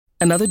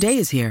Another day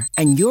is here,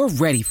 and you're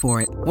ready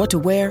for it. What to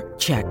wear?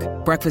 Check.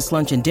 Breakfast,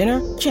 lunch, and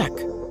dinner? Check.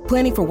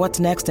 Planning for what's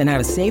next and how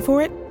to save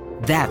for it?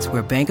 That's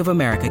where Bank of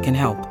America can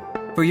help.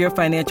 For your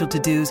financial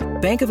to-dos,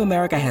 Bank of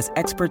America has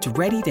experts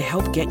ready to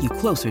help get you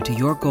closer to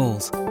your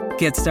goals.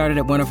 Get started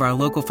at one of our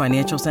local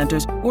financial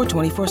centers or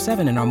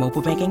 24/7 in our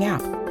mobile banking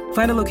app.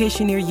 Find a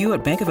location near you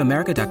at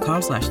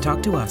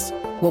bankofamerica.com/talktous.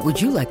 What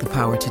would you like the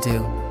power to do?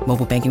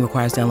 Mobile banking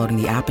requires downloading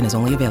the app and is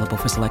only available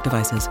for select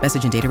devices.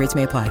 Message and data rates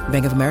may apply.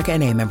 Bank of America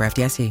N.A., member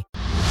FDIC.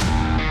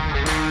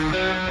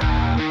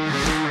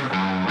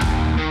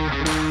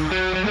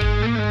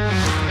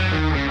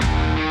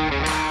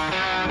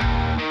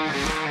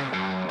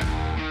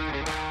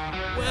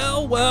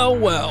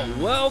 Well,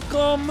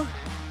 welcome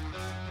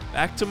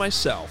back to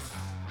myself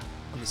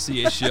on the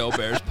CHGO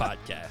Bears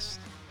podcast.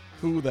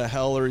 Who the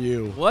hell are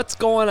you? What's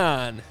going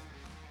on,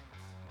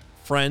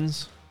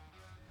 friends?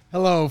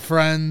 Hello,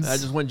 friends. I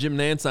just went Jim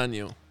Nance on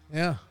you.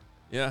 Yeah.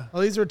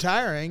 Well, he's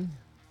retiring.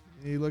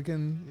 You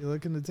looking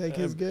to take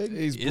his gig?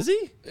 Is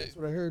he? That's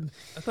what I heard.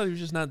 I thought he was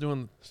just not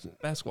doing the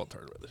basketball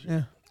tournament this year.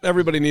 Yeah.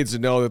 Everybody needs to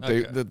know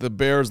that the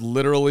Bears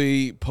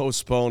literally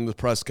postponed the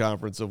press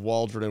conference of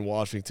Waldron in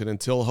Washington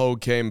until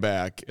Hogue came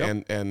back,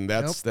 and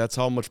that's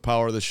how much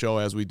power the show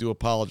has. We do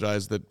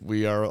apologize that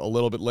we are a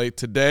little bit late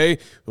today.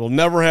 It will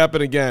never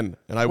happen again,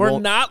 and We're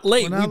not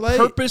late. We're not we late.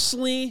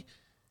 purposely.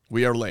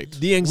 We are late.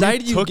 The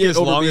anxiety you took get as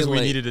over long being as we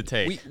late. needed to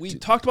take. We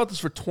talked about this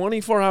for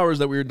 24 hours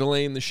that we were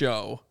delaying the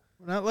show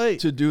We're not late.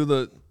 to do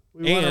the.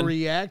 We want to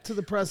react to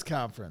the press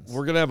conference.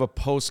 We're gonna have a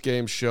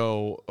post-game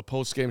show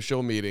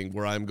meeting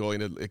where I'm going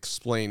to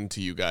explain to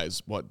you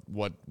guys what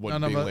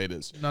being late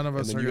is. None of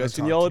us and then are you gonna guys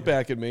can talk yell to it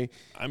back at me.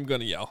 I'm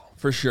going to yell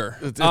for sure.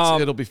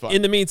 It'll be fun.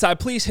 In the meantime,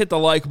 please hit the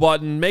like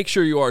button. Make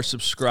sure you are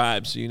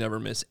subscribed so you never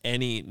miss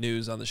any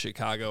news on the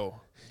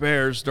Chicago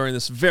Bears during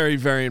this very,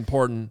 very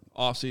important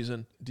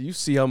offseason. Do you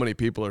see how many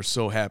people are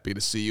so happy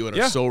to see you and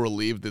are so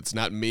relieved it's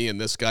not me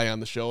and this guy on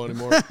the show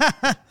anymore?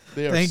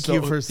 Thank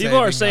you for saying.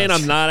 People are saying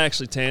I'm not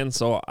actually tan,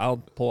 so I'll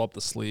pull up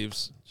the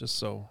sleeves just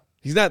so.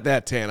 He's not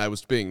that tan. I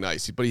was being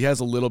nice, but he has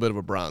a little bit of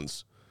a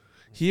bronze.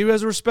 He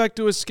has respect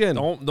to his skin.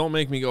 Don't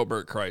make me go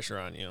Bert Kreischer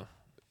on you,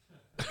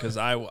 because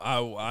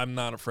I'm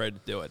not afraid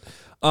to do it.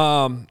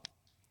 Well,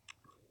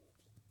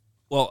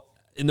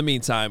 in the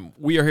meantime,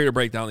 we are here to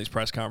break down these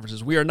press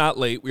conferences. We are not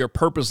late. We are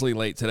purposely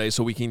late today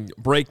so we can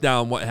break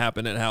down what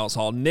happened at House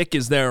Hall. Nick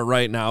is there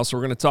right now, so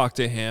we're going to talk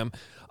to him.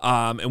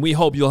 And we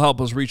hope you'll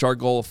help us reach our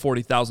goal of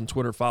 40,000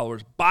 Twitter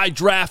followers by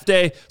draft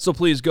day. So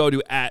please go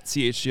to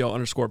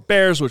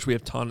 @CHGO_Bears, which we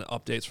have a ton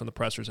of updates from the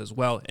pressers as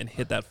well, and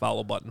hit that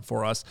follow button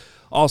for us.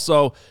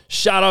 Also,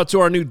 shout out to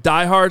our new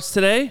diehards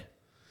today.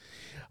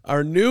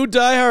 Our new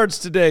diehards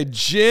today,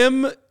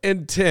 Jim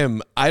and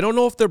Tim. I don't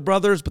know if they're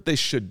brothers, but they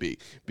should be,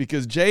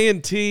 because J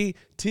and T,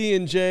 T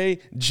and J,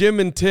 Jim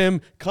and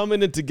Tim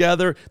coming in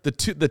together. The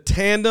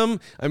tandem.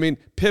 I mean,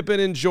 Pippen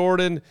and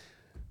Jordan.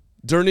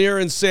 Dernier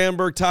and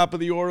Sandberg, top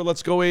of the order.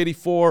 Let's go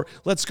 84.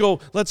 Let's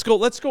go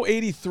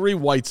 83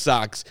 White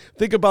Sox.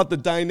 Think about the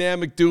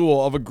dynamic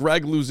duo of a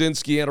Greg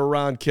Luzinski and a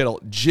Ron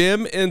Kittle.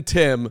 Jim and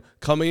Tim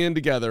coming in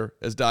together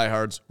as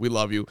diehards. We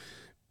love you.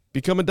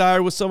 Become a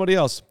diehard with somebody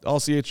else.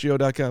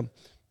 AllCHGO.com.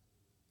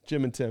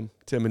 Jim and Tim.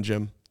 Tim and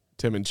Jim.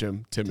 Tim and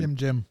Jim.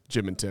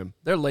 Jim and Tim.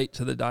 They're late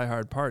to the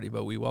diehard party,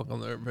 but we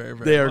welcome them very,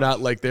 very They are much. not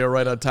like they are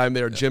right on time.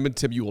 They are Jim and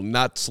Tim. You will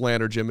not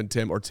slander Jim and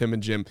Tim or Tim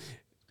and Jim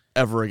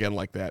ever again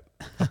like that.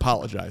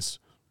 Apologize.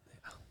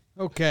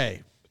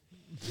 Okay.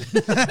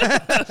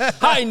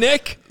 Hi,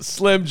 Nick.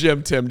 Slim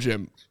Jim, Tim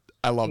Jim.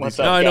 I love What's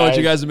these. up, Now I know what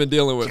you guys? guys have been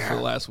dealing with for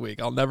the last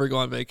week. I'll never go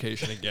on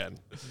vacation again.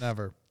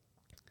 Never.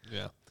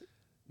 Yeah.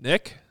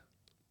 Nick?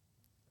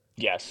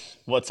 Yes.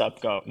 What's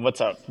up?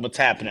 What's up? What's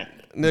happening?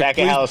 Nick, Back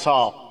please- at House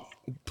Hall.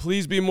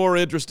 Please be more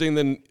interesting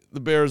than the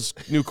Bears'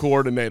 new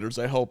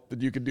coordinators. I hope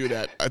that you can do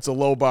that. It's a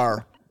low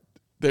bar.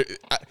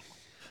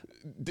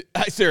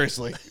 I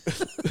seriously,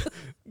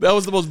 that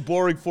was the most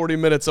boring 40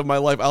 minutes of my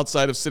life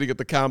outside of sitting at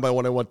the combine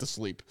when I went to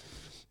sleep.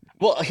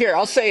 Well, here,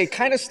 I'll say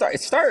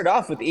it started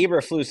off with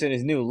Eberflus and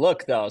his new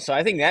look, though. So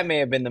I think that may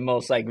have been the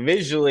most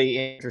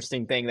visually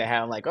interesting thing to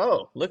have. I'm like,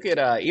 oh, look at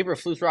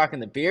Eberflus rocking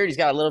the beard. He's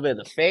got a little bit of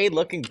the fade,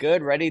 looking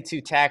good, ready to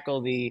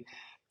tackle the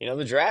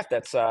draft.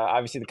 That's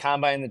obviously the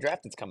combine and the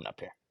draft that's coming up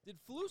here. Did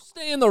Flus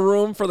stay in the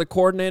room for the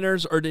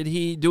coordinators, or did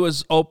he do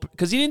his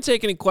because he didn't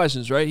take any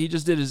questions, right? He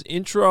just did his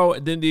intro.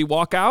 Didn't he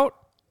walk out?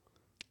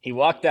 He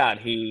walked out.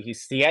 He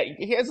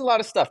has a lot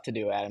of stuff to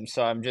do, Adam.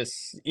 So I'm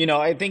just,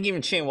 I think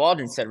even Shane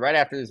Waldron said right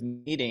after this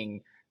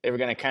meeting they were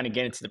going to kind of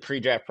get into the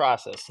pre-draft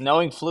process.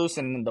 Knowing Flus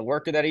and the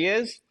worker that he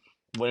is,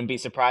 wouldn't be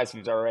surprised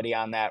if he's already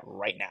on that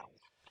right now.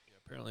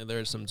 Apparently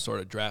there's some sort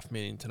of draft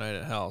meeting tonight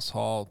at House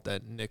Hall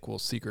that Nick will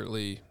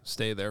secretly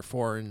stay there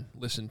for and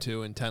listen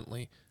to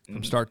intently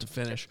from start to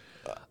finish.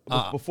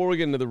 Before we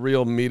get into the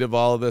real meat of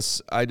all of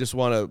this, I just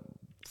want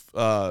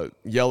to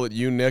yell at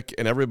you, Nick,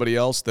 and everybody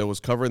else that was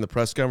covering the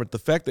press conference. The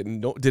fact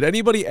that did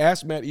anybody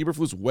ask Matt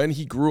Eberflus when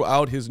he grew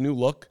out his new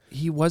look?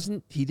 He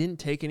didn't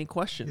take any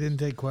questions. He didn't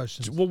take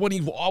questions. Well, when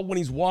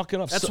he's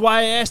walking off. That's why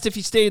I asked if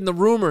he stayed in the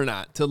room or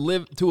not,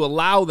 to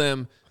allow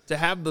them to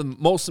have the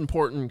most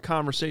important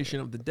conversation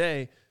of the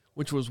day,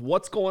 which was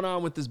what's going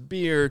on with this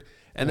beard.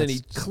 And then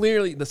he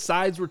clearly, the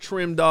sides were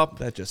trimmed up.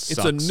 That just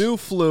It's sucks. a new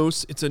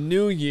Flus. It's a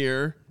new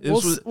year.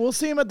 We'll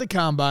see him at the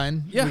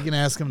combine. Yeah. We can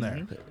ask him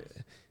there.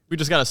 We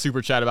just got a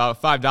super chat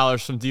about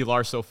 $5 from D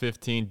Larso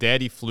 15.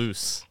 Daddy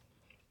Flus.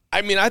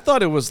 I mean, I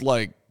thought it was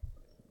like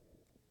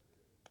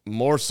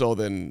more so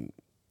than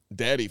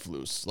Daddy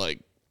Flus, like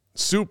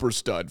super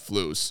stud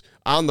Flus,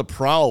 on the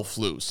prowl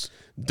Flus,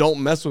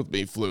 don't mess with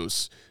me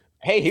Flus.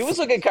 Hey, he was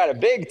looking kind of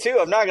big too.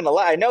 I'm not gonna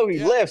lie. I know he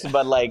lifts,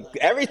 but like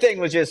everything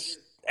was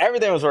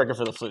working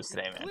for the Flus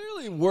today, man.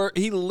 Clearly,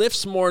 he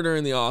lifts more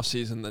during the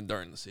offseason than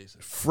during the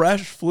season.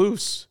 Fresh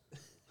Flus,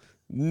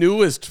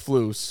 newest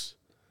Flus.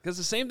 Because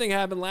the same thing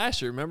happened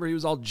last year. Remember, he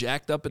was all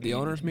jacked up at the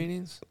owners'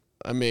 meetings?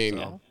 I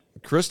mean,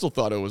 Crystal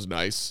thought it was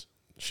nice.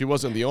 She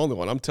wasn't the only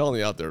one. I'm telling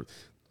you out there.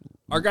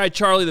 Our guy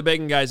Charlie the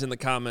Bacon Guy's in the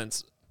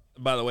comments,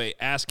 by the way,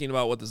 asking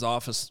about what this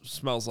office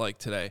smells like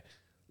today.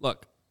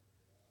 Look,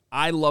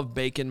 I love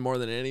bacon more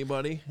than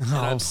anybody, and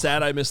I'm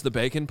sad I missed the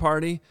bacon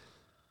party.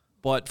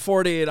 But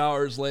 48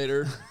 hours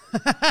later,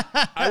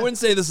 I wouldn't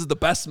say this is the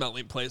best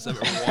smelling place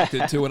I've ever walked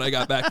into when I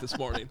got back this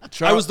morning.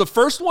 I was the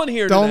first one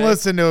here today. Don't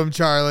listen to him,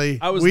 Charlie.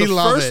 I was the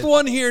first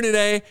one here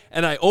today,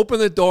 and I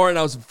opened the door, and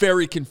I was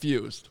very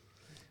confused.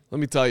 Let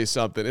me tell you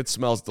something. It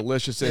smells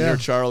delicious in here,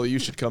 Charlie. You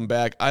should come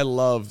back. I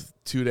love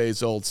 2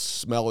 days old,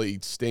 smelly,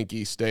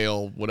 stinky,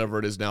 stale, whatever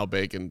it is now,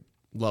 bacon.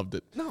 Loved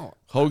it. No.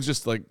 Hoag's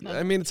just like,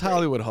 I mean, it's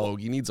Hollywood Hoag.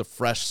 He needs a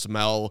fresh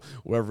smell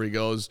wherever he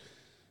goes.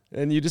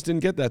 And you just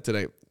didn't get that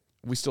today.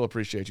 We still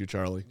appreciate you,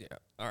 Charlie. Yeah.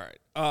 All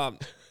right.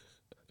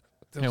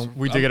 And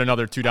we did get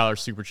another $2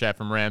 super chat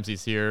from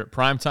Ramsey's here.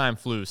 Primetime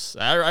Flus.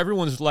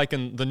 Everyone's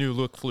liking the new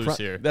look Flus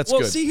here. That's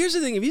well, good. see, here's the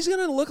thing. If he's going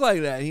to look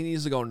like that, he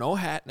needs to go no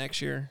hat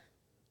next year.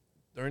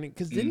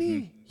 Because didn't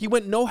he? He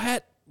went no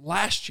hat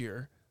last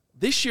year.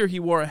 This year he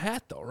wore a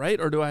hat, though, right?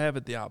 Or do I have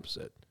it the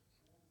opposite?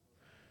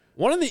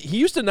 He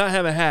used to not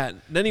have a hat.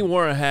 Then he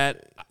wore a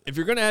hat. If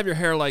you're going to have your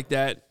hair like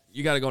that,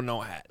 you got to go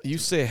no hat. You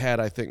say hat,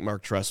 I think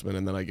Mark Trestman,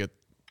 and then I get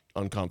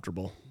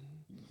uncomfortable.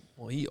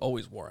 Well, he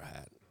always wore a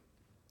hat.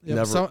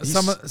 Yep.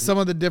 Some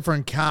of the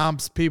different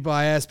comps,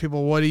 I asked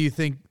people, what do you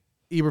think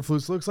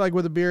Eberflus looks like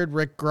with a beard?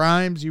 Rick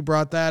Grimes, you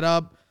brought that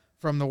up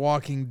from The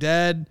Walking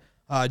Dead.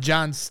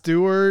 Jon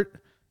Stewart,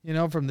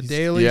 from The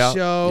Daily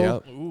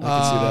Show. Yeah. Ooh,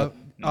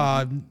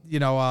 I can see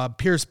that.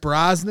 Pierce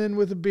Brosnan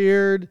with a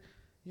beard.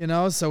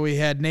 So we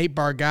had Nate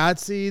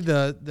Bargatze,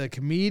 the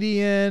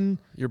comedian.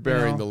 You're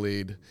burying the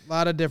lead. A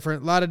lot of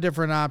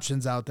different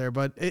options out there,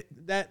 but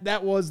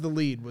that was the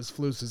lead, was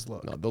Flus's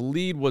look. No, the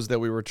lead was that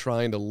we were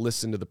trying to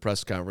listen to the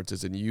press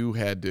conferences, and you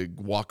had to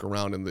walk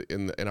around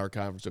in our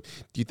conference. Do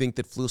you think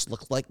that Flus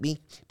looks like me?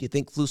 Do you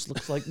think Flus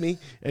looks like me?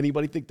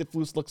 Anybody think that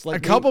Flus looks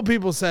like me? A couple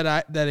people said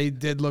that he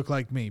did look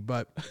like me,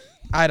 but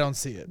I don't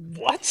see it.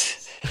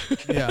 What?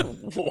 Yeah.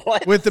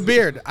 What? With the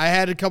beard, I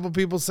had a couple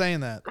people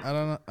saying that.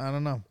 I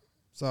don't know.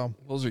 So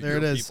Those are there your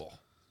it is. people.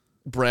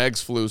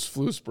 Braggs,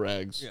 Flus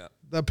Braggs. Yeah.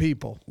 The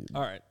people.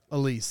 All right.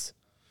 Elise.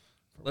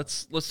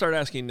 Let's start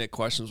asking Nick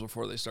questions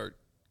before they start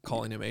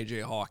calling him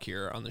AJ Hawk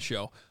here on the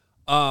show.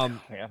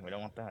 Yeah, we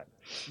don't want that.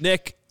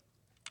 Nick,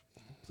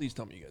 please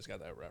tell me you guys got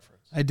that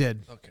reference. I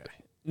did. Okay.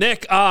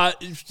 Nick,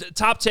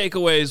 top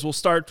takeaways. We'll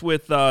start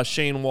with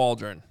Shane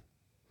Waldron.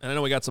 And I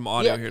know we got some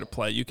audio here to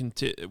play. You can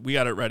we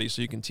got it ready,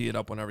 so you can tee it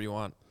up whenever you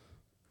want.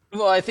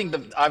 Well, I think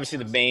obviously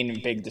the main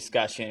and big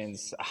discussion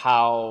is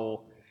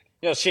how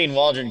Shane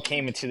Waldron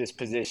came into this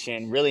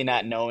position really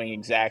not knowing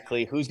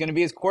exactly who's going to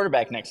be his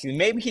quarterback next season.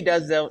 Maybe he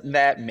does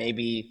that,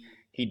 maybe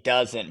he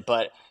doesn't.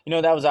 But,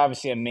 that was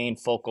obviously a main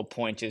focal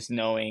point, just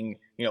knowing,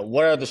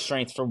 what are the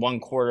strengths for one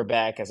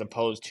quarterback as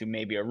opposed to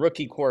maybe a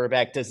rookie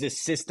quarterback. Does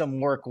this system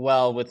work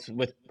well with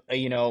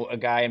a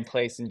guy in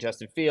place in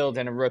Justin Fields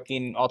and a rookie?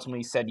 And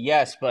ultimately he said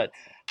yes, but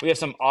we have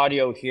some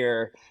audio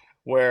here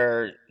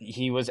where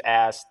he was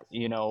asked,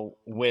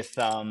 with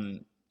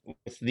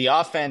the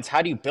offense,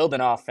 how do you build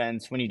an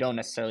offense when you don't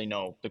necessarily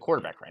know the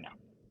quarterback right now?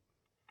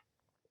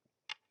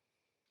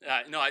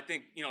 No, I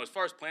think, as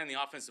far as planning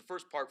the offense, the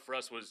first part for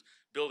us was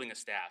building a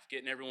staff,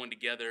 getting everyone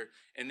together.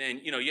 And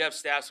then, you have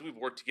staffs. We've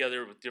worked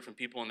together with different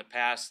people in the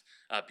past.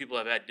 People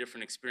have had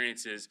different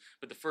experiences.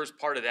 But the first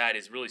part of that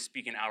is really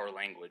speaking our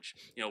language.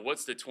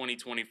 What's the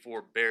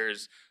 2024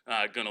 Bears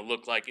going to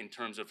look like in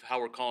terms of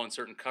how we're calling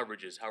certain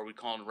coverages? How are we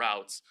calling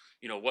routes?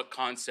 What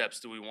concepts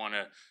do we want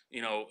to,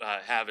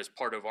 have as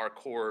part of our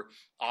core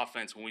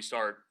offense when we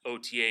start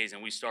OTAs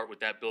and we start with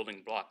that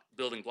building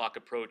block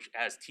approach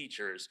as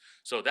teachers?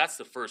 So that's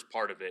the first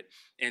part of it.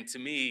 And to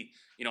me,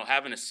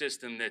 having a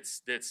system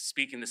that's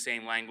speaking the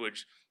same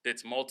language,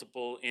 that's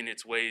multiple in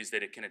its ways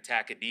that it can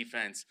attack a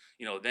defense,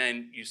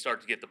 then you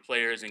start to get the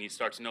players and you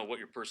start to know what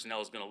your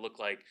personnel is going to look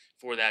like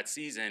for that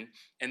season.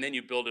 And then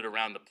you build it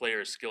around the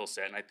player's skill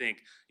set. And I think,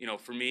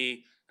 for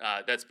me,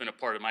 that's been a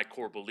part of my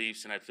core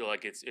beliefs, and I feel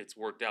like it's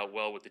worked out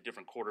well with the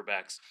different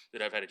quarterbacks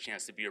that I've had a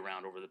chance to be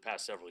around over the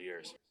past several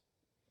years.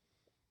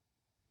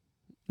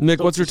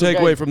 Nick, what's your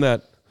takeaway from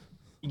that?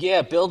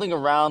 Yeah, building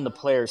around the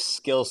player's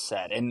skill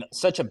set. And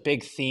such a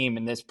big theme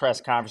in this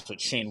press conference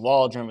with Shane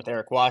Waldron, with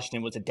Eric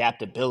Washington, was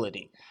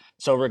adaptability.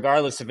 So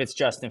regardless if it's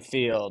Justin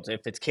Fields,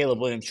 if it's Caleb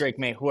Williams, Drake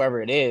May,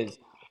 whoever it is,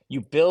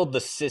 you build the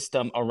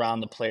system around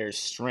the player's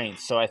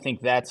strengths. So I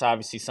think that's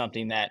obviously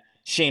something that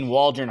Shane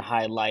Waldron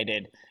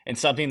highlighted and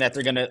something that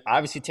they're going to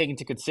obviously take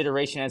into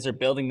consideration as they're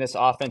building this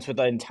offense with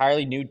an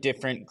entirely new,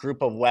 different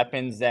group of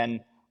weapons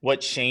than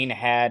what Shane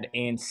had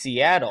in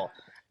Seattle.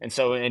 And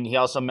so, and he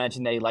also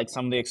mentioned that he liked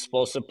some of the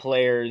explosive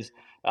players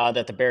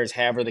that the Bears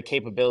have, or the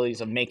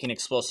capabilities of making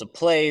explosive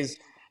plays.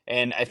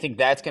 And I think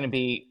that's going to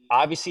be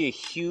obviously a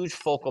huge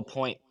focal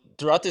point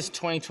throughout this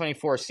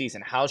 2024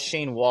 season, how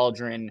Shane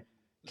Waldron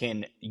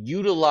can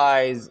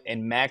utilize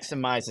and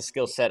maximize the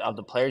skill set of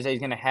the players that he's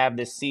going to have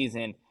this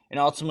season, and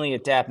ultimately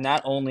adapt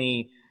not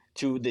only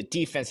to the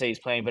defense that he's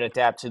playing, but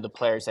adapt to the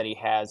players that he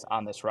has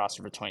on this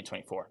roster for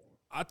 2024.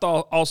 I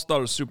also thought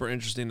it was super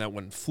interesting that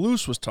when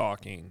Flus was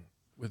talking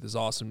with his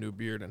awesome new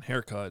beard and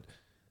haircut,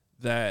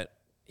 that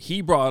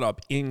he brought up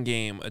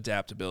in-game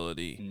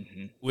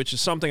adaptability, which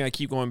is something I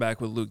keep going back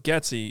with Luke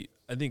Getsy.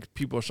 I think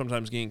people are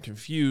sometimes getting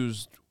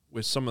confused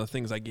with some of the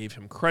things I gave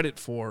him credit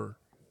for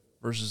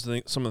versus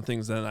some of the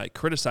things that I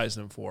criticized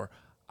him for.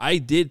 I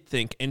did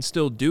think, and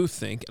still do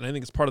think, and I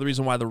think it's part of the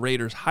reason why the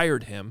Raiders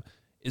hired him,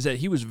 is that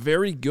he was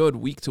very good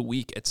week to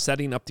week at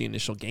setting up the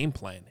initial game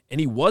plan. And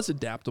he was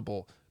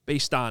adaptable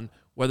based on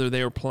whether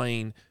they were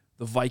playing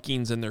the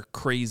Vikings and their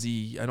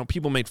crazy, I know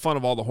people made fun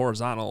of all the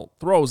horizontal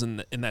throws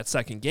in that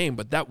second game,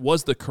 but that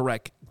was the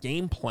correct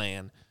game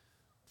plan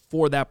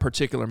for that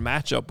particular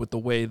matchup with the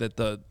way that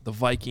the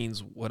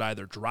Vikings would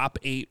either drop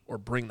 8 or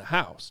bring the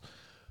house.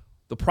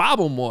 The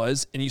problem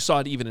was, and you saw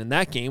it even in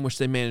that game, which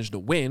they managed to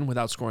win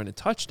without scoring a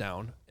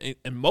touchdown,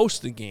 and most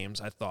of the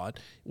games, I thought,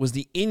 was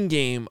the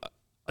in-game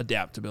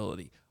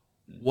adaptability.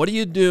 What do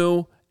you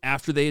do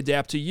after they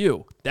adapt to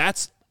you?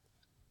 That's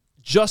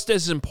just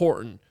as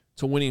important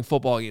to winning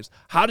football games.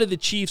 How did the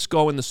Chiefs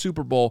go in the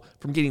Super Bowl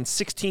from getting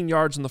 16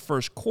 yards in the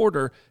first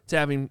quarter to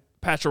having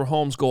Patrick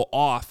Mahomes go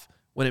off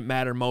when it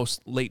mattered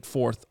most, late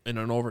fourth in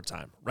an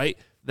overtime, right?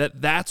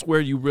 That's where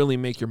you really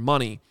make your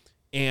money,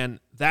 and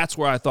that's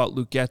where I thought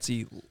Luke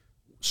Getsy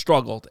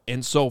struggled.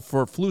 And so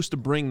for Flus to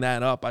bring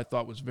that up, I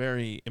thought was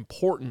very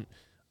important.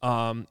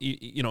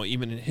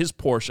 Even in his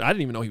portion, I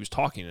didn't even know he was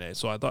talking today,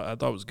 so I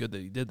thought it was good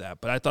that he did that.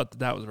 But I thought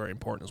that was very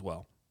important as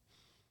well.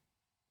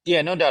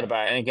 Yeah, no doubt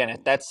about it. And again,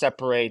 that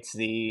separates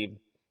the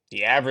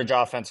average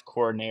offense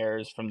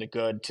coordinators from the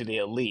good to the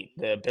elite,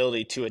 the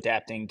ability to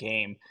adapt in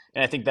game.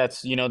 And I think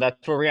that's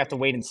where we have to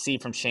wait and see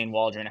from Shane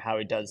Waldron how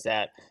he does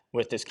that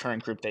with this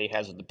current group that he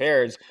has with the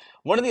Bears.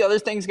 One of the other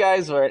things,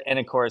 guys, and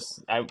of course,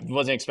 I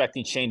wasn't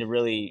expecting Shane to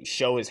really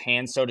show his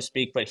hand, so to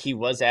speak, but he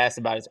was asked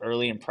about his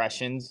early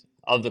impressions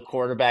of the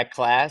quarterback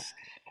class.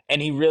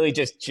 And he really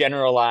just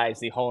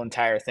generalized the whole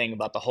entire thing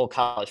about the whole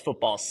college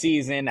football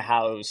season,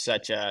 how it was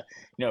such a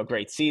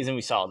great season.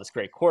 We saw this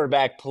great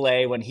quarterback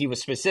play, when he was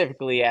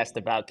specifically asked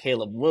about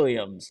Caleb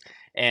Williams.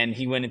 And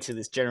he went into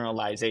this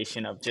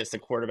generalization of just the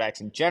quarterbacks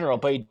in general.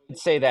 But he did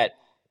say that,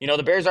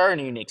 the Bears are in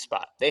a unique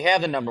spot. They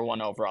have the number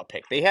 1 overall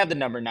pick. They have the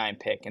number 9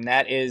 pick. And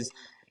that is,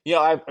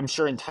 I'm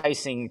sure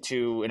enticing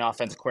to an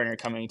offensive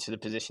coordinator coming to the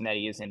position that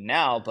he is in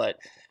now. But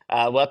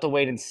we'll have to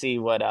wait and see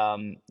what,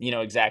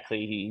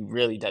 exactly he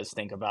really does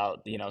think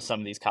about,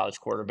 some of these college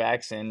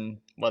quarterbacks and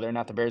whether or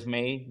not the Bears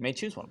may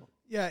choose one of them.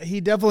 Yeah,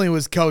 he definitely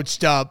was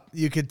coached up,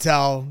 you could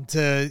tell,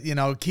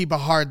 to, keep a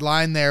hard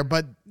line there.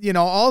 But,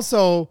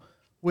 also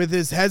with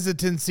his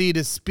hesitancy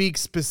to speak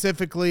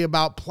specifically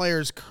about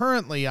players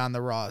currently on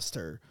the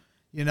roster.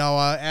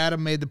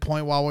 Adam made the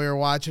point while we were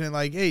watching it,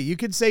 like, hey, you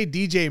could say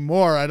DJ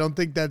Moore. I don't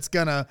think that's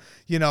going to,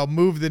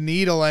 move the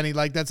needle any.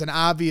 Like, that's an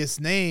obvious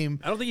name.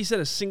 I don't think he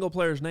said a single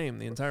player's name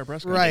the entire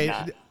press conference.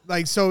 Right.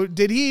 Like, so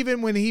did he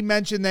even, when he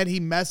mentioned that he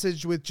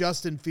messaged with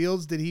Justin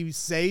Fields, did he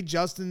say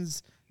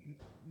Justin's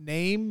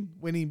name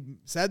when he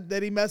said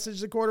that he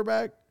messaged the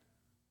quarterback?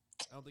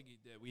 I don't think he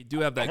did. We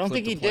do have that. I don't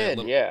clip think he to play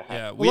did. Yeah.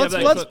 Yeah. Well,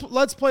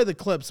 let's play the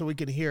clip so we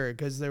can hear it,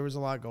 because there was a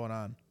lot going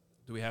on.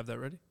 Do we have that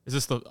ready? Is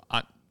this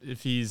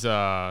if he's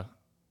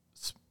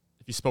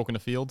spoken to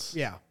Fields?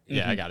 Yeah.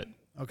 Yeah, I got it.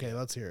 Okay,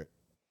 let's hear it.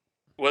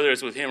 Whether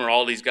it's with him or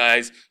all these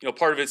guys,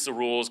 part of it's the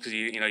rules, because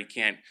you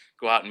can't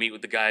go out and meet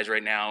with the guys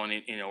right now,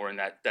 and we're in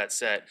that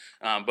set.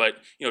 But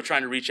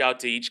trying to reach out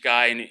to each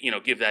guy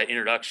and give that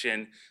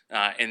introduction,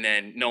 and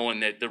then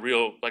knowing that the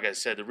real, like I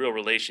said, the real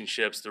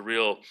relationships, the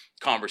real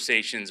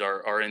conversations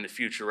are in the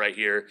future right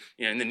here,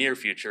 in the near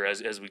future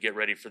as we get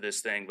ready for this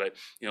thing. But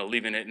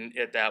leaving it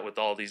at that with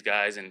all these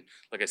guys, and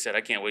like I said,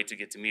 I can't wait to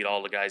get to meet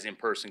all the guys in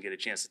person, get a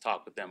chance to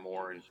talk with them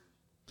more. And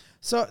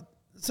so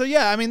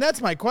yeah, I mean,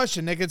 that's my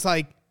question, Nick. It's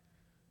like,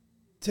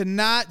 to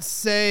not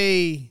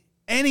say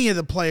any of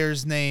the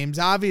players' names,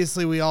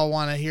 obviously we all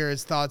want to hear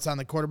his thoughts on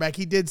the quarterback.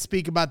 He did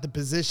speak about the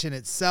position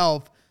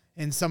itself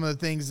and some of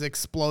the things,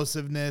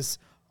 explosiveness,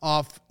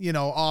 off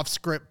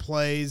script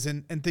plays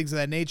and things of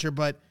that nature.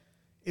 But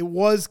it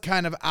was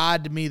kind of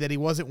odd to me that he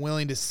wasn't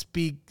willing to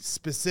speak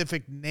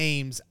specific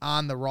names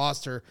on the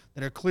roster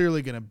that are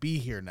clearly going to be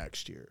here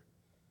next year.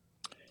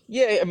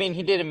 Yeah, I mean,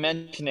 he didn't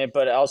mention it,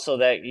 but also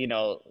that,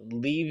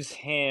 leaves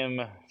him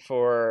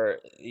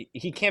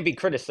he can't be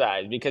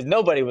criticized because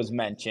nobody was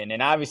mentioned.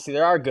 And obviously,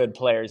 there are good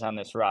players on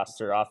this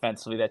roster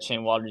offensively that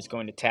Shane Waldron is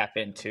going to tap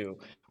into,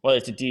 whether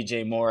it's a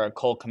DJ Moore or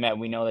Cole Kmet.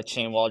 We know that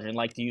Shane Waldron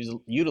liked to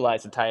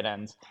utilize the tight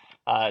ends,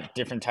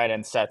 different tight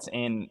end sets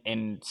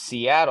in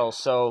Seattle.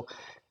 So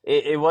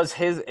it was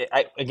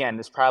again,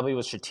 this probably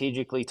was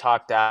strategically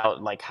talked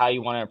out, like how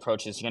you want to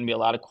approach this. There's going to be a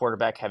lot of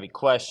quarterback heavy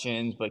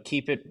questions, but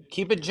keep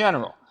it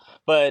general.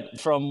 But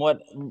from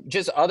what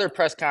just other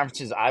press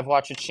conferences I've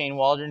watched with Shane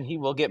Waldron, he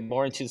will get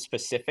more into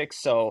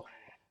specifics. So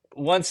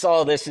once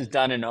all this is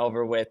done and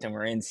over with and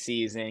we're in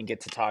season,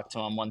 get to talk to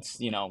him once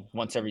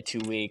every 2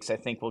 weeks, I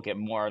think we'll get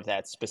more of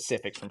that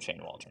specifics from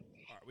Shane Waldron.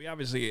 All right, we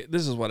obviously,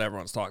 this is what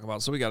everyone's talking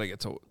about, so we got to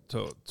get to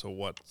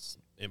what's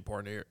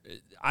important here.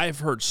 I've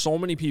heard so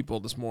many people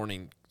this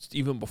morning,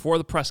 even before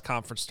the press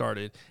conference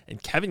started,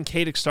 and Kevin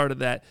Kadick started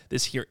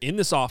this here in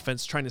this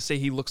offense, trying to say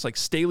he looks like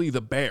Staley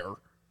the Bear,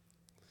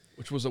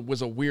 which was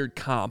a weird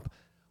comp.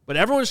 But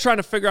everyone's trying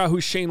to figure out who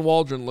Shane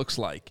Waldron looks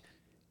like.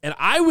 And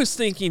I was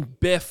thinking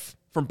Biff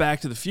from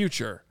Back to the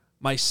Future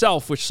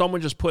myself, which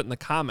someone just put in the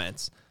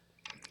comments.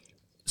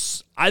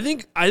 I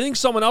think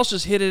someone else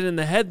just hit it in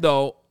the head,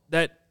 though,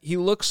 that he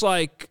looks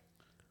like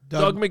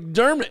Doug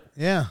McDermott.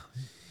 Yeah.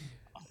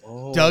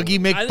 Oh. Dougie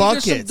McBuckets. I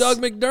think there's some Doug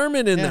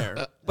McDermott in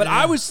there. But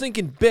I was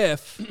thinking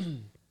Biff.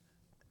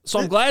 So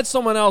I'm glad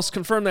someone else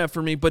confirmed that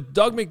for me, but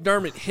Doug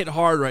McDermott hit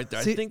hard right there.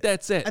 I think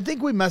that's it. I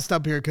think we messed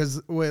up here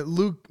because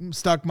Luke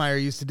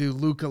Stuckmeyer used to do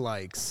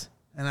lookalikes,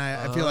 and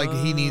I feel like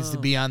he needs to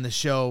be on the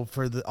show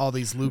for all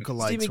these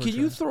lookalikes. Steven, can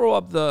you throw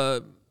up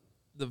the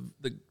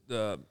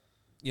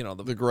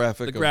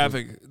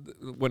graphic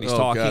when he's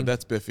talking? Oh God,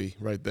 that's Biffy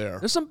right there.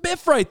 There's some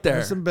Biff right there.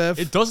 There's some Biff.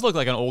 It does look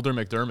like an older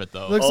McDermott,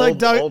 though. Looks like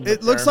Doug.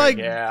 It looks like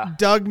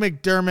Doug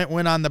McDermott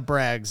went on the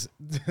Brags.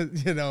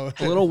 A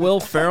little Will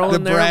Ferrell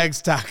in there. The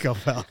Brags Taco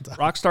Bell.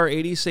 Rockstar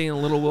 80 saying a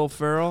little Will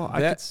Ferrell.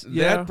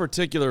 That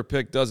particular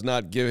pick does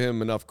not give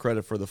him enough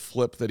credit for the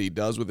flip that he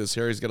does with his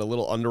hair. He's got a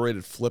little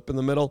underrated flip in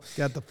the middle.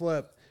 Got the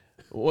flip.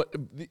 What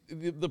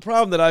the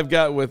problem that I've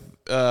got with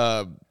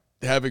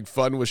having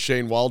fun with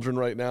Shane Waldron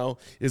right now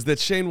is that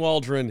Shane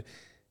Waldron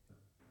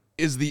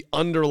is the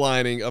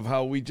underlining of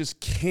how we just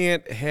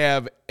can't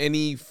have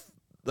any,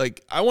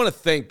 I want to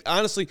thank,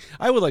 honestly,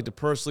 I would like to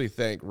personally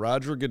thank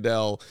Roger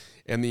Goodell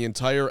and the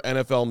entire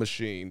NFL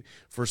machine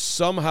for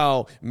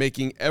somehow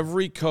making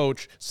every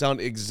coach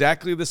sound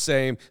exactly the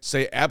same,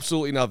 say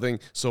absolutely nothing,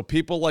 so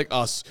people like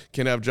us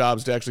can have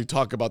jobs to actually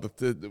talk about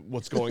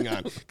what's going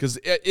on. Because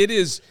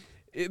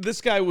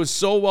this guy was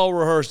so well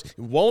rehearsed.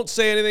 Won't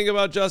say anything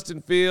about Justin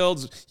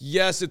Fields.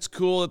 Yes, it's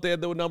cool that they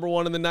had the number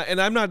one in the night.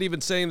 And I'm not even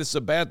saying this is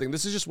a bad thing.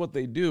 This is just what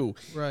they do.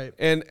 Right.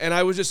 And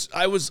I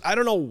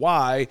don't know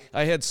why.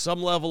 I had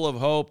some level of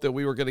hope that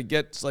we were going to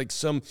get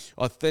some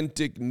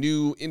authentic,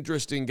 new,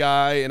 interesting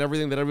guy. And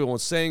everything that everyone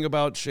was saying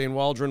about Shane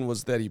Waldron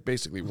was that he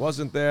basically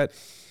wasn't that.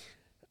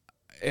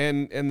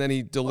 And then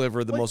he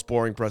delivered the most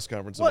boring press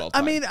conference of all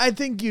time. I mean, I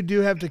think you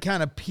do have to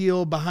kind of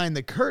peel behind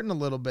the curtain a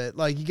little bit.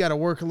 Like, you got to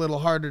work a little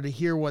harder to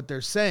hear what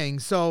they're saying.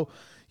 So,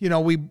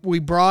 we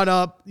brought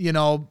up,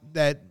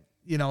 that,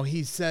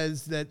 he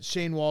says that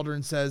Shane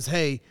Waldron says,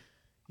 hey,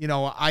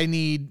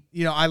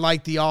 I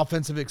like the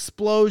offensive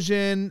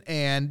explosion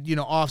and,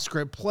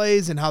 off-script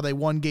plays and how they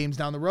won games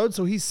down the road.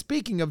 So he's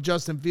speaking of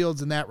Justin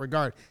Fields in that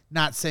regard,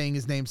 not saying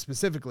his name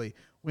specifically.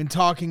 When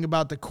talking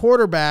about the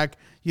quarterback,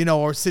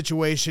 or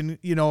situation,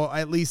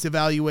 at least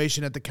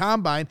evaluation at the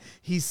combine,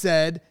 he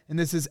said, and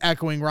this is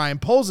echoing Ryan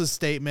Poles'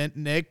 statement,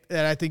 Nick,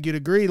 that I think you'd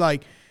agree,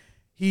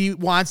 he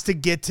wants to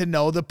get to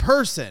know the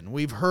person.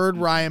 We've heard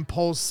Ryan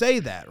Poles say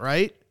that,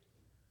 right?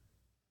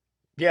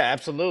 Yeah,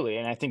 absolutely.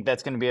 And I think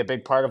that's going to be a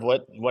big part of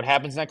what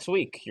happens next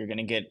week. You're going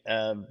to get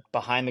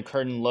behind the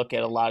curtain look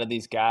at a lot of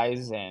these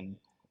guys and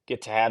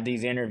get to have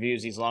these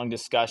interviews, these long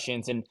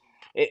discussions, and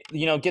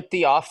get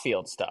the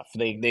off-field stuff.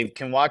 They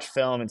can watch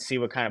film and see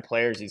what kind of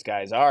players these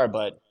guys are,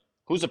 but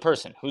who's a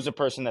person? Who's a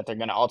person that they're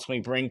going to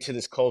ultimately bring to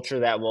this culture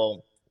that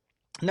will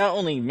not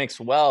only mix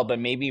well, but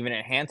maybe even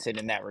enhance it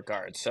in that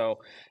regard. So,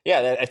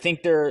 yeah, I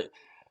think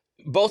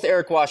both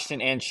Eric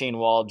Washington and Shane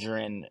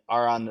Waldron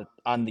are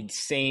on the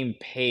same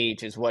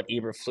page as what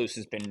Eberflus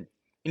has been,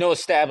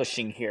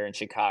 establishing here in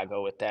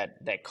Chicago with that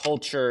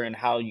culture and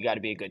how you got to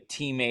be a good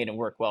teammate and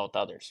work well with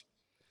others.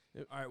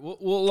 All right.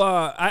 Well,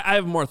 I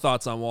have more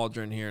thoughts on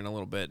Waldron here in a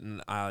little bit,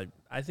 and I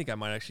think I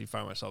might actually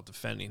find myself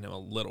defending him a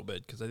little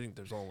bit because I think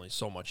there's only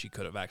so much he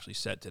could have actually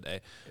said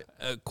today.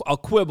 I'll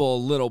quibble a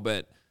little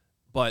bit,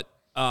 but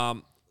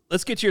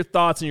let's get your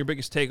thoughts and your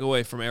biggest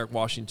takeaway from Eric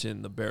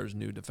Washington, the Bears'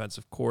 new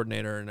defensive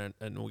coordinator,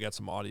 and we got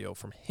some audio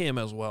from him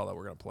as well that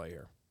we're going to play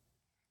here.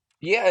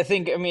 Yeah,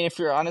 if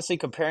you're honestly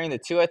comparing the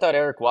two, I thought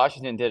Eric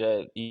Washington did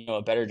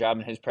a better job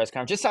in his press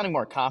conference, just sounding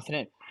more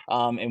confident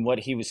in what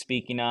he was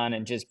speaking on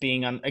and just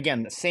being on,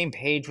 again, the same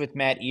page with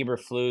Matt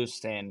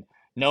Eberflus and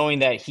knowing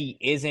that he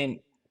isn't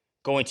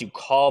going to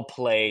call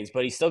plays,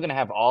 but he's still going to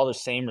have all the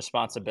same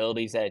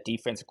responsibilities that a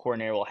defensive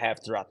coordinator will have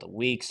throughout the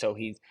week. So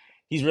he's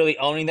he's really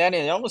owning that.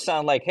 And it almost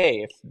sounded like,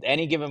 hey, if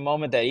any given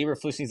moment that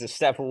Eberflus needs to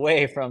step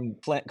away from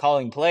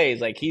calling plays,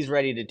 like he's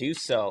ready to do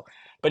so.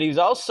 But he was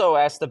also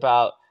asked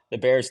about the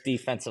Bears'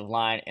 defensive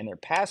line and their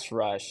pass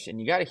rush, and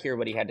you got to hear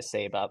what he had to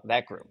say about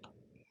that group.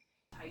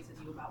 Entices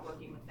you about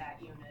working with that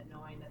unit,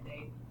 knowing that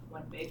they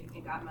went big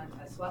and got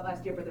Montez Sweat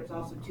last year, but there's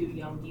also 2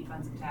 young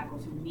defensive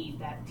tackles who need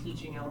that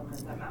teaching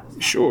element that Matt was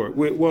talking Sure. about.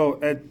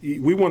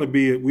 We want to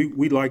be.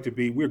 We'd like to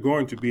be. We're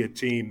going to be a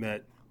team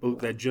that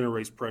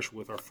generates pressure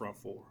with our front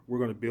four. We're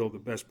going to build the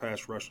best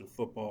pass rush in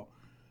football.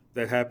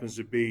 That happens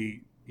to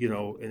be,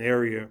 an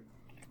area.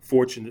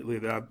 Fortunately,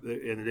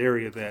 in an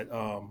area that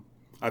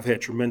I've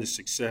had tremendous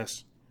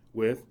success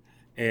with,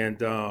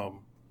 and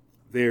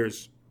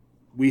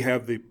we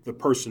have the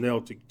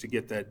personnel to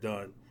get that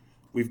done.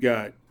 We've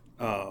got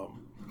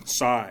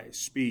size,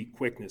 speed,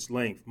 quickness,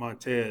 length.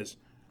 Montez,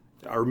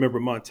 I remember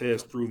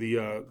Montez through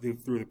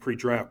the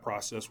pre-draft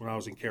process when I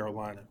was in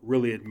Carolina.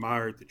 Really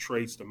admired the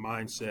traits, the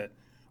mindset,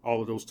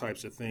 all of those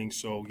types of things.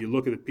 So you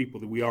look at the people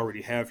that we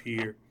already have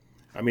here.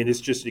 I mean,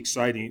 it's just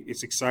exciting.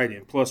 It's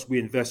exciting. Plus, we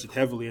invested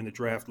heavily in the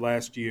draft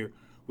last year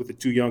with the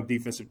 2 young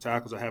defensive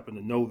tackles. I happen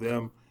to know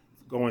them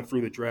going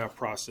through the draft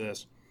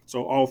process.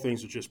 So all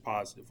things are just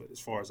positive as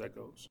far as that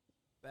goes.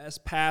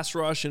 Best pass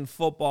rush in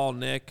football,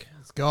 Nick.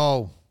 Let's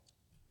go.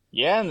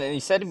 Yeah, and he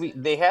said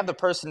they have the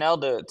personnel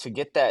to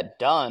get that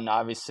done.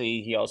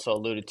 Obviously, he also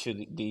alluded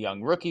to the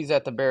young rookies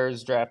that the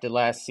Bears drafted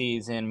last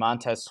season,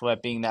 Montez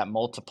Sweat being that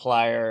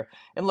multiplier.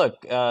 And look,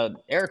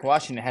 Eric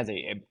Washington has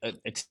a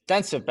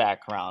extensive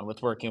background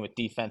with working with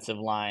defensive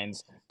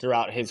lines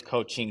throughout his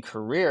coaching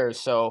career.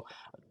 So,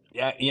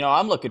 yeah,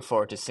 I'm looking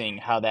forward to seeing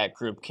how that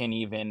group can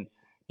even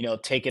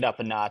take it up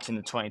a notch in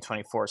the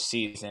 2024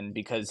 season,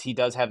 because he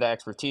does have that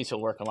expertise. He'll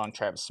work along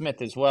Travis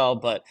Smith as well.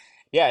 But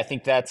yeah, I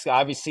think that's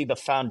obviously the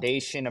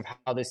foundation of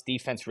how this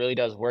defense really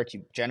does work.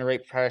 You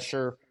generate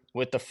pressure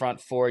with the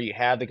front four. You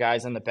have the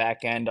guys on the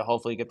back end to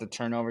hopefully get the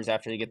turnovers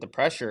after you get the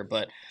pressure.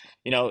 But,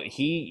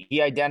 he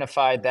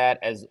identified that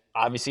as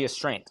obviously a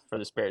strength for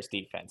the Bears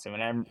defense.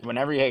 And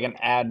whenever you can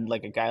add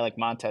like a guy like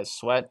Montez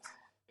Sweat,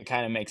 it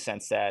kind of makes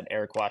sense that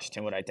Eric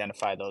Washington would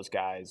identify those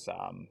guys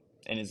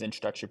in his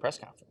introductory press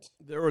conference.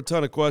 There were a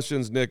ton of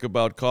questions, Nick,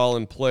 about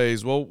calling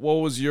plays. What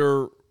was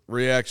your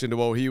reaction to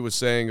what he was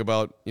saying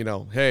about,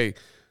 hey,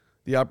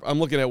 I'm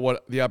looking at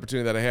what the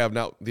opportunity that I have,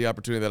 not the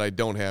opportunity that I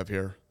don't have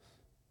here?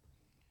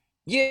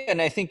 Yeah,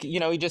 and I think,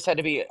 he just had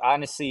to be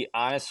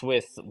honest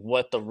with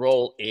what the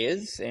role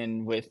is,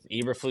 and with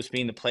Eberflus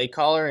being the play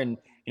caller. And,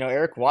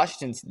 Eric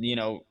Washington's,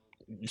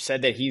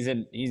 said that he's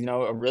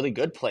a really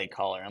good play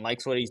caller and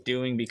likes what he's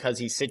doing because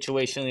he's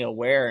situationally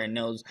aware and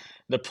knows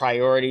the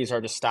priorities are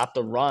to stop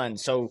the run.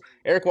 So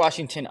Eric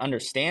Washington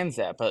understands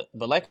that, but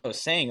like I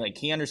was saying, like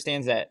he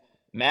understands that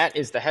Matt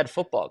is the head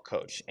football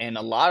coach, and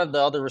a lot of the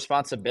other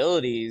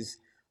responsibilities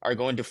are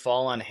going to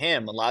fall on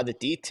him. A lot of the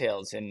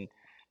details, and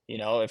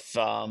if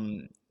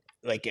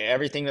like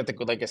everything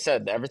that like I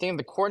said, everything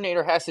the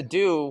coordinator has to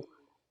do,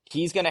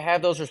 he's going to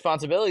have those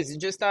responsibilities. He's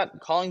just not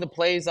calling the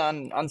plays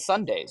on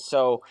Sundays.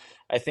 So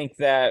I think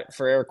that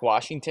for Eric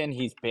Washington,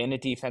 he's been a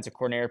defensive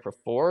coordinator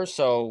before.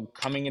 So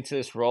coming into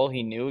this role,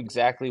 he knew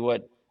exactly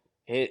what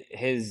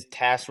his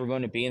tasks were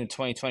going to be in the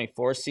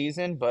 2024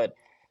 season. But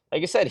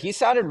like I said, he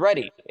sounded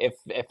ready.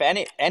 If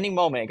any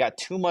moment it got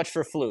too much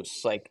for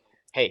Flus, like,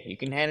 hey, you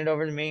can hand it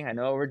over to me. I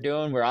know what we're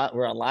doing. We're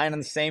aligned on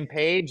the same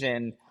page.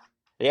 And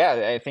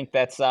yeah, I think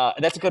that's a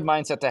good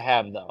mindset to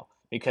have, though,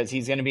 because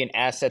he's going to be an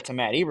asset to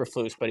Matt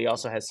Eberflus, but he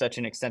also has such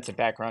an extensive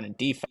background in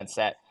defense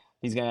that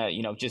he's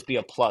going to, just be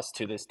a plus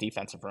to this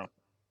defensive room.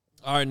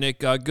 All right, Nick,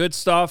 good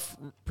stuff.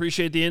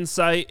 Appreciate the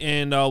insight,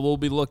 and we'll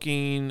be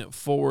looking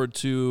forward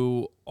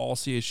to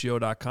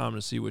allchgo.com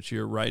to see what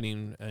you're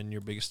writing and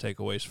your biggest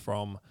takeaways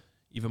from,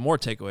 even more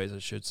takeaways, I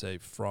should say,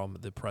 from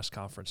the press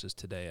conferences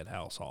today at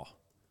House Hall. All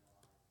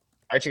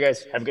right, you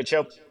guys, have a good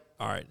show.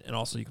 All right, and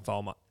also you can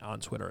follow him on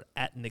Twitter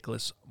at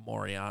Nicholas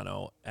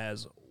Moriano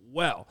as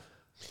well.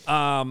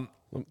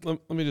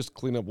 Let me just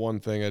clean up one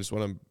thing. I just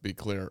want to be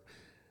clear.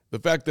 The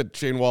fact that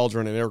Shane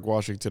Waldron and Eric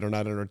Washington are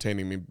not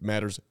entertaining me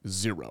matters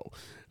zero.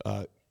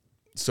 And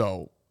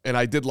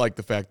I did like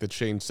the fact that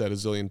Shane said a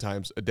zillion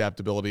times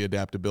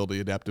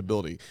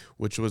adaptability,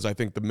 which was, I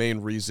think, the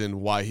main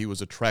reason why he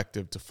was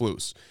attractive to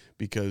Flus,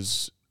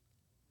 because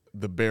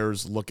the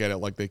Bears look at it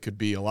like they could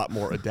be a lot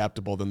more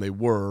adaptable than they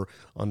were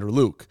under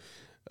Luke,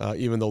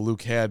 even though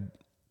Luke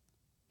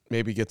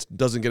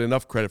doesn't get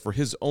enough credit for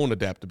his own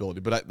adaptability.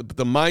 But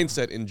the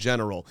mindset in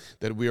general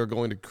that we are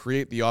going to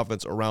create the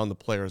offense around the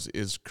players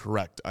is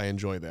correct. I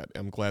enjoy that.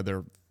 I'm glad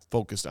they're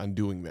focused on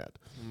doing that.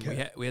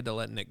 We had to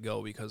let Nick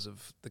go because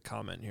of the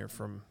comment here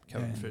from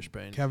Kevin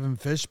Fishbane. Kevin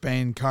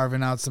Fishbane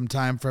carving out some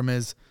time from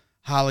his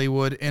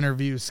Hollywood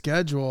interview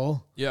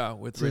schedule. Yeah,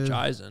 with Rich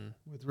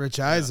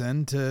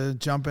Eisen. To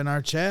jump in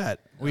our chat.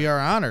 We are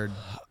honored.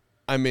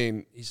 I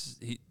mean,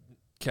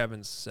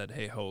 Kevin said,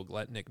 "Hey, Hogue,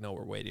 let Nick know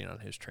we're waiting on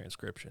his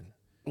transcription."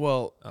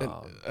 Well,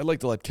 I'd like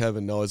to let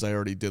Kevin know, as I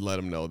already did let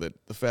him know, that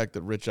the fact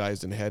that Rich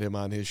Eisen had him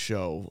on his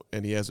show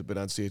and he hasn't been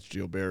on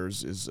CHGO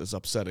Bears is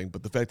upsetting.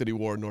 But the fact that he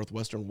wore a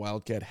Northwestern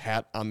Wildcat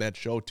hat on that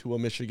show to a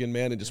Michigan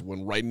man and just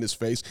went right in his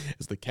face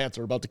as the Cats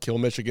are about to kill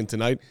Michigan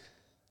tonight,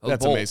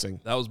 that's bold.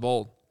 amazing. That was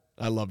bold.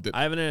 I loved it.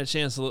 I haven't had a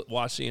chance to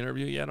watch the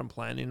interview yet. I'm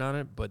planning on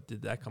it, but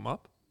did that come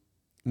up?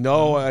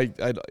 No,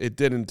 it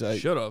didn't.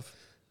 Should have.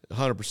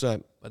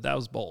 100%. But that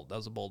was bold. That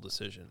was a bold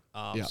decision.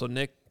 So,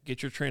 Nick,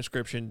 get your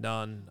transcription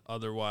done.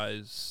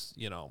 Otherwise,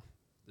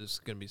 this is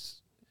going to be –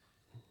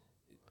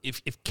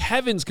 if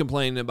Kevin's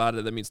complaining about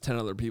it, that means 10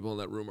 other people in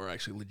that room are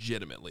actually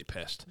legitimately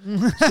pissed.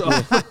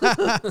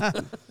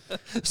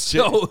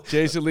 So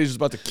Jason Leach is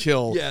about to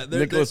kill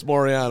Nicholas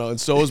Moriano, and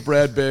so is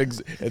Brad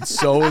Biggs, and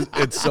so is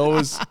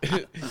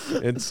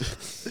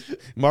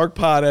Mark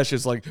Potash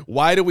is like,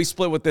 why do we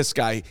split with this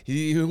guy?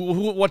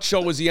 What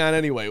show was he on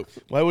anyway?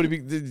 Why would he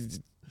be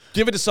 –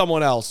 give it to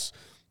someone else.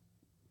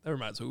 That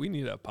reminds me, we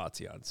need to have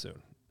Potsy on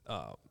soon.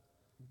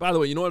 By the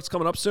way, you know what's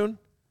coming up soon?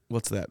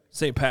 What's that?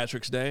 St.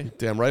 Patrick's Day.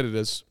 Damn right it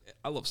is.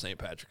 I love St.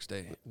 Patrick's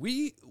Day.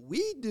 We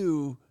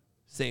do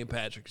St.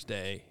 Patrick's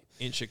Day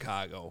in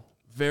Chicago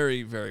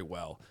very, very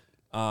well.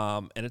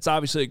 And it's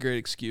obviously a great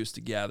excuse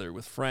to gather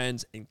with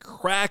friends and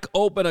crack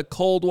open a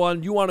cold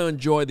one. You want to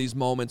enjoy these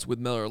moments with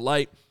Miller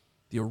Lite,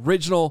 the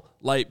original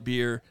light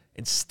beer,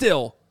 and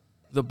still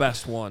the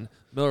best one.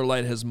 Miller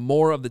Lite has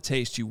more of the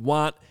taste you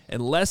want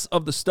and less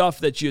of the stuff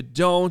that you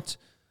don't.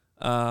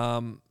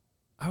 Miller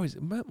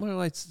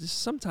Lite's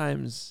just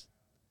sometimes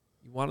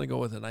you want to go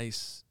with a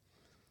nice,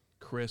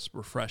 crisp,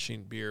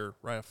 refreshing beer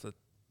right off the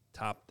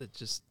top that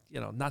just,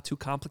 not too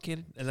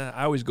complicated. And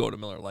I always go to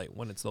Miller Lite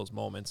when it's those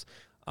moments.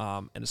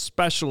 And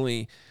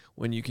especially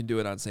when you can do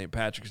it on St.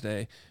 Patrick's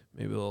Day.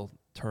 Maybe they'll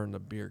turn the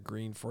beer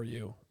green for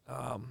you.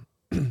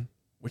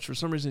 Which for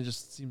some reason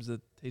just seems to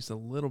taste a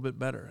little bit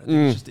better. I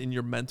think it's just in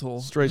your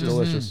mental. Straight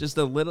delicious. Just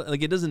a little,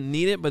 like it doesn't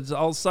need it, but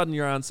all of a sudden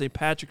you're on St.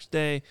 Patrick's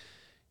Day,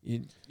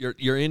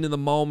 you're into the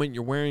moment,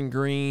 you're wearing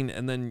green,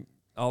 and then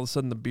all of a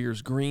sudden the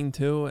beer's green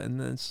too, and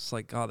then it's just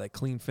like, that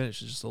clean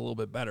finish is just a little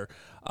bit better.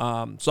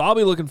 So I'll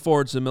be looking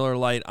forward to Miller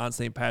Lite on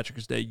St.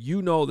 Patrick's Day.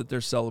 You know that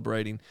they're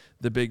celebrating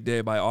the big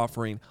day by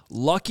offering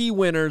lucky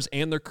winners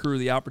and their crew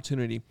the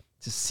opportunity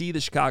to see the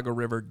Chicago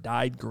River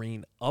dyed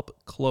green up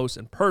close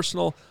and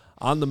personal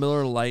on the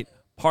Miller Lite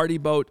party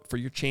boat. For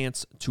your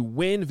chance to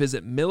win,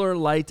 visit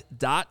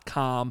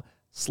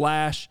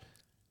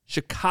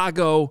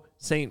MillerLite.com/Chicago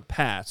St.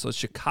 Pat. So it's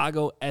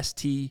Chicago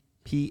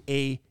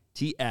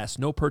STPATS.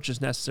 No purchase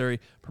necessary.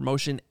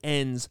 Promotion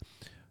ends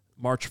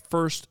March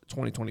 1st,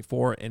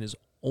 2024, and is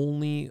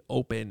only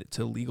open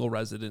to legal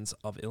residents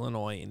of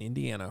Illinois and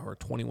Indiana who are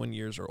 21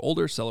 years or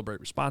older. Celebrate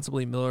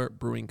responsibly. Miller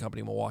Brewing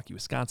Company, Milwaukee,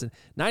 Wisconsin.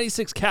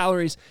 96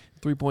 calories,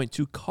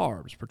 3.2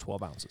 carbs per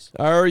 12 ounces.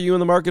 Are you in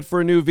the market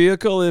for a new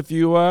vehicle? If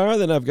you are,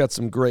 then I've got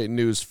some great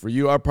news for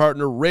you. Our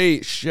partner,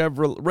 Ray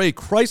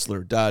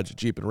Chrysler Dodge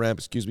Jeep and Ram.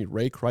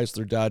 Ray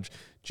Chrysler Dodge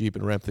Jeep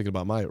and Ram. Thinking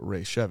about my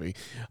Ray Chevy.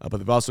 But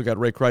they've also got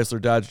Ray Chrysler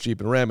Dodge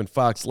Jeep and Ram in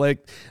Fox Lake.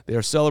 They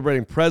are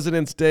celebrating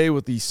President's Day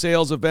with the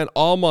sales event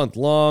all month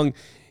long.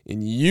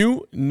 And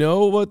you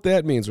know what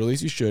that means, or at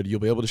least you should.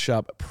 You'll be able to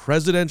shop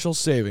presidential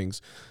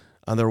savings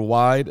on their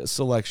wide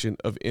selection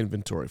of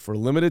inventory. For a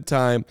limited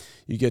time,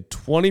 you get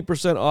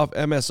 20% off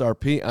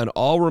MSRP on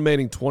all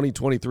remaining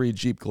 2023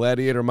 Jeep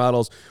Gladiator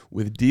models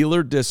with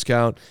dealer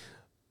discount.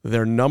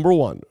 They're number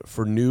one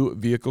for new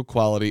vehicle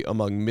quality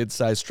among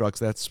midsize trucks.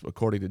 That's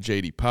according to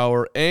J.D.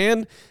 Power.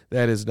 And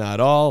that is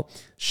not all.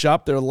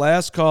 Shop their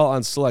last call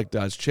on select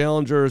Dodge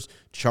Challengers,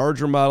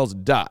 Charger models.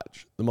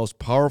 Dodge, the most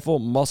powerful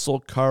muscle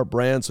car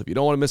brand. So if you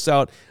don't want to miss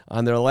out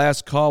on their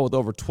last call with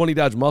over 20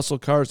 Dodge muscle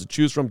cars to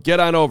choose from, get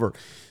on over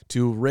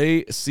to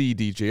Ray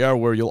CDJR,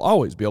 where you'll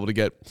always be able to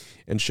get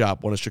and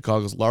shop one of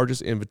Chicago's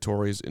largest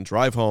inventories and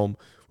drive home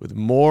with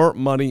more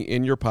money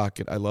in your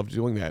pocket. I love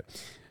doing that.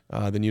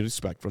 Than you'd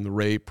expect from the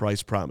Ray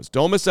Price Promise.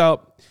 Don't miss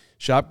out.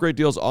 Shop great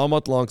deals all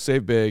month long.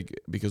 Save big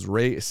because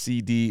Ray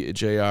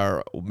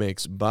CDJR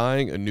makes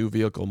buying a new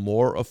vehicle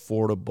more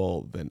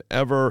affordable than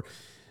ever.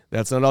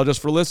 That's not all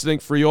just for listening.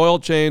 Free oil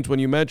change when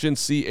you mention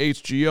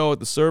CHGO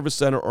at the service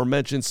center or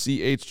mention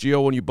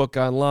CHGO when you book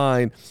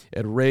online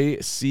at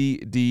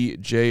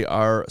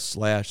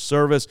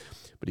RayCDJR/service.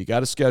 But you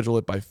got to schedule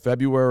it by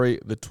February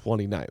the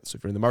 29th. So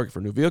if you're in the market for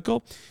a new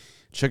vehicle,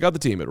 check out the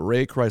team at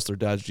Ray Chrysler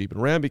Dodge Jeep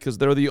and Ram because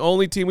they're the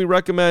only team we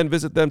recommend.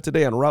 Visit them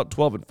today on Route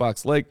 12 in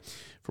Fox Lake.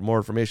 For more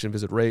information,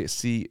 visit Ray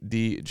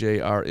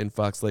CDJR in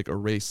Fox Lake or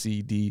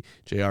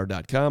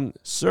raycdjr.com.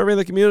 Serving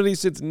the community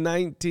since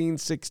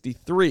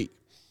 1963.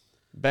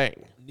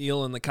 Bang.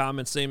 Neil in the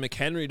comments saying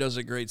McHenry does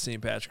a great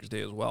St. Patrick's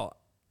Day as well.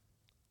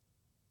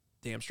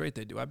 Damn straight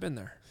they do. I've been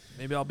there.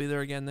 Maybe I'll be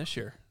there again this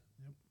year.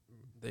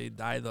 They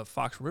dye the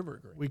Fox River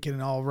green. We can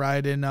all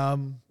ride in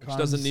which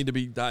doesn't need to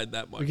be dyed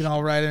that much. We can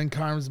all ride in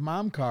Carm's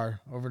mom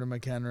car over to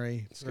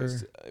McHenry for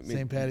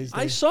St. Patty's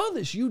Day. I saw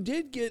this. You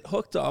did get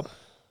hooked up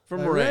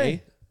from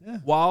Ray.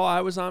 while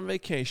I was on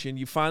vacation,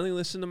 you finally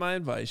listened to my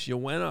advice. You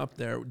went up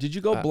there. Did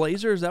you go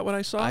Blazer? Is that what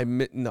I saw? I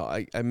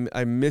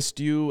missed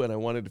you, and I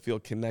wanted to feel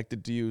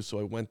connected to you, so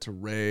I went to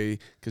Ray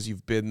because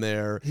you've been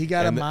there. He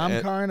got a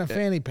mom car and a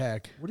fanny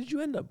pack. Where did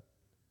you end up?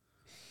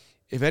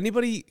 If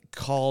anybody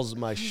calls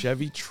my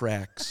Chevy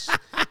Trax,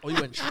 Oh, you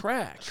went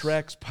Trax.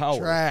 Trax Power,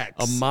 Trax.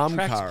 a mom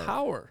Trax car.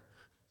 Power.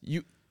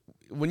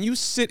 When you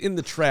sit in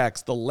the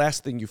Trax, the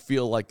last thing you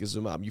feel like is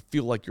a mom. You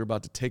feel like you're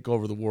about to take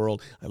over the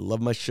world. I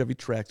love my Chevy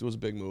Trax. It was a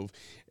big move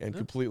and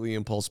completely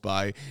impulse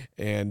buy.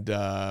 And,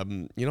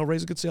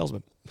 Ray's a good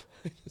salesman.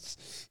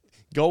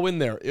 Go in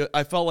there.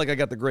 I felt like I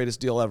got the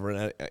greatest deal ever,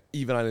 and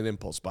even on an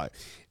impulse buy.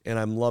 And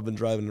I'm loving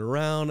driving it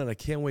around, and I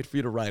can't wait for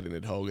you to ride in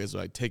it, Hogue, as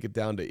I take it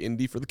down to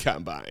Indy for the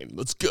combine.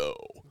 Let's go.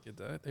 Get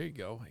that. There you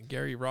go. And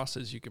Gary Ross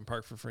says you can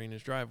park for free in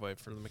his driveway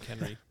for the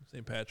McHenry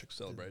St. Patrick's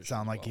celebration.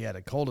 Sound like he had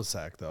a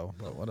cul-de-sac, though,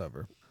 but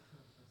whatever.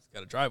 He's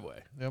got a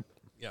driveway. Yep.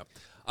 Yeah.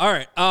 All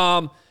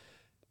right.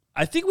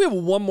 I think we have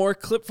one more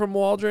clip from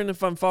Waldron,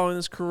 if I'm following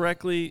this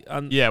correctly.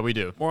 Yeah, we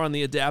do. More on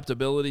the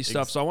adaptability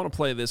stuff. So I want to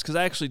play this because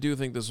I actually do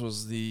think this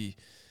was the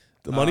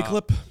money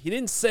clip? He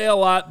didn't say a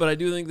lot, but I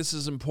do think this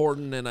is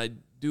important, and I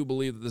do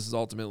believe that this is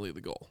ultimately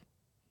the goal.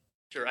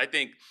 Sure. I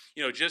think,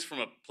 just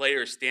from a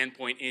player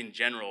standpoint in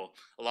general,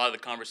 a lot of the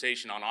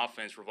conversation on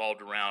offense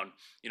revolved around,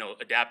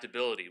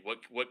 adaptability.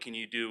 What can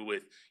you do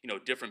with,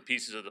 different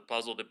pieces of the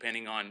puzzle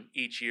depending on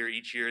each year?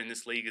 Each year in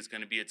this league is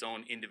going to be its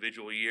own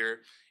individual year.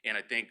 And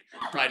I think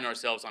priding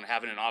ourselves on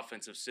having an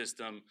offensive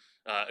system,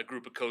 a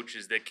group of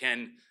coaches that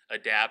can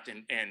adapt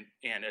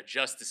and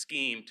adjust the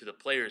scheme to the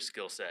player's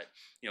skill set.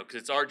 Because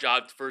it's our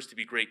job first to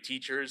be great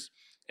teachers,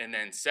 and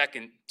then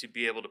second, to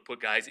be able to put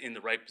guys in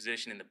the right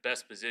position, in the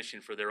best position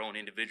for their own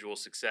individual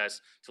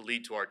success to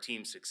lead to our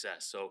team's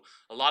success. So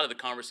a lot of the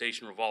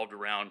conversation revolved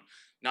around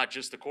not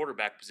just the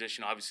quarterback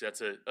position. Obviously,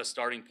 that's a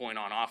starting point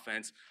on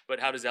offense, but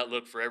how does that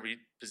look for every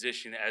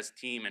position as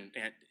team and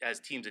as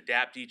teams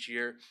adapt each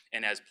year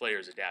and as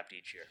players adapt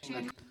each year?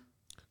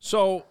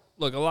 So,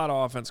 look, a lot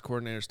of offense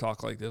coordinators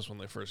talk like this when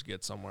they first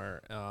get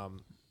somewhere.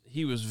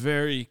 He was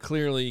very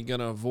clearly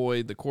going to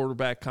avoid the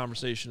quarterback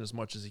conversation as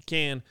much as he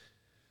can.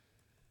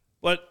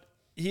 But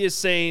he is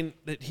saying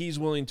that he's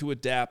willing to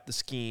adapt the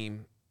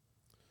scheme.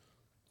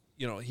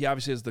 He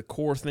obviously has the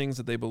core things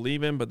that they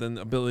believe in, but then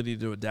the ability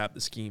to adapt the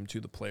scheme to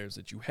the players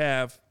that you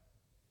have.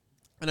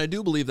 And I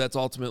do believe that's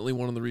ultimately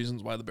one of the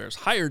reasons why the Bears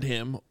hired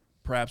him,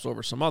 perhaps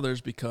over some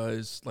others,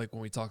 because like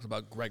when we talked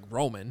about Greg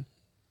Roman,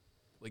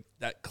 like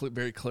that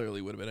very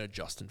clearly would have been a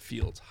Justin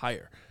Fields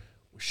hire.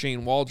 With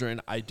Shane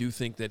Waldron, I do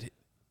think that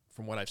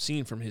from what I've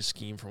seen from his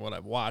scheme, from what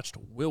I've watched,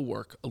 will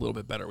work a little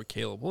bit better with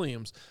Caleb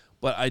Williams.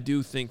 But I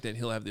do think that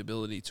he'll have the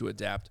ability to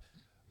adapt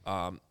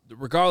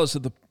regardless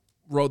of the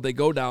road they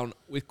go down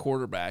with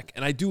quarterback.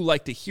 And I do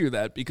like to hear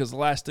that because the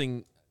last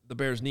thing the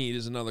Bears need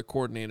is another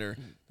coordinator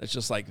that's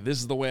just like, this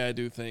is the way I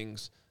do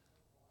things.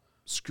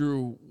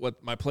 Screw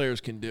what my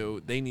players can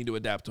do. They need to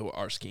adapt to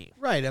our scheme.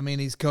 Right. I mean,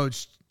 he's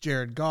coached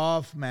Jared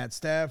Goff, Matt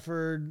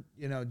Stafford,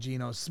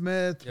 Geno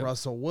Smith,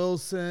 Russell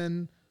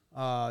Wilson,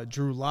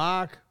 Drew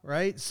Lock,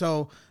 right?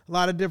 So a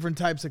lot of different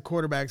types of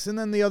quarterbacks. And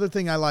then the other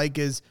thing I like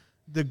is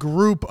the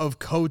group of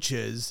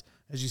coaches,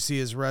 as you see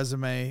his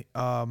resume,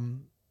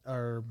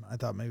 or I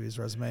thought maybe his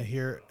resume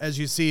here, as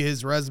you see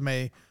his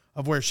resume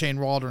of where Shane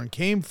Waldron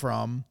came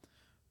from.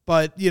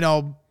 But,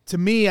 to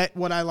me,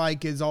 what I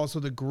like is also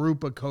the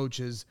group of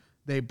coaches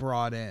they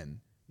brought in.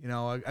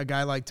 A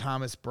guy like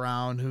Thomas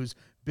Brown, who's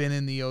been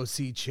in the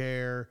OC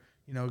chair,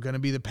 going to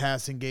be the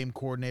passing game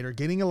coordinator,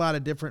 getting a lot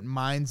of different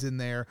minds in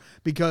there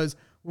because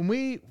when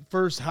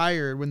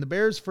the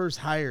Bears first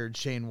hired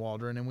Shane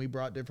Waldron and we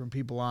brought different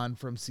people on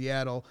from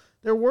Seattle,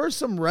 there were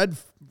some red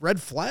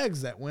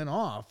flags that went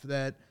off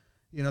that,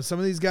 some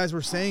of these guys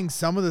were saying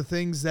some of the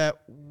things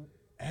that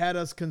had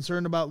us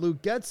concerned about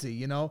Luke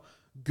Getsy,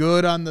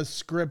 good on the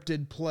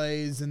scripted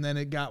plays, and then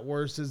it got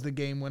worse as the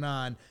game went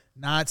on,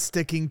 not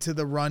sticking to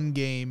the run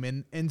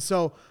game. And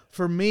so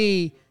for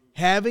me,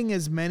 having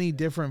as many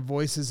different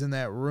voices in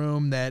that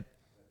room that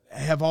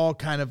have all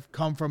kind of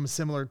come from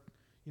similar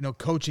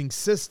coaching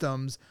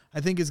systems, I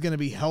think is going to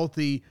be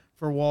healthy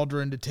for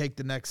Waldron to take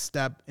the next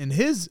step in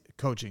his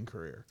coaching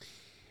career.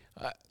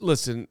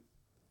 Listen,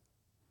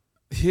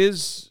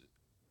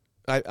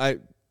 I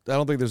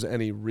don't think there's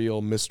any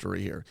real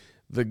mystery here.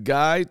 The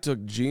guy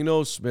took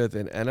Geno Smith,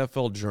 an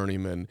NFL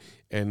journeyman,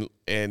 and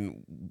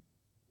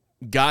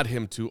got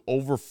him to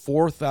over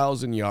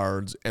 4,000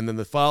 yards, and then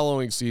the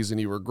following season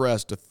he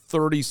regressed to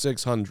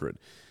 3,600.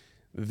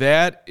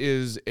 That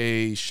is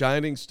a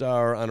shining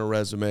star on a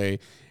resume.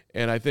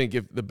 And I think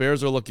if the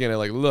Bears are looking at it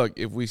like, look,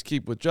 if we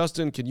keep with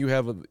Justin, can you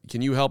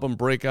help him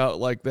break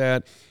out like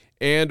that?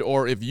 And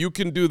or if you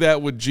can do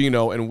that with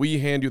Geno and we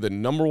hand you the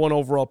number 1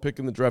 overall pick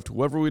in the draft,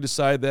 whoever we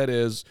decide that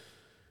is,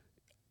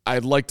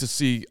 I'd like to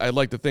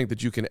think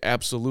that you can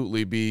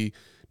absolutely be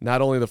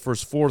not only the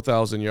first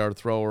 4,000-yard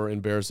thrower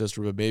in Bears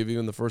history, but maybe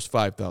even the first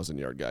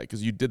 5,000-yard guy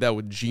because you did that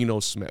with Geno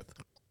Smith.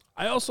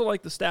 I also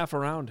like the staff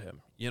around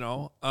him,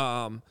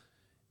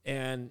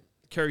 and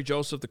Kerry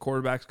Joseph, the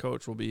quarterback's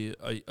coach, will be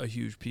a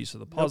huge piece of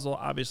the puzzle,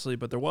 obviously.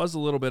 But there was a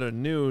little bit of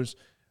news.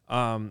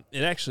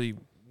 It actually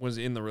was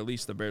in the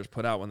release the Bears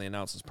put out when they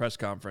announced this press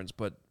conference,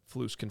 but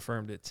Flus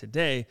confirmed it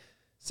today,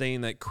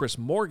 saying that Chris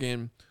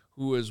Morgan,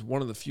 who is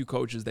one of the few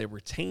coaches they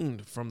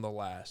retained from the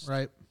last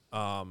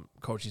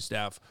coaching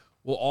staff,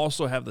 will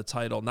also have the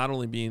title, not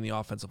only being the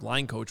offensive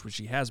line coach, which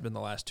he has been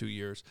the last 2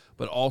 years,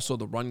 but also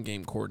the run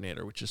game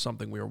coordinator, which is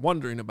something we were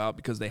wondering about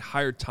because they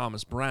hired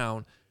Thomas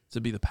Brown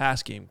to be the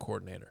pass game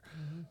coordinator.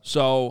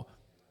 So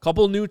a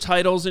couple new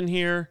titles in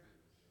here,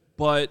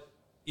 but,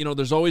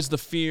 there's always the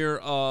fear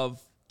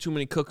of too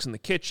many cooks in the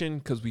kitchen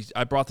because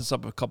I brought this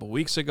up a couple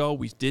weeks ago.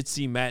 We did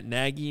see Matt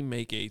Nagy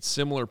make a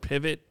similar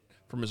pivot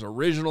from his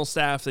original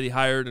staff that he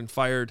hired and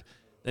fired.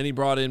 Then he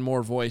brought in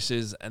more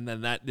voices, and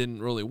then that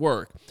didn't really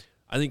work.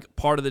 I think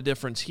part of the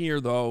difference here,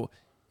 though,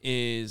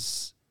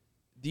 is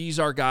these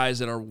are guys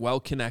that are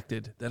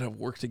well-connected, that have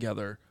worked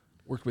together,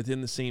 worked within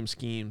the same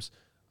schemes.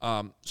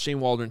 Shane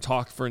Waldron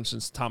talked, for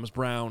instance, Thomas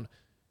Brown.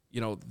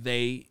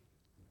 They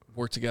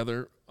worked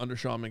together under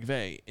Sean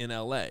McVay in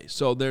L.A.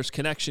 So there's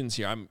connections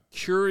here. I'm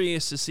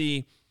curious to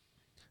see.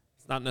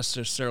 It's not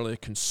necessarily a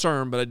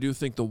concern, but I do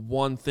think the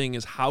one thing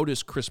is how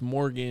does Chris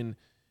Morgan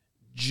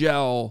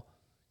gel,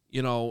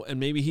 and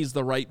maybe he's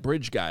the right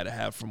bridge guy to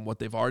have from what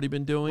they've already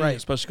been doing,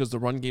 especially because the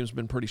run game's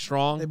been pretty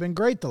strong. They've been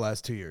great the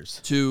last 2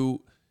 years.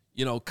 To,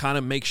 kind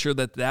of make sure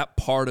that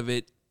part of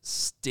it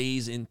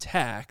stays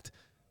intact.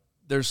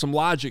 There's some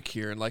logic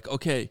here. And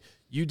okay,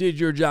 you did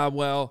your job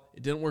well.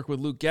 It didn't work with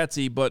Luke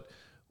Getsy, but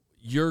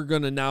you're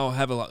going to now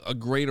have a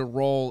greater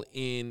role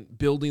in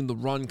building the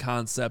run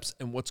concepts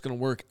and what's going to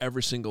work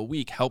every single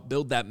week. Help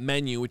build that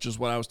menu, which is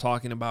what I was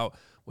talking about,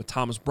 what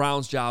Thomas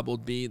Brown's job will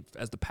be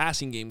as the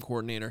passing game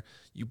coordinator.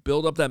 You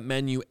build up that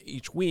menu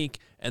each week,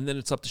 and then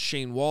it's up to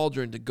Shane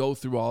Waldron to go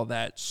through all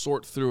that,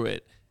 sort through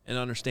it, and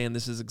understand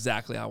this is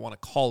exactly how I want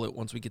to call it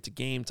once we get to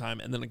game time.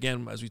 And then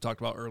again, as we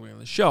talked about earlier in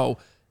the show,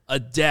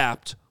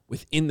 adapt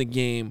within the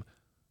game.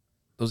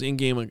 Those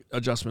in-game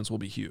adjustments will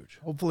be huge.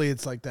 Hopefully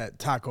it's like that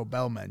Taco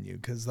Bell menu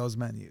because those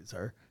menus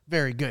are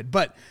very good.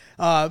 But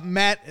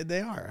Matt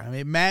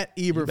Eberflus.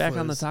 You back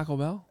on the Taco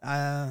Bell?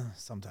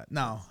 Sometime.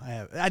 No, I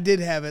have. I did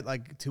have it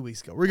like 2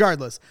 weeks ago.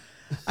 Regardless,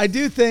 I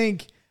do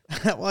think.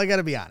 Well, I got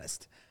to be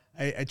honest.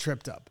 I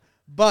tripped up.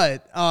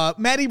 But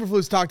Matt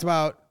Eberflus talked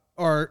about,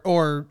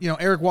 or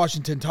Eric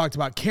Washington talked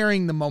about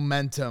carrying the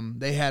momentum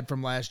they had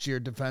from last year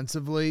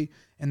defensively.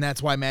 And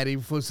that's why Matt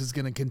Eberflus is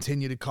going to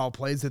continue to call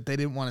plays that they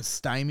didn't want to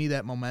stymie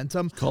that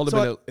momentum. Called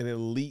him an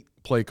elite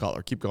play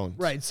caller. Keep going.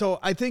 Right. So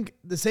I think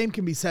the same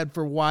can be said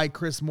for why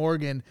Chris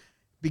Morgan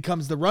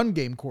becomes the run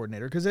game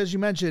coordinator. Because as you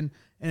mentioned,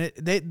 and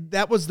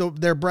that was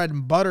their bread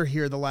and butter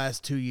here the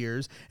last 2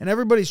 years. And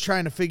everybody's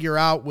trying to figure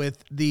out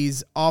with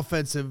these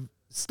offensive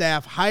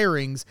staff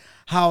hirings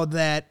how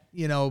that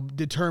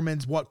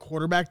determines what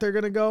quarterback they're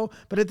going to go.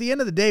 But at the end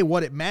of the day,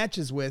 what it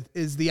matches with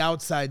is the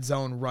outside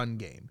zone run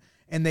game.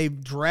 And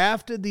they've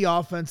drafted the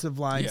offensive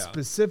line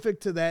specific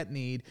to that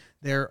need.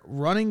 Their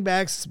running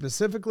backs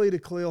specifically to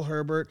Khalil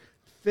Herbert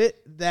fit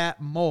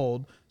that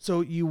mold. So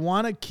you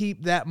want to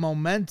keep that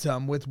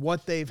momentum with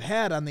what they've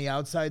had on the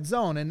outside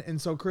zone. And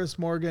so Chris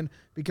Morgan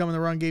becoming the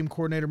run game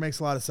coordinator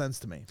makes a lot of sense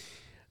to me.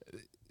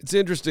 It's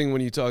interesting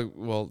when you talk,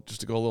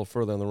 just to go a little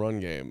further on the run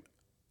game,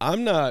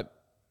 I'm not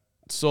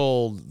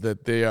sold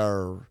that they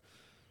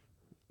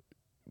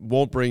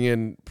won't bring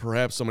in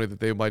perhaps somebody that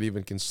they might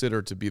even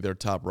consider to be their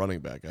top running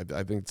back.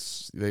 I think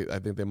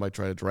they might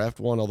try to draft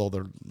one, although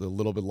they're a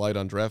little bit light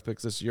on draft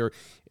picks this year,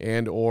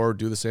 and or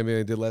do the same thing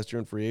they did last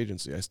year in free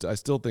agency. I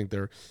still think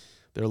they're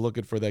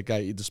looking for that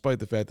guy, despite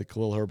the fact that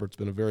Khalil Herbert's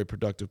been a very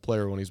productive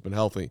player when he's been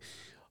healthy.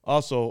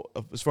 Also,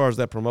 as far as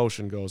that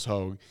promotion goes,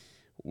 Hogue,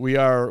 we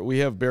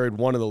have buried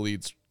one of the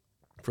leads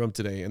from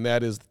today, and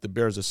that is the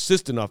Bears'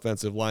 assistant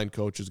offensive line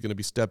coach is going to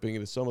be stepping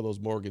into some of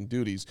those Morgan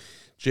duties.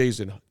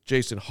 Jason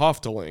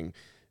Hofteling,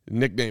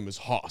 nickname is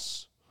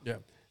Hoss. Yeah,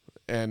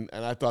 and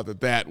I thought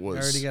that was.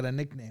 I already got a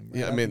nickname.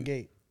 Right out the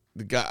gate.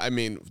 The guy.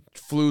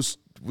 Flus.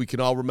 We can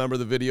all remember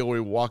the video where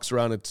he walks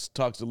around and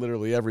talks to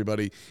literally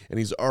everybody, and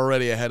he's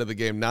already ahead of the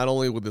game, not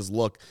only with his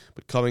look,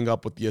 but coming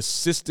up with the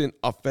assistant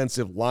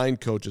offensive line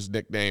coach's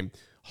nickname,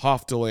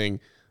 Hofteling,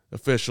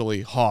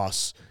 officially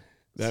Hoss.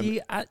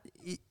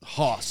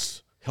 Hoss.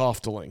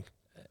 Hofteling.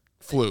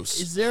 Flus.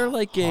 Is there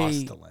like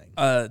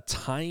a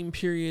time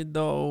period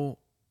though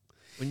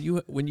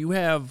when you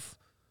have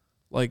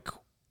like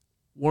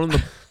one of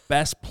the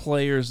best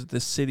players that the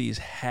city's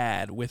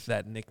had with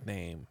that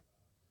nickname?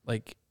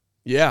 Like,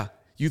 yeah,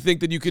 you think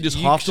that you could just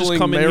Hofteling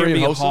come in here and be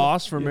Marion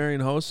Hoss for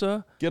Marion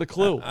Hossa? Get a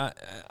clue.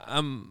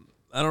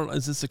 I don't.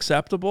 Is this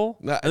acceptable?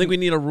 I think we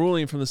need a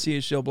ruling from the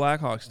CHL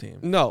Blackhawks team.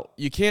 No,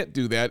 you can't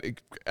do that.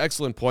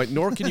 Excellent point.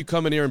 Nor can you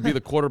come in here and be the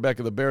quarterback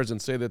of the Bears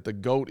and say that the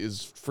GOAT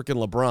is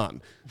freaking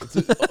LeBron.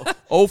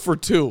 0 for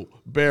 2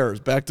 Bears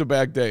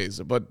back-to-back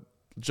days. But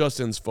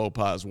Justin's faux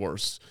pas is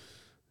worse.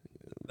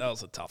 That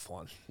was a tough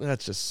one.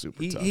 That's just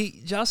super tough.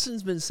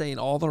 Justin's been saying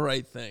all the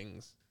right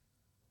things.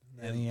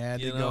 And he had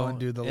to go and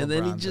do the LeBron and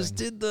then he just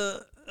thing. did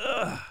the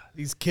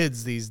These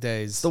kids these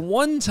days. The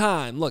one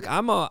time, look,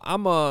 I'm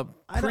a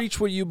preach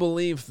what you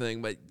believe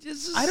thing, but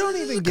I don't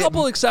even a get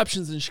couple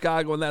exceptions in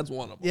Chicago, and that's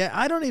one of them. Yeah,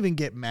 I don't even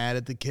get mad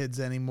at the kids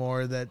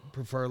anymore that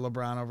prefer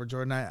LeBron over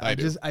Jordan.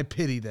 I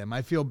pity them.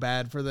 I feel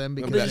bad for them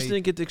because they just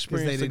didn't get to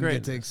experience the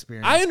greatness.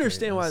 I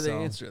understand why they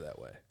answer that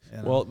way.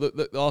 You know?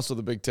 Well, also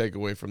the big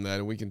takeaway from that,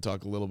 and we can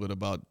talk a little bit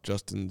about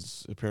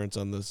Justin's appearance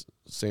on this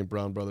St.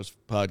 Brown Brothers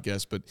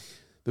podcast, but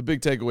the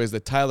big takeaway is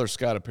that Tyler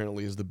Scott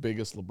apparently is the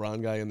biggest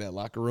LeBron guy in that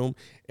locker room,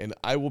 and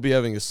I will be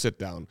having a sit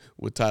down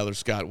with Tyler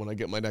Scott when I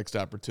get my next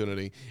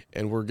opportunity.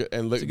 And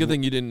it's a good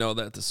thing you didn't know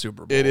that at the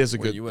Super Bowl. It is a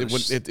good.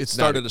 It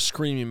started a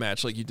screaming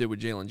match like you did with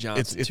Jalen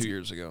Johnson 2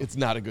 years ago. It's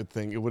not a good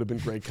thing. It would have been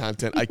great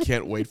content. I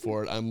can't wait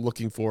for it. I'm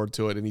looking forward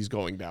to it, and he's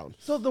going down.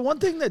 So the one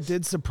thing that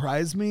did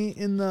surprise me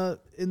in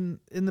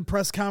the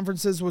press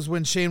conferences was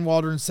when Shane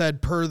Waldron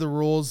said, per the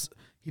rules,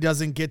 he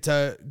doesn't get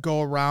to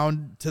go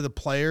around to the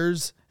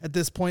players at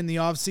this point in the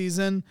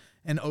offseason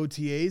and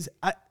OTAs.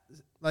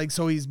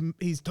 So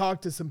he's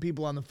talked to some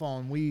people on the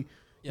phone. We,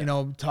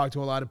 talked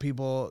to a lot of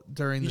people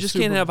during the You just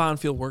can't have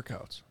on-field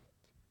workouts.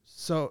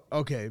 So,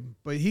 okay,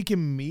 but he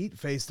can meet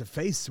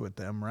face-to-face with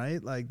them,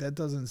 right? Like, that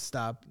doesn't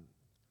stop,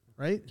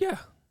 right? Yeah.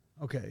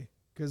 Okay,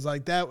 because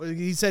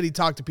he said he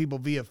talked to people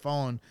via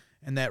phone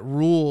and that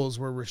rules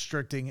were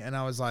restricting, and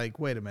I was like,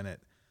 wait a minute.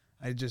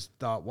 I just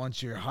thought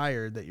once you're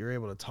hired that you're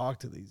able to talk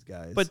to these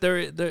guys. But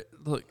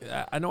look,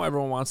 I know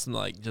everyone wants them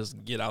to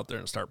just get out there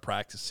and start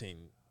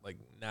practicing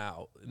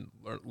now and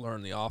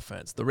learn the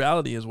offense. The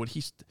reality is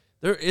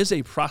there is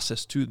a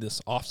process to this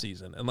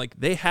offseason, and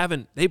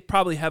they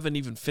probably haven't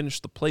even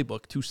finished the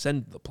playbook to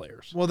send the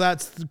players. Well,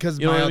 that's because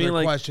my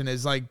other question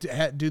is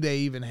do they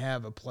even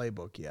have a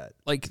playbook yet?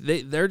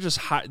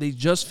 They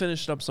just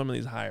finished up some of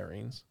these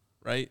hirings,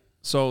 right?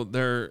 So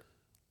they're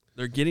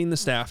getting the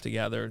staff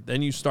together.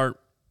 Then you start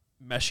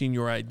meshing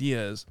your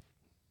ideas.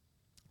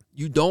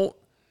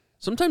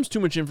 Sometimes too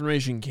much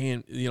information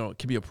can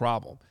be a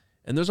problem.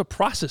 And there's a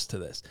process to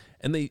this.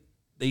 And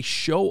they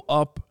show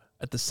up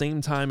at the same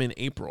time in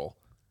April,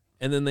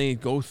 and then they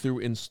go through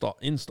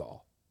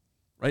install.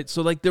 Right?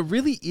 So there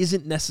really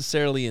isn't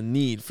necessarily a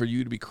need for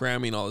you to be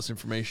cramming all this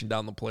information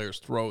down the players'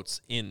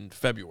 throats in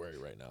February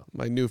right now.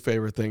 My new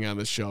favorite thing on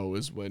the show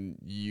is when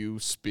you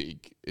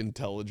speak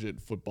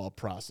intelligent football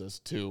process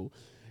to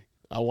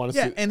I want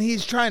to see. And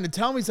he's trying to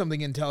tell me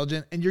something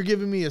intelligent, and you're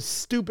giving me a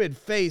stupid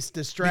face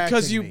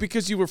distracting me.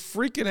 Because you were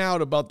freaking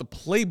out about the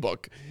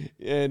playbook,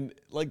 and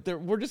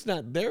we're just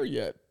not there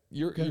yet.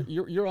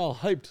 You're all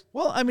hyped.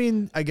 Well, I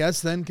mean, I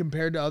guess then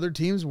compared to other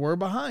teams, we're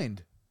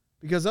behind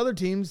because other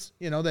teams,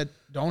 that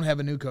don't have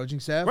a new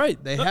coaching staff,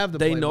 right? They have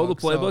they know the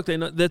playbook. They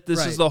know that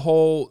this is the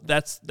whole.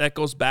 That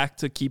goes back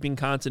to keeping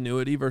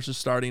continuity versus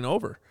starting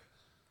over.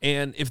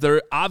 And if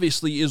there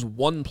obviously is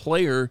one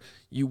player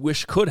you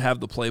wish could have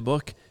the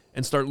playbook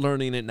and start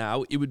learning it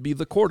now, it would be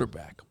the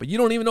quarterback. But you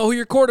don't even know who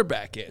your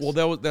quarterback is.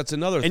 Well, that's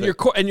another thing.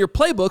 And your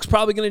playbook's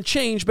probably going to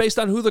change based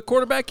on who the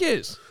quarterback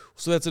is.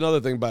 So that's another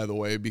thing, by the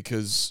way,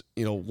 because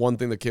one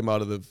thing that came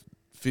out of the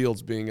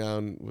Fields being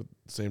on with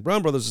St.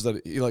 Brown Brothers is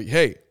that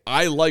hey,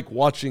 I like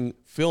watching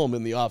film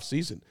in the off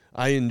season.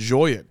 I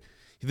enjoy it.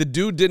 The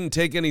dude didn't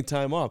take any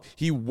time off.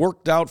 He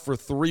worked out for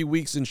 3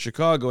 weeks in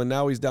Chicago, and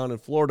now he's down in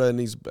Florida, and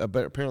he's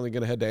apparently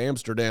going to head to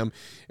Amsterdam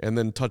and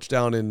then touch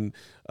down in.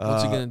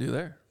 What's he going to do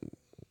there?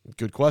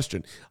 Good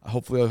question.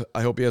 Hopefully,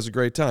 I hope he has a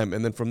great time.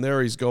 And then from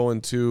there, he's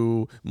going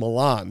to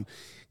Milan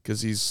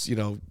because he's,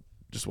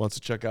 just wants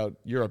to check out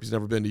Europe. He's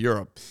never been to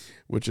Europe,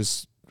 which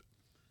is,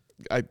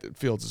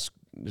 Fields is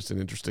just an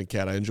interesting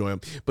cat. I enjoy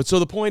him. But so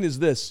the point is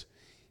this.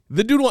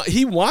 The dude,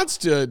 he wants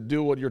to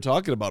do what you're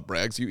talking about,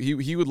 Braggs.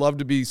 He would love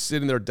to be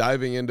sitting there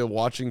diving into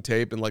watching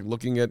tape and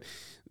looking at,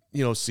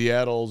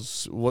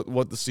 Seattle's,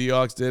 what the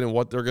Seahawks did and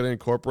what they're going to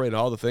incorporate and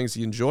all the things.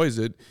 He enjoys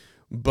it.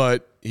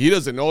 But he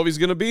doesn't know if he's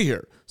going to be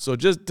here. So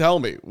just tell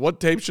me, what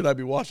tape should I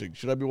be watching?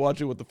 Should I be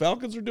watching what the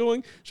Falcons are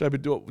doing? Should I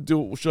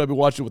be should I be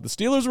watching what the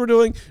Steelers were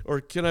doing? Or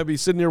can I be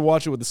sitting here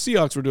watching what the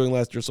Seahawks were doing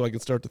last year so I can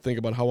start to think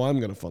about how I'm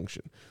going to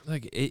function?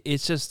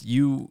 It's just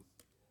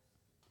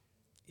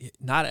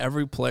not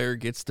every player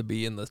gets to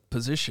be in the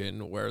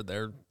position where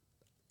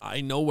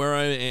I know where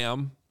I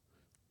am,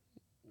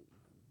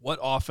 what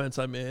offense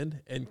I'm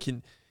in, and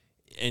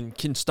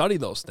can study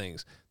those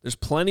things. There's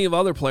plenty of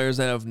other players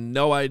that have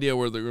no idea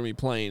where they're going to be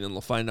playing, and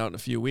they'll find out in a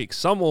few weeks.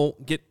 Some will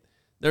get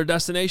their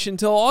destination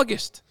until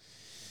August.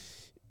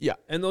 Yeah.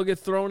 And they'll get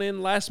thrown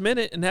in last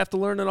minute and have to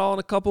learn it all in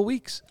a couple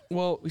weeks.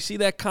 Well, we see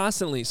that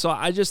constantly. So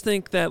I just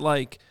think that,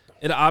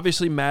 it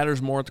obviously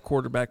matters more at the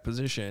quarterback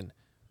position.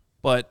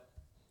 But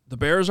the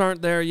Bears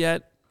aren't there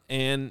yet,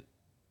 and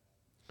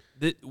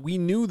we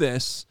knew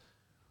this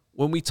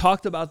when we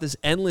talked about this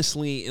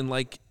endlessly in,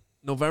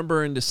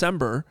 November and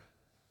December,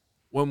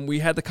 when we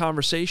had the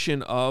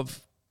conversation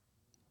of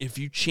if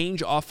you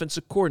change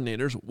offensive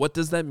coordinators, what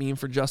does that mean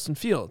for Justin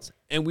Fields?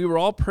 And we were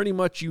all pretty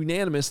much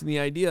unanimous in the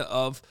idea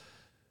of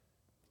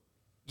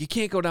you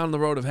can't go down the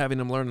road of having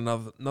him learn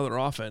another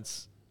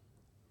offense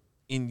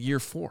in year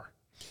 4.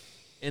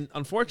 And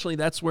unfortunately,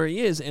 that's where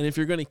he is. And if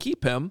you're going to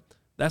keep him,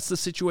 That's the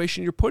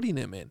situation you're putting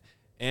him in.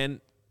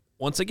 And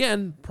once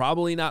again,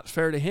 probably not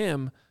fair to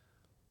him,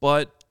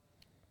 but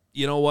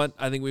you know what?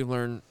 I think we've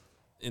learned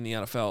in the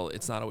NFL,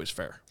 it's not always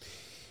fair.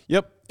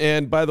 Yep.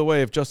 And by the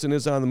way, if Justin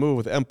is on the move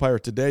with Empire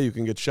today, you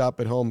can get shop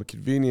at home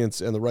convenience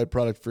and the right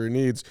product for your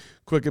needs.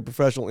 Quick and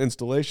professional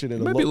installation. He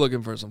might be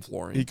looking for some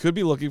flooring. He could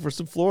be looking for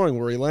some flooring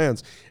where he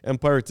lands.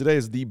 Empire today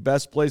is the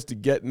best place to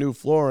get new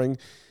flooring.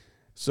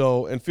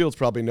 So, and Fields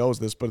probably knows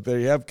this, but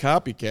they have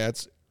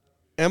copycats.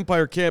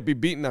 Empire can't be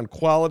beaten on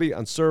quality,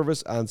 on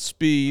service, on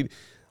speed.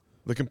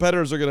 The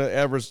competitors are going to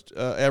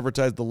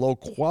advertise the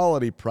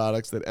low-quality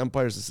products that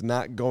Empire's is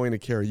not going to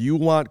carry. You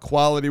want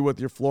quality with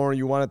your flooring.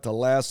 You want it to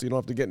last so you don't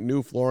have to get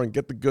new flooring.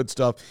 Get the good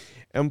stuff.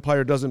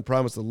 Empire doesn't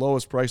promise the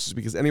lowest prices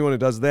because anyone who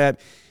does that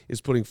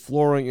is putting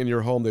flooring in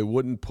your home they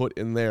wouldn't put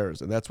in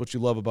theirs. And that's what you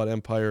love about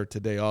Empire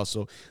today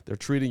also. They're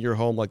treating your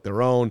home like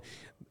their own.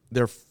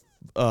 They're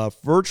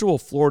virtual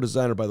floor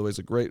designer, by the way, is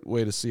a great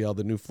way to see how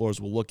the new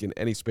floors will look in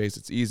any space.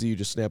 It's easy. You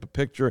just snap a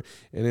picture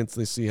and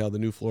instantly see how the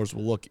new floors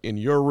will look in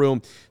your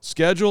room.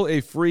 Schedule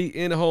a free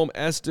in-home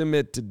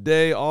estimate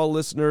today. All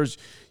listeners,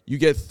 you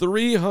get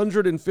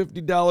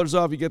 $350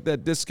 off. You get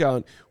that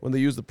discount when they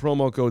use the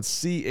promo code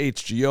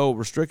CHGO.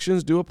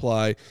 Restrictions do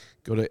apply.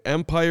 Go to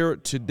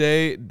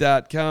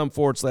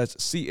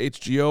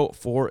empiretoday.com/CHGO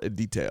for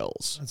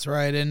details. That's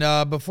right.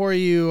 And before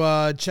you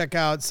check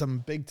out some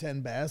Big Ten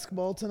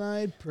basketball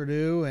tonight,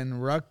 Purdue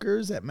and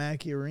Rutgers at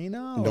Mackey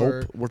Arena.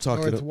 Nope. We're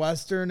talking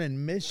Northwestern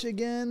and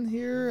Michigan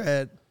here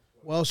at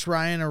Welsh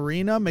Ryan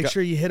Arena. Make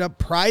sure you hit up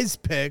Prize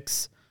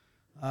Picks.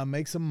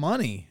 Make some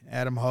money,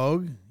 Adam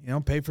Hogue.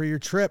 Pay for your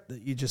trip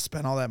that you just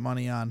spent all that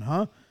money on,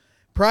 huh?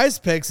 Prize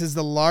Picks is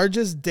the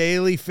largest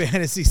daily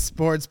fantasy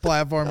sports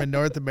platform in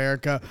North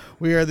America.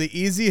 We are the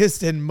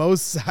easiest and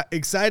most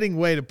exciting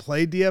way to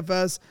play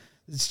DFS.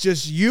 It's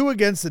just you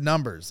against the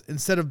numbers.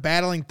 Instead of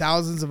battling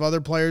thousands of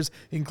other players,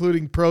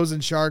 including pros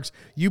and sharks,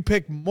 you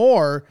pick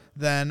more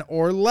than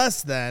or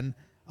less than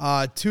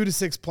 2 to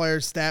 6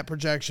 players' stat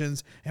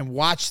projections and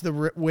watch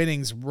the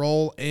winnings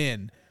roll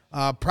in.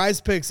 Prize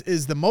Picks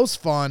is the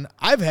most fun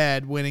I've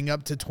had, winning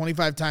up to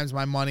 25 times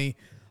my money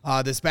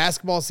this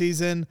basketball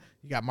season.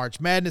 You got March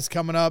Madness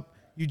coming up.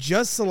 You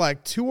just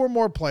select 2 or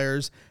more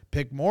players,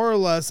 pick more or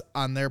less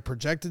on their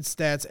projected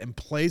stats, and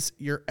place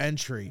your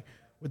entry.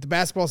 With the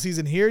basketball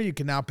season here, you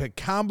can now pick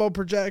combo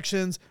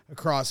projections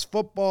across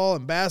football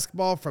and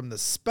basketball from the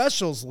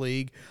Specials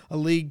League, a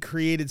league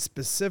created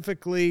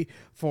specifically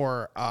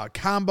for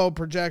combo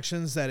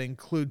projections that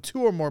include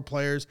 2 or more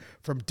players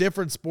from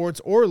different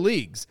sports or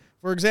leagues.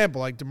 For example,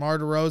 like DeMar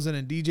DeRozan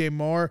and DJ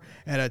Moore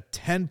at a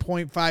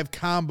 10.5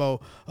 combo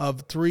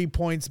of 3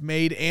 points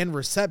made and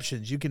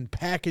receptions. You can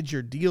package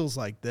your deals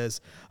like this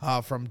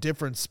from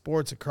different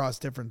sports across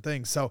different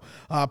things. So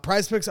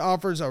PrizePicks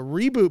offers a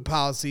reboot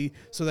policy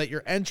so that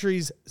your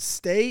entries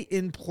stay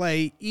in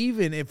play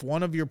even if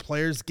one of your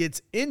players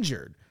gets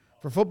injured.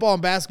 For football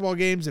and basketball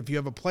games, if you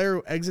have a player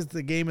who exits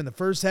the game in the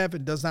first half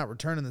and does not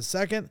return in the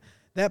second,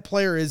 that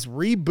player is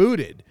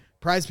rebooted.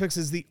 PrizePicks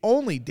is the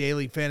only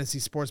daily fantasy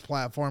sports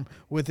platform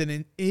with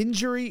an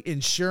injury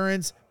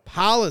insurance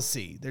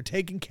policy. They're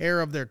taking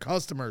care of their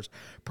customers.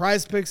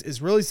 PrizePicks is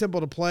really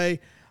simple to play.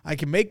 I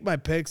can make my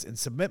picks and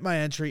submit my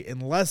entry in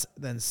less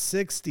than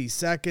 60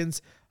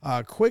 seconds.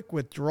 Quick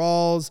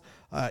withdrawals,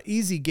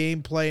 easy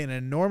gameplay, and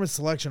an enormous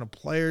selection of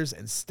players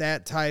and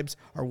stat types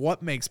are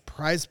what makes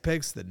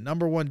PrizePicks the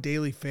 #1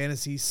 daily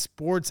fantasy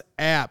sports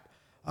app.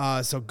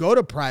 So go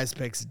to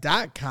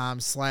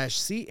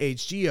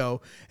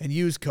prizepicks.com/CHGO and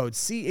use code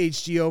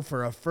CHGO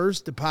for a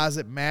first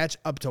deposit match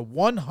up to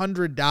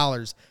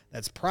 $100.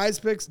 That's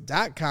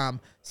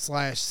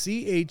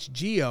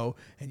prizepicks.com/CHGO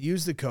and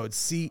use the code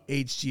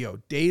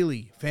CHGO.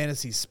 Daily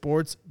fantasy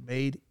sports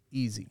made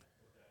easy.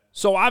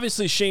 So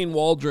obviously Shane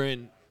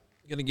Waldron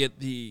going to get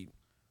the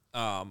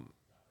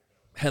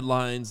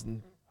headlines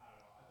and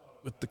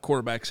with the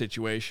quarterback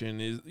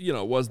situation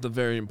was the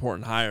very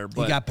important hire,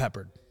 but he got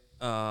peppered.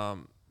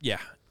 Yeah,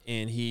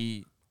 and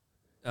he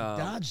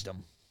dodged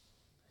him.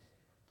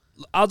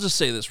 I'll just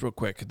say this real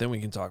quick, then we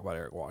can talk about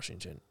Eric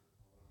Washington,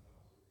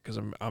 because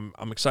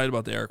I'm excited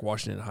about the Eric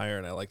Washington hire,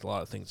 and I liked a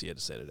lot of things he had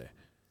to say today.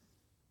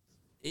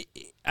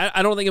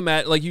 I don't think it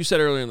matters, like you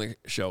said earlier in the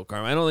show,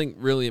 Carmen. I don't think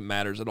really it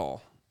matters at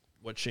all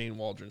what Shane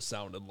Waldron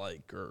sounded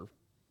like, or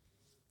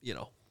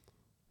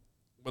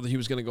whether he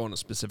was going to go into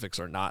specifics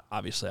or not.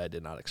 Obviously, I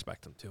did not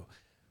expect him to.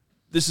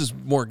 This is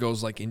more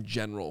goes like in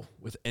general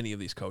with any of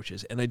these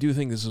coaches. And I do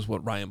think this is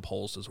what Ryan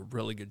Poles does a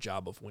really good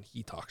job of when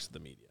he talks to the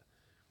media,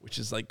 which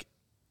is like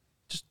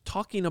just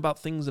talking about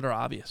things that are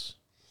obvious.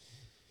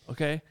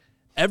 Okay?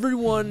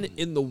 Everyone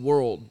in the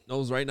world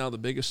knows right now the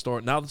biggest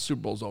story, now the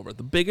Super Bowl's over,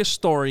 the biggest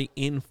story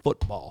in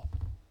football,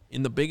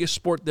 in the biggest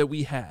sport that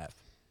we have,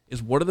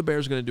 is what are the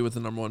Bears going to do with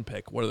the #1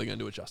 pick? What are they going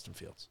to do with Justin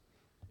Fields?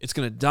 It's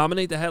going to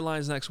dominate the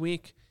headlines next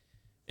week.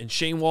 And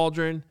Shane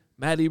Waldron,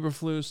 Matt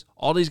Eberflus,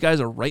 all these guys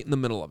are right in the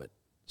middle of it.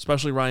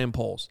 Especially Ryan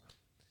Poles.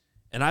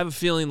 And I have a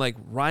feeling like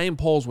Ryan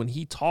Poles, when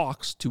he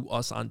talks to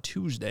us on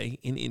Tuesday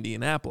in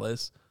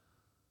Indianapolis,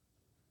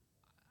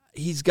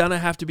 he's going to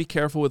have to be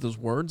careful with his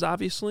words,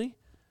 obviously.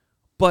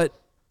 But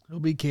he'll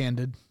be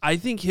candid. I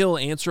think he'll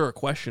answer a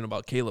question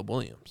about Caleb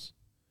Williams.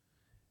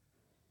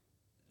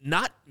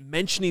 Not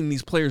mentioning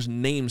these players'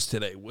 names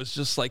today was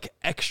just like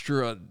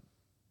extra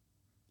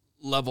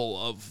level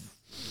of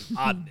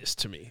oddness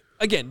to me.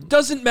 Again,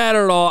 doesn't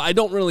matter at all. I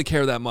don't really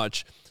care that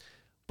much.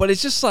 But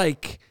it's just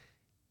like,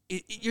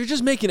 you're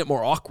just making it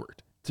more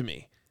awkward to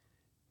me.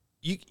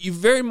 You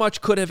very much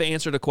could have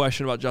answered a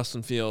question about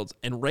Justin Fields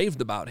and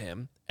raved about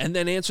him, and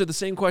then answered the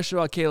same question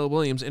about Caleb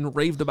Williams and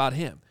raved about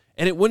him.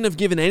 And it wouldn't have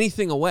given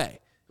anything away.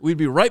 We'd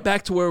be right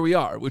back to where we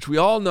are, which we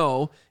all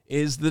know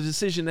is the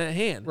decision at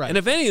hand. Right. And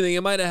if anything,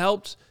 it might have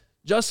helped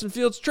Justin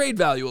Fields' trade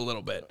value a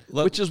little bit,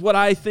 which is what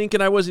I think,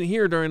 and I wasn't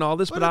here during all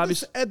this, but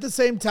obviously. At the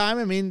same time,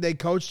 I mean, they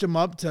coached him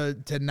up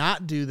to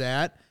not do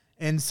that.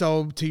 And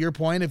so, to your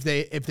point, if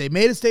they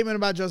made a statement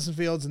about Justin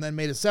Fields and then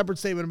made a separate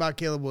statement about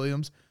Caleb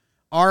Williams,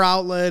 our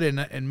outlet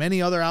and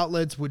many other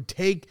outlets would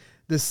take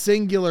the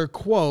singular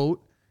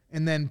quote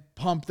and then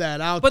pump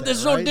that out. But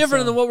there's no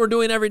different than what we're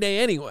doing every day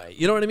anyway.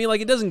 You know what I mean? Like,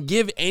 it doesn't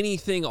give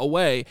anything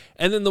away.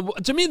 And then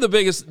to me,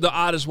 the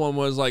oddest one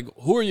was like,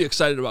 who are you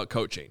excited about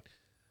coaching?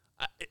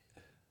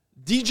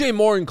 DJ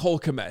Moore and Cole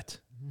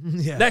Kmet.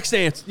 Yeah. Next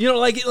answer. You know,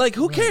 like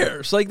who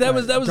cares? Like that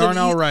was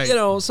Darnell Wright. You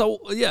know, so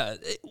yeah.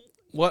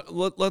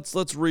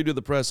 Let's redo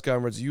the press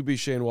conference. You be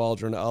Shane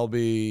Waldron. I'll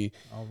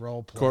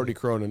role play. Courtney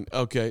Cronin.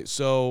 Okay,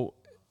 so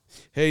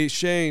hey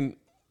Shane,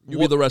 you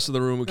be the rest of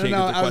the room who can't get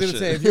the question. I was going to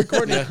say,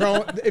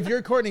 if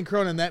you're Courtney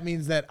Cronin, that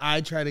means that I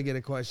try to get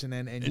a question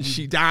in and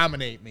you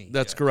dominate me.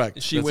 That's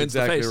correct. She That's wins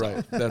exactly the face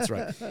right. That's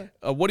right.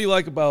 What do you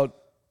like about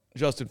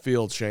Justin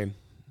Fields, Shane?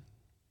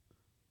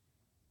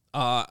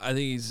 I think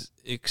he's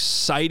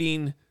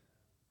exciting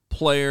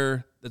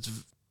player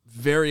that's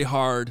very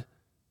hard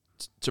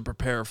to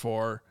prepare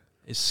for.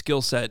 His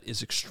skill set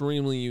is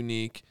extremely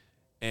unique,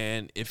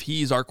 and if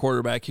he's our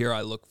quarterback here,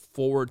 I look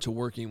forward to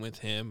working with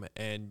him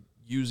and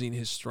using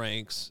his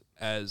strengths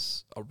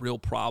as a real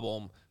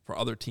problem for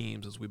other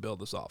teams as we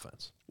build this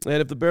offense. And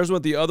if the Bears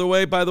went the other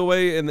way, by the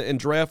way, and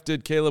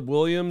drafted Caleb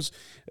Williams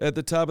at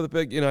the top of the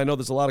pick, I know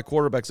there's a lot of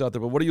quarterbacks out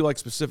there, but what do you like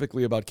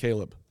specifically about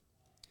Caleb?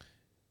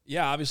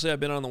 Yeah, obviously I've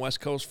been on the West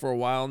Coast for a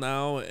while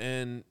now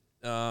and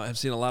have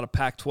seen a lot of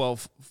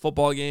Pac-12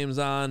 football games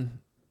on.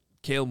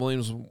 Caleb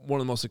Williams is one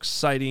of the most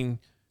exciting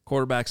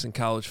quarterbacks in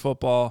college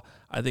football.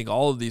 I think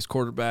all of these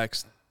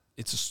quarterbacks,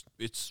 it's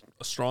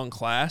a strong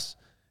class,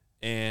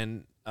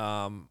 and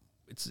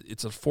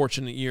it's a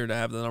fortunate year to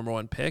have the number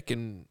one pick,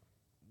 and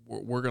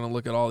we're going to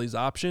look at all these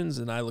options,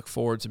 and I look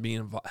forward to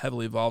being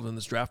heavily involved in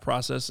this draft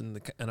process in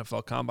the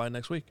NFL Combine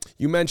next week.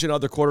 You mentioned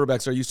other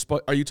quarterbacks.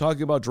 Are you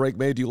talking about Drake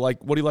May? What do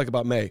you like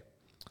about May?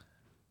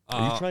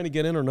 Are you trying to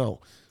get in or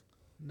no?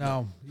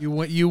 No,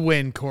 you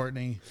win,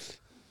 Courtney.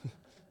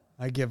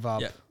 I give up.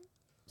 Yeah.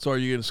 So are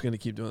you just going to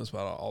keep doing this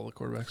about all the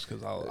quarterbacks?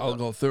 Because I'll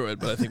go through it,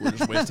 but I think we're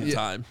just wasting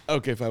time.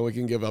 Okay, fine. We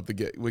can give up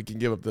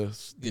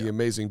the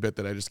amazing bit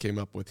that I just came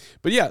up with.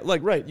 But yeah,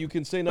 right. You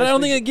can say. But I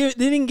don't think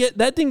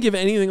that didn't give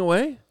anything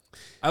away.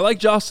 I like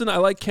Justin. I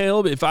like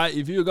Caleb.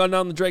 If you had gone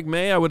down the Drake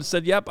May, I would have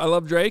said, "Yep, I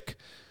love Drake.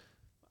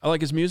 I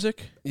like his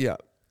music." Yeah,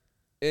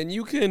 and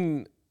you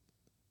can.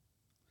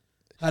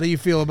 How do you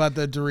feel about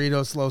the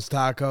Doritos Los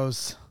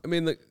Tacos? I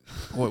mean,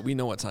 boy, we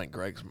know what's on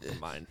Greg's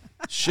mind.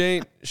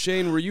 Shane,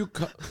 were you?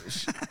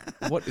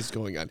 What is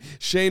going on?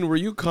 Shane, were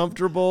you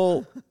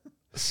comfortable?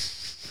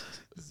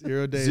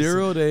 0 days.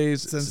 0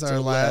 days since our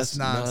last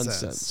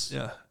nonsense.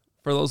 Yeah.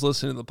 For those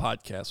listening to the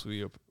podcast,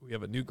 we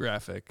have a new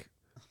graphic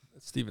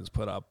that Steven's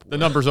put up. The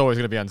number's always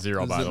going to be on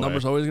 0, by the way. The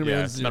number's always going to be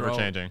on it's 0. Never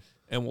changing.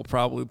 And we'll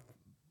probably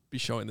be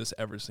showing this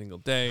every single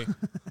day.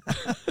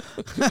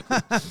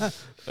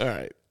 All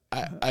right.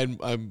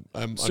 I'm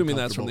assuming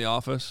that's from The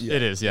Office. Yeah.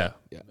 It is, yeah.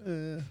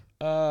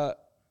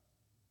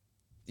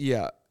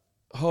 Yeah.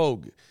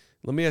 Hogue,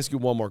 let me ask you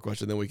one more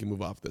question, then we can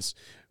move off this.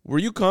 Were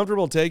you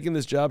comfortable taking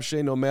this job,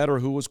 Shane, no matter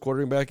who was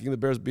quarterbacking the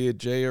Bears, be it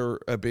Jay or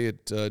be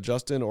it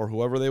Justin or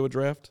whoever they would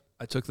draft?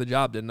 I took the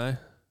job, didn't I?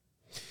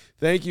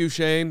 Thank you,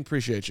 Shane.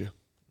 Appreciate you.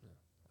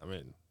 I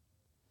mean,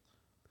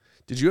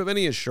 did you have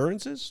any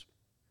assurances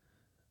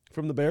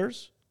from the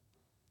Bears?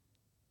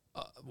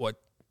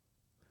 What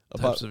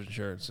types of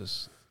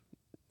insurances?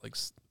 Like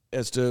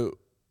as to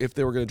if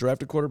they were going to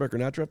draft a quarterback or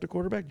not draft a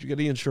quarterback? Did you get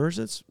any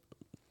assurances?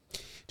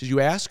 Did you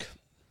ask?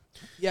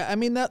 Yeah, I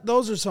mean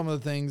those are some of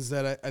the things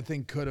that I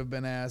think could have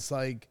been asked.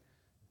 Like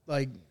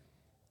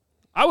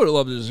I would have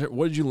loved to hear,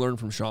 what did you learn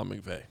from Sean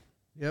McVay?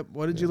 Yep.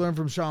 What did you learn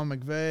from Sean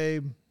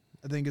McVay?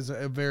 I think is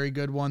a very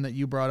good one that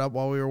you brought up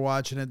while we were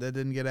watching it that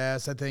didn't get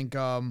asked. I think,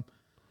 do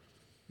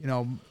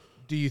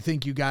you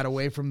think you got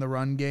away from the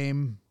run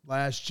game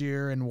last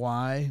year and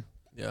why?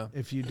 Yeah.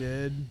 If you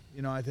did,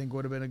 I think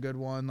would have been a good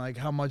one. Like,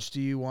 how much do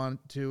you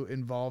want to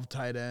involve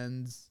tight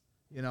ends,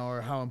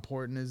 or how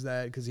important is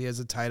that? Because he has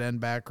a tight end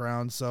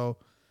background. So,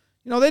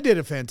 they did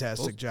a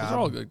fantastic job. Those are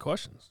all good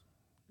questions.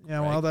 Yeah,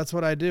 right? Well, that's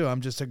what I do.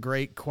 I'm just a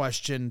great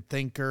question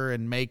thinker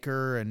and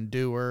maker and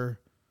doer.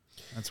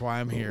 That's why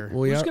I'm here.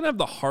 Well, who's going to have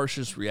the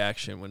harshest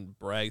reaction when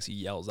Braggs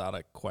yells out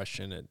a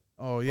question at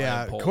Oh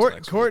yeah, Ryan Poles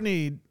next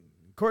week.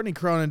 Courtney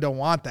Cronin don't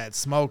want that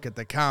smoke at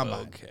the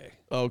combine.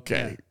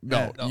 Okay.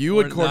 Yeah. No, you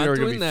and we're Courtney not are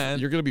doing going that.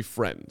 to be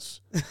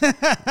friends.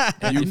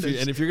 And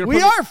if you're gonna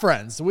We put are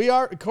friends. We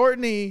are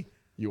Courtney.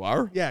 You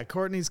are? Yeah,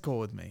 Courtney's cool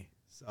with me.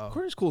 So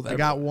Courtney's cool with I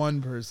got everyone.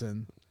 one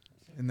person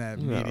in that I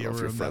don't know media if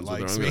you're room that friends with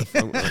likes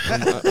her.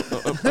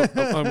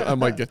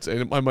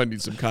 me. I might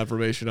need some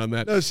confirmation on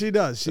that. No, she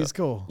does. She's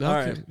cool.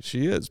 Okay, right.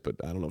 she is, but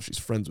I don't know if she's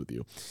friends with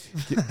you.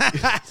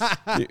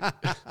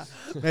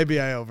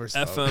 Maybe I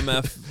overspoke.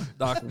 FMF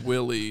Doc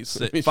Willie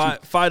said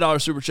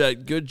 $5 super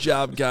chat. Good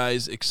job,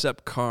 guys.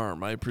 Except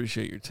Carm. I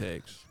appreciate your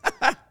takes.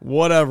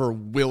 Whatever,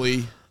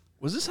 Willie.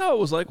 Was this how it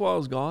was like while I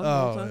was gone? the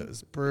whole Oh, time? it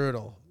was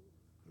brutal.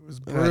 It was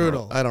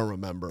brutal. I don't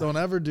remember. Don't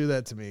ever do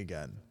that to me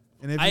again.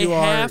 And if I you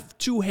are, have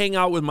to hang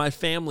out with my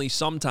family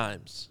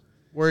sometimes.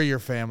 we're your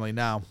family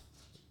now.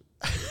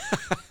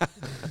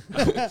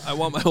 I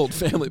want my old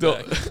family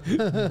back.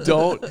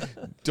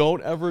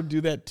 Don't ever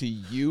do that to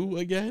you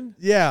again.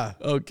 Yeah.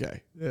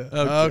 Okay. Yeah.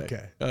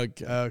 Okay.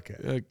 Okay. Okay.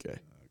 Okay.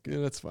 Yeah,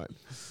 that's fine.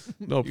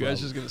 No You problem. guys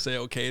just gonna say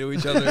okay to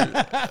each other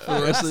for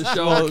the rest of the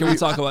show? Or can we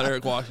talk about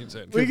Eric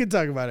Washington? We can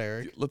talk about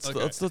Eric. Let's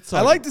talk.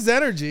 I liked his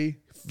energy.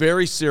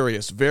 Very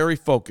serious, very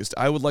focused.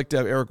 I would like to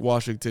have Eric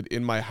Washington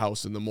in my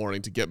house in the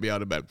morning to get me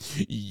out of bed.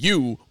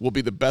 You will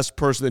be the best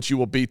person that you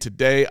will be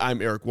today.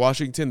 I'm Eric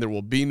Washington. There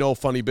will be no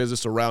funny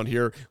business around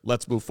here.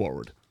 Let's move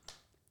forward.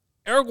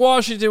 Eric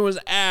Washington was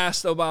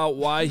asked about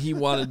why he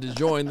wanted to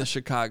join the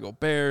Chicago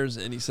Bears,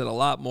 and he said a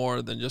lot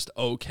more than just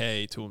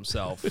okay to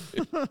himself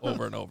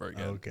over and over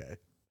again. Okay.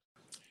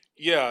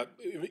 Yeah,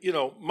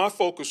 my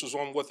focus was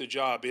on what the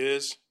job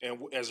is, and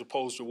as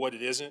opposed to what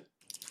it isn't.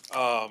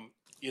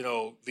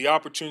 The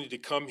opportunity to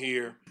come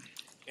here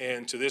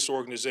and to this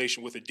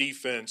organization with a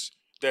defense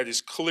that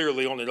is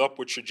clearly on an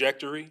upward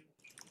trajectory,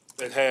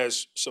 that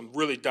has some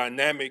really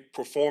dynamic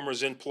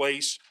performers in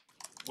place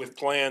with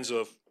plans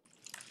of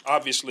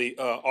obviously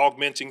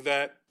augmenting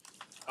that.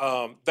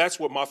 That's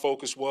what my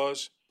focus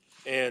was,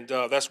 and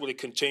that's what it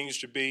continues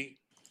to be.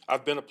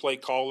 I've been a play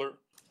caller.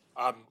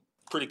 I'm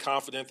pretty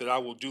confident that I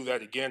will do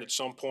that again at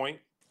some point.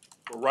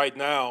 But right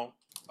now,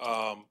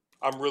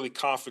 I'm really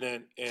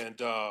confident in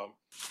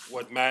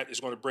what Matt is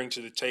going to bring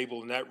to the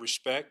table in that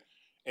respect,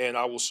 and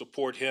I will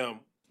support him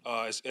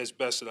as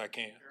best that I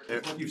can.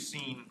 What you've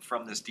seen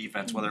from this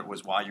defense, whether it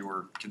was while you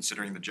were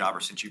considering the job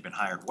or since you've been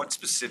hired, what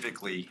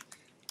specifically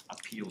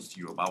appeals to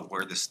you about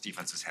where this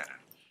defense is headed?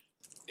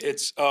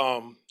 It's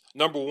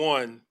number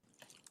one,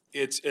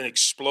 it's an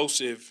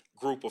explosive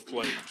group of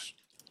players.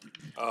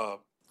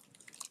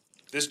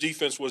 This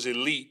defense was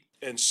elite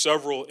in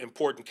several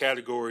important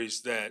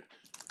categories that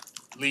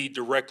lead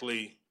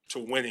directly to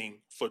winning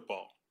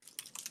football.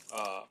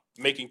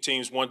 Making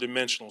teams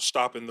one-dimensional,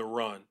 stopping the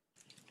run.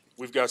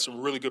 We've got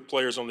some really good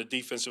players on the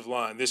defensive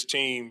line. This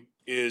team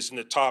is in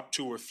the top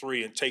 2 or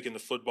 3 in taking the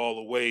football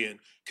away and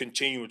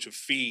continuing to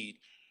feed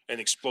an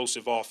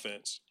explosive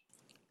offense.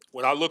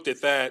 When I looked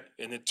at that,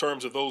 and in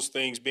terms of those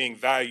things being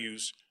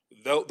values,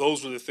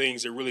 those were the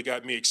things that really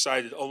got me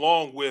excited,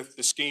 along with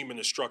the scheme and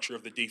the structure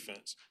of the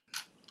defense.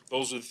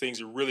 Those are the things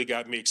that really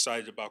got me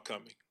excited about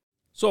coming.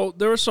 So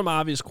there were some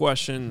obvious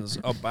questions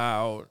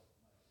about,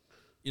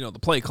 the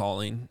play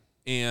calling,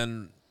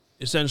 and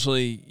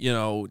essentially,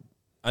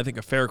 I think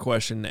a fair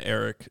question to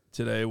Eric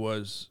today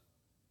was,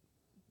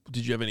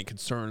 did you have any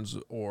concerns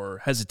or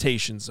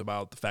hesitations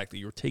about the fact that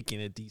you were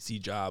taking a DC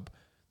job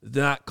that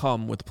did not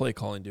come with play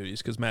calling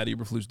duties? Because Matt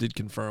Eberflus did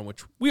confirm,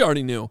 which we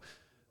already knew,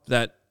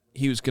 that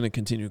he was going to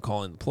continue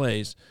calling the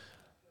plays.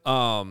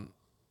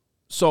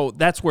 So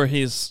that's where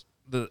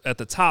at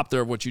the top there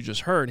of what you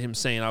just heard, him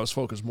saying I was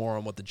focused more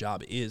on what the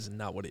job is and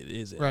not what it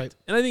isn't. Right.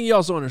 And I think he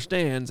also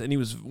understands, and he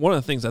was one of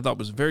the things I thought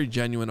was very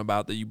genuine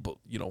about that you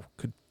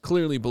could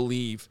clearly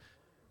believe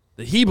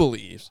that he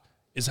believes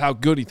is how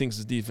good he thinks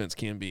his defense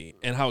can be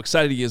and how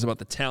excited he is about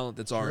the talent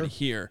that's already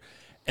here.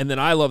 And then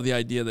I love the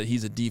idea that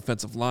he's a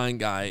defensive line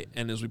guy,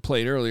 and as we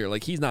played earlier,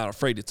 he's not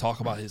afraid to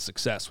talk about his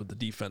success with the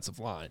defensive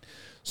line.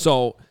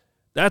 So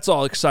that's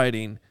all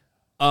exciting.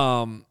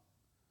 And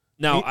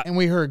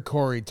we heard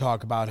Corey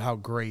talk about how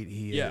great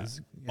he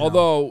is.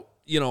 Although,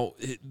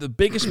 the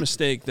biggest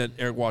mistake that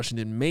Eric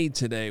Washington made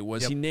today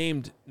was he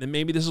named, and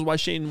maybe this is why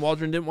Shane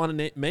Waldron didn't want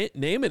to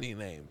name any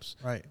names.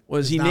 Right.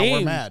 We're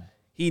mad.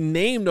 He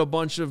named a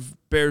bunch of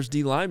Bears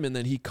D linemen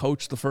that he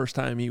coached the first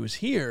time he was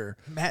here.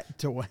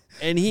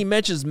 And he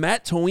mentions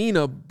Matt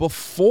Toina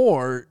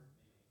before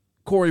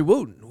Corey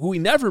Wooten, who he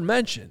never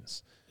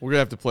mentions. We're going to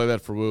have to play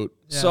that for Woot.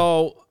 Yeah.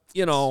 So,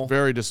 it's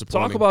very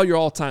disappointing. Talk about your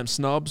all-time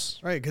snubs.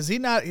 Right, because he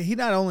not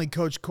only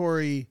coached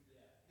Corey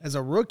as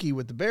a rookie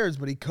with the Bears,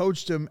 but he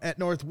coached him at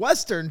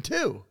Northwestern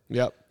too.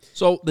 Yep.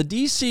 So the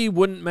DC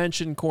wouldn't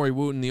mention Corey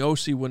Wooten. The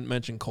OC wouldn't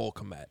mention Cole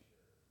Kmet.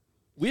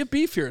 We have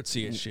beef here at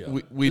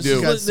CHGO. We do.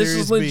 This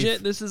is legit.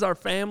 Beef. This is our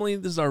family.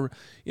 This is our,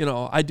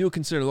 I do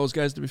consider those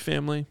guys to be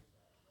family.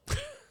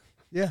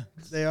 Yeah,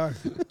 they are.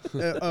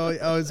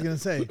 I was going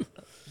to say,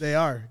 they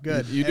are.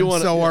 Good.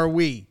 So are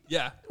we.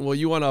 Yeah. Well,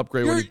 you want to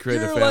upgrade when you create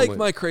a family. You're like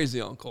my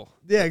crazy uncle.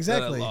 Yeah,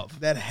 exactly. That I love.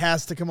 That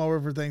has to come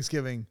over for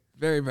Thanksgiving.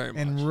 Very, very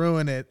much. And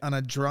ruin it on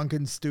a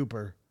drunken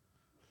stupor.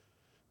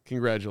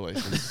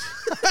 Congratulations.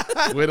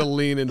 Way to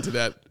lean into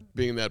that,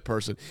 being that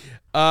person.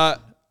 I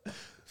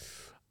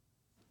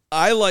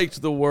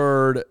liked the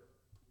word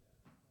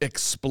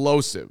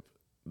explosive.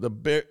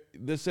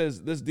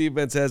 This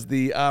defense has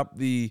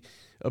the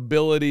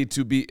ability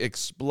to be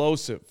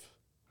explosive.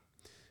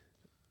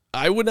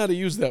 I would not have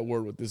used that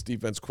word with this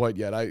defense quite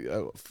yet.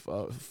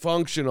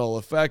 Functional,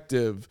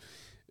 effective,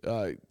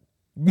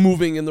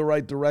 moving in the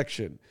right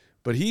direction.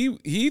 But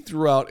he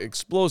threw out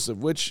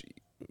explosive, which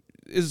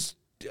is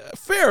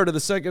fair to the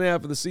second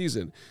half of the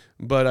season.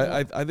 But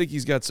I think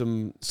he's got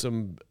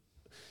some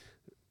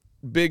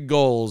big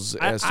goals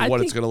as to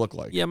what it's going to look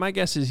like. Yeah, my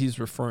guess is he's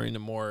referring to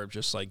more of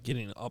just like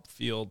getting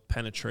upfield,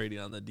 penetrating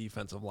on the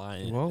defensive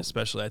line. Well,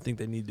 especially, I think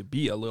they need to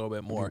be a little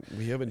bit more.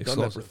 We haven't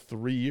explosive. done that for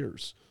 3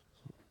 years.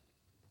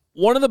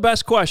 One of the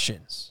best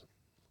questions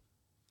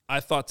I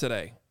thought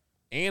today,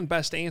 and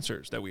best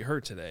answers that we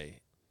heard today,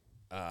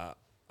 I'm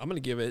going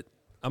to give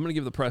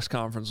the press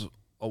conference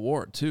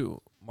award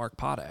to Mark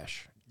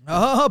Potash.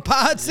 Oh,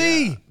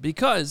 Potsy! Yeah,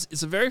 because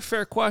it's a very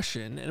fair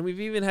question, and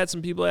we've even had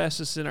some people ask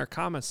us in our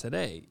comments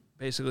today.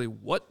 Basically,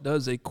 what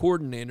does a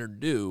coordinator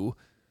do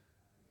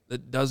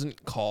that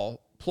doesn't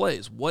call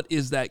plays? What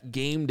is that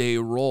game day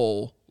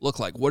role look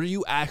like? What are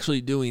you actually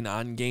doing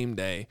on game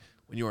day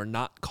when you are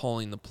not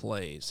calling the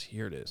plays?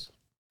 Here it is.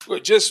 Well,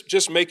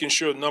 just making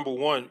sure, number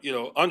one,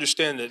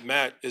 understand that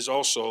Matt is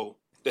also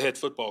the head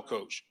football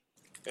coach.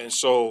 And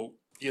so,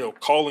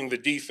 calling the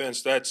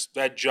defense, that's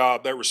that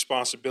job, that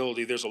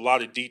responsibility. There's a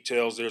lot of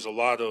details. There's a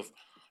lot of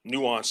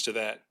nuance to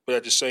that. But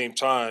at the same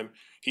time,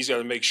 he's got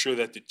to make sure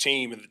that the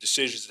team and the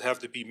decisions that have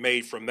to be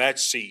made from that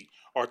seat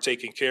are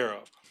taken care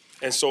of.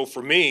 And so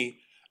for me,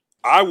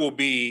 I will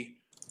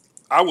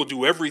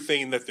do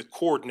everything that the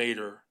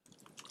coordinator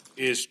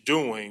is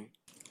doing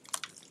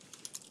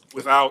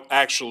without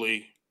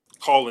actually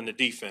calling the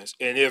defense.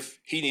 And if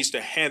he needs to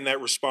hand that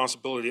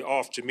responsibility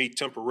off to me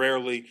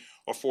temporarily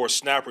or for a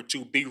snap or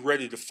two, be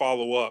ready to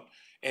follow up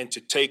and to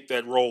take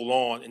that role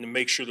on and to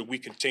make sure that we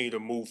continue to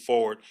move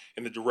forward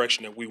in the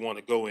direction that we want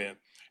to go in.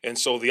 And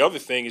so the other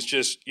thing is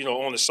just,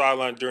 on the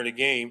sideline during the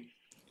game,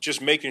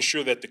 just making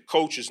sure that the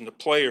coaches and the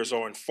players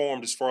are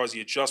informed as far as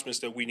the adjustments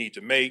that we need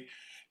to make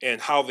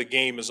and how the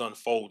game is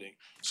unfolding.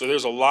 So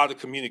there's a lot of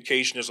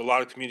communication. There's a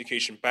lot of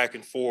communication back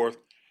and forth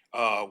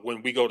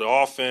when we go to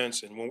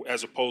offense and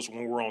as opposed to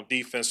when we're on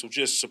defense. So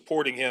just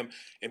supporting him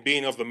and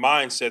being of the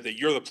mindset that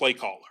you're the play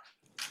caller.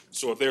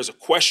 So if there's a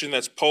question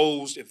that's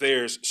posed, if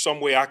there's some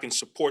way I can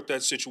support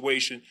that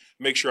situation,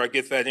 make sure I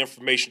get that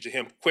information to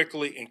him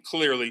quickly and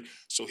clearly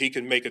so he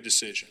can make a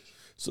decision.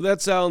 So that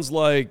sounds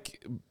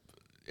like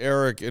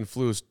Eric and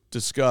Flus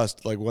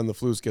discussed, like when the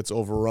Flus gets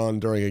overrun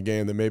during a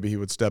game, that maybe he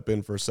would step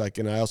in for a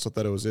second. I also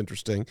thought it was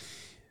interesting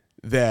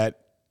that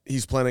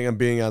he's planning on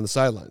being on the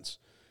sidelines,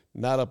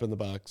 not up in the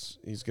box.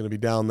 He's going to be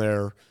down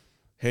there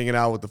hanging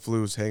out with the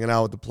Flus, hanging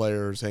out with the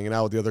players, hanging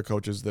out with the other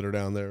coaches that are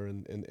down there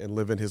and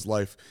living his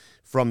life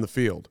from the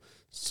field.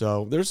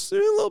 So there's a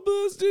little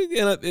bit,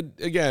 and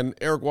again,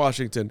 Eric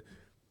Washington,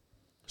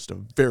 just a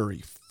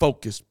very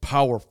focused,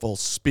 powerful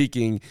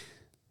speaking,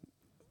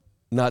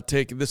 not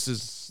taking, this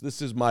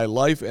is my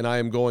life and I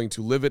am going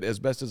to live it as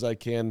best as I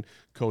can,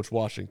 Coach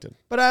Washington.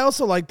 But I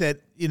also like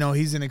that,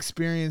 he's an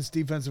experienced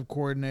defensive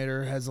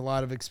coordinator, has a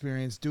lot of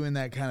experience doing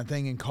that kind of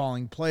thing and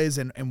calling plays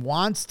and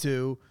wants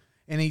to.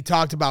 And he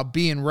talked about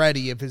being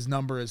ready if his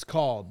number is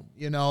called,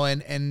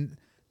 and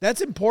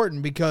that's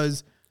important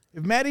because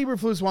if Matt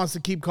Eberflus wants to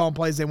keep calling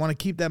plays, they want to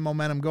keep that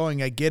momentum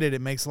going. I get it.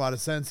 It makes a lot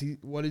of sense.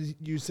 What did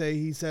you say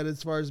he said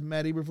as far as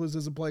Matt Eberflus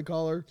as a play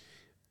caller?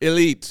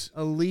 Elite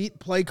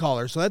play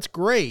caller. So that's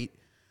great.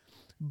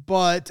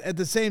 But at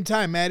the same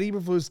time, Matt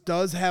Eberflus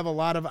does have a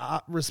lot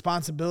of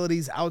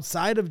responsibilities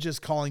outside of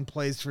just calling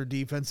plays for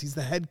defense. He's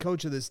the head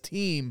coach of this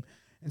team.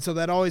 And so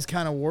that always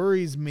kind of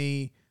worries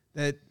me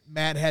that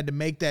Matt had to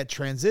make that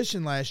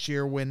transition last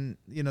year when,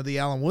 the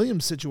Alan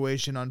Williams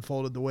situation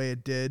unfolded the way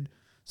it did.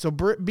 So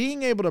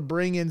being able to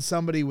bring in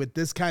somebody with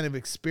this kind of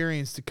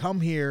experience to come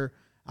here,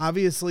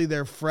 obviously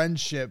their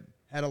friendship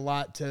had a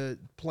lot to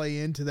play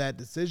into that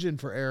decision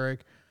for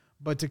Eric,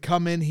 but to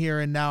come in here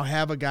and now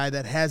have a guy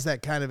that has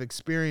that kind of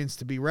experience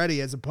to be ready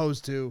as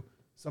opposed to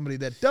somebody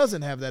that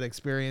doesn't have that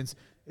experience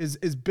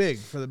is big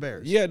for the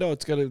Bears. Yeah, no,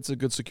 it's a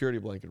good security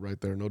blanket right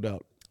there, no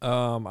doubt.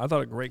 I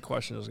thought a great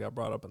question just got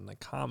brought up in the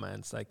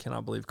comments. I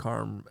cannot believe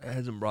Carm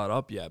hasn't brought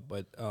up yet,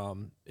 but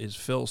is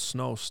Phil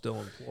Snow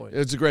still employed?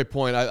 It's a great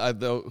point.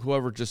 Though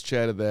whoever just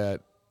chatted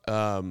that,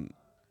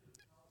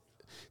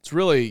 it's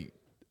really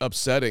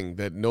upsetting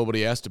that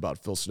nobody asked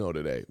about Phil Snow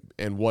today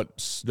and what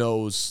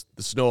the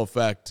snow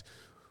effect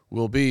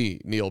will be,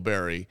 Neil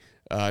Barry,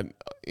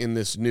 in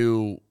this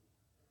new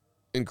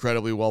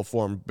incredibly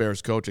well-formed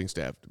Bears coaching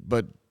staff.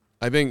 But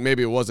I think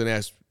maybe it wasn't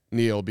asked,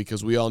 Neil,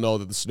 because we all know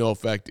that the snow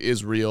effect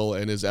is real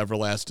and is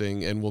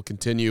everlasting and will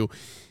continue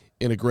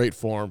in a great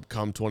form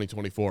come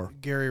 2024.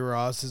 Gary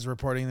Ross is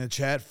reporting in the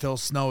chat, Phil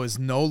Snow is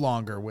no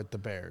longer with the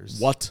Bears.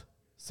 What?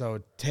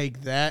 So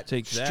take that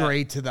Take that.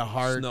 straight to the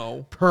heart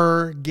Snow.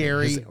 per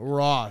Gary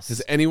Ross.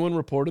 Has anyone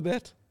reported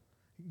that?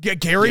 Gary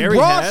Gary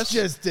Ross has.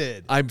 just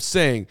did. I'm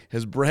saying,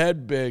 has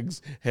Brad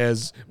Biggs,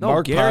 has No,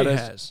 Mark Gary Pottas,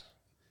 has.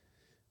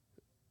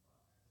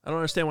 I don't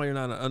understand why you're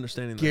not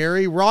understanding this.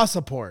 Gary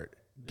Rossaport.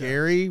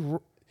 Gary.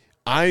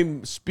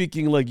 I'm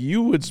speaking like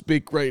you would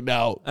speak right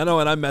now. I know,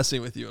 and I'm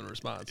messing with you in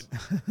response.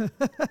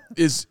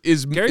 Is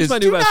Gary's my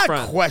Do new best not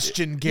friend.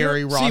 question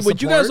Gary Rossaport. See,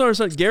 what you guys don't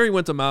understand, Gary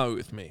went to Maui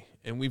with me,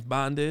 and we've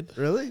bonded,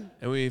 Really?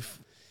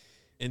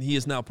 and he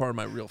is now part of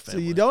my real So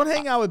family. you don't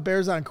hang out with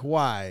Bears on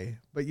Kauai,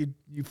 but you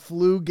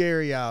flew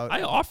Gary out.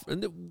 I offer.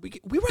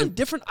 We were on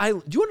different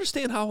islands. Do you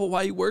understand how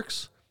Hawaii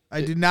works?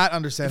 I do not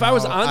understand. If I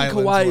was how on islands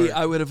Kauai, work.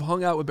 I would have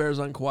hung out with Bears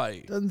on Kauai.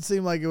 Doesn't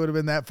seem like it would have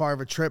been that far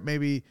of a trip.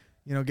 Maybe,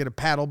 get a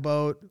paddle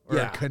boat or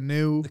a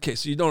canoe. Okay,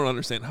 so you don't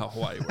understand how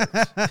Hawaii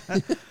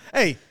works.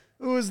 Hey,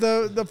 who was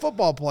the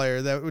football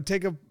player that would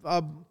take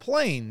a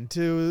plane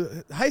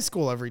to high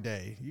school every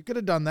day? You could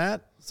have done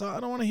that. So I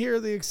don't want to hear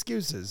the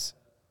excuses,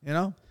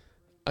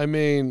 I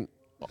mean,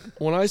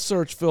 when I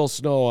search Phil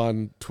Snow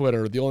on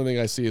Twitter, the only thing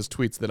I see is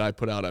tweets that I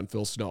put out on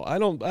Phil Snow.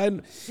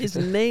 His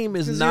name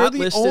is 'Cause not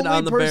you're listed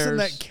on the only person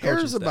Bears that cares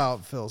coaching staff.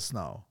 about Phil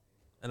Snow.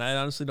 And I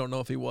honestly don't know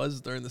if he was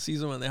during the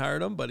season when they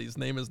hired him, but his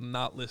name is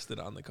not listed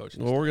on the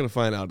coaching Well, staff. we're going to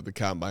find out at the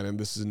combine, and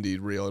this is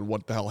indeed real, and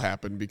what the hell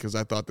happened, because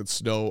I thought that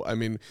Snow, I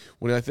mean,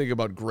 when I think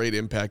about great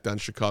impact on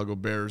Chicago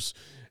Bears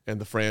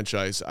and the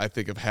franchise, I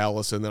think of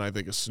Hallis, and then I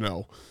think of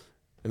Snow.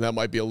 And that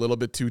might be a little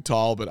bit too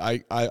tall, but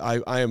I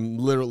am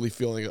literally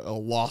feeling a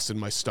loss in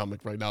my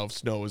stomach right now if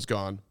Snow is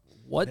gone.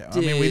 What Yeah,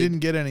 did we didn't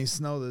get any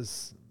snow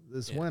this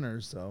winter,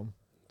 so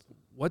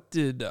What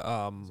did it's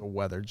a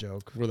weather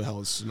joke. Where the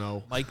hell is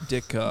Snow? Mike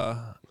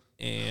Ditka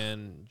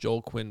and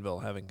Joel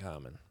Quinville have in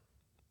common?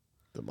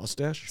 The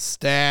mustache?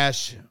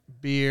 Stash,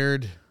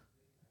 beard,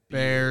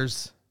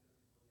 Bears.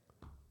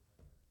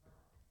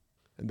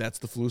 And that's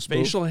the flu spook?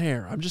 Facial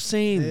hair. I'm just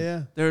saying.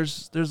 Yeah.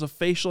 There's a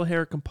facial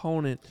hair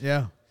component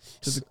Yeah.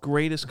 to the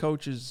greatest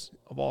coaches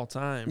of all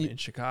time in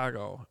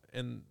Chicago,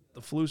 and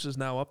the Flus is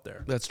now up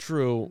there. That's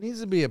true. It needs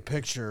to be a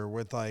picture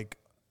with like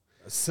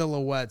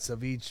silhouettes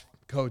of each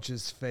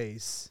coach's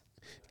face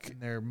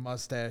and their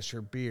mustache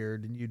or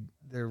beard, and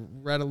they're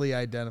readily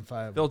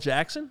identifiable. Phil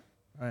Jackson?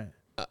 Right.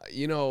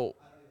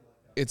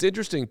 It's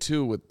interesting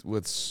too with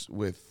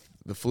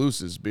the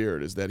Flus's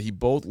beard is that he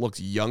both looks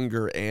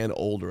younger and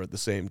older at the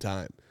same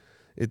time.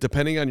 It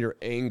depending on your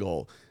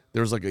angle.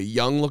 There's like a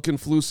young looking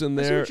Flus in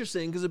That's there.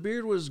 interesting because the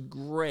beard was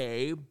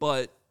gray,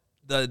 but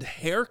the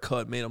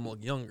haircut made him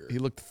look younger. He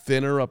looked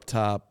thinner up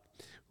top,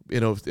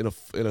 in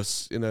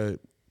a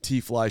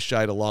T-fly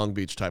shy to Long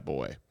Beach type of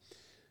way.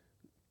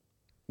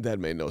 That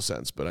made no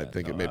sense, but I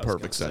think it made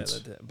perfect sense.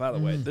 By the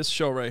way, this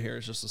show right here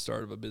is just the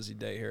start of a busy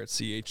day here at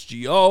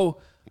CHGO.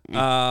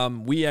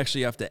 We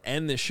actually have to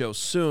end this show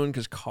soon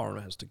because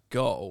Carmen has to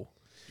go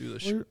do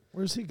the.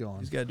 Where's he going?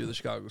 He's got to do the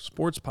Chicago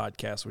Sports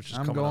Podcast, which is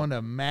I'm coming going up.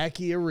 to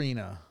Mackey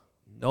Arena.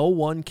 No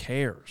one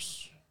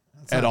cares.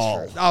 At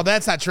all. True. Oh,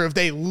 that's not true. If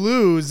they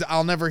lose,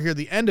 I'll never hear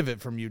the end of it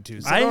from you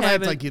two. So don't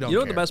act like you don't know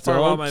care. what the best part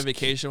about my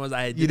vacation was?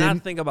 I did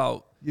not think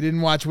about You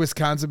didn't watch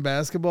Wisconsin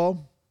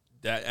basketball?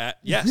 that.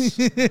 Yes,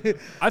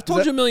 I've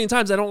told you a million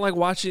times I don't like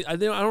watching. I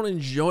don't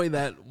enjoy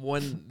that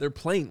when they're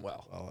playing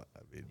well.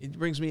 It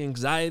brings me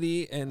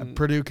anxiety and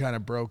Purdue kind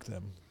of broke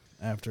them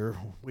after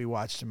we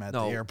watched them at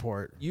the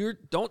airport. You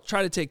don't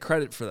try to take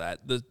credit for that.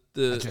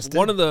 just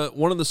One of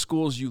the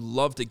schools you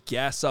love to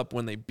gas up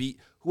when they beat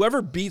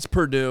whoever beats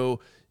Purdue,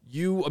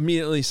 you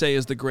immediately say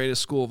is the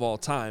greatest school of all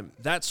time.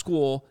 That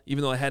school,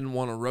 even though I hadn't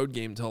won a road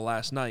game until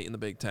last night in the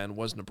Big Ten,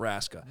 was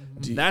Nebraska.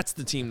 That's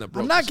the team that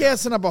broke. I'm not us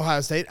gassing up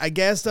Ohio State. I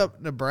gassed up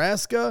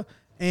Nebraska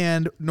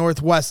and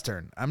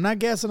Northwestern. I'm not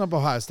gassing up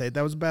Ohio State.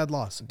 That was a bad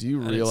loss. Do you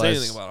out. I didn't realize? say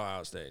anything about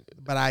Ohio State.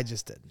 But I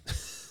just did.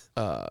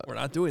 We're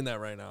not doing that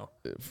right now.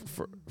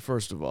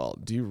 First of all,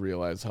 do you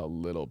realize how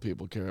little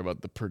people care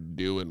about the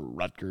Purdue and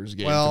Rutgers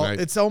game Well,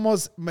 tonight? it's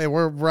almost –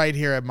 we're right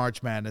here at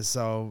March Madness,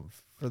 so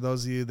for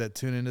those of you that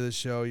tune into the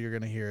show, you're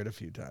going to hear it a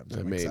few times.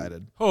 I'm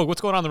excited. Oh,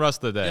 what's going on the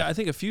rest of the day? Yeah, I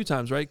think a few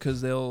times, right? Because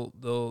they'll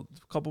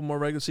a couple more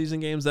regular season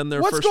games than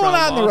their What's first going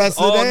round on the loss. rest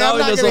of the day? now I'm he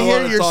not doesn't going to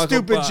hear wanna your talk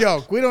stupid about-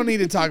 joke. We don't need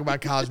to talk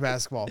about college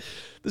basketball.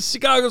 The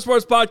Chicago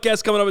Sports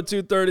Podcast coming up at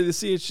 2:30. The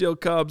CHGO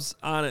Cubs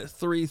on at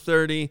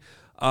 3:30.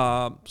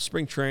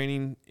 Spring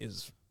training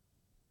is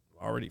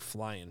already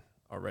flying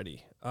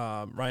already.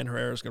 Ryan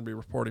Herrera is going to be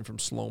reporting from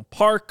Sloan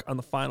Park on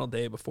the final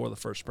day before the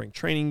first spring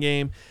training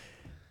game.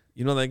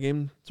 You know that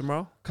game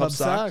tomorrow? Cubs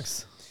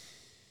Sox.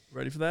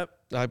 Ready for that?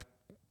 I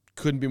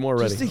couldn't be more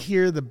ready. Just to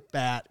hear the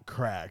bat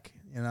crack,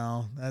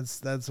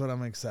 that's what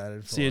I'm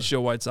excited for.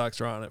 CHGO White Sox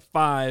are on at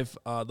 5.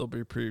 They'll be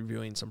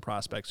previewing some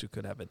prospects who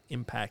could have an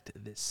impact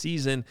this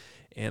season.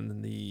 And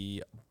then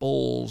the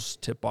Bulls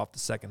tip off the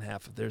second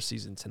half of their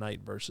season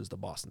tonight versus the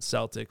Boston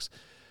Celtics.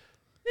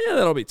 Yeah,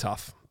 that'll be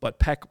tough. But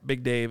Peck,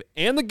 Big Dave,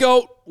 and the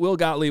GOAT, Will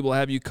Gottlieb, will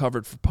have you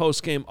covered for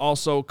postgame.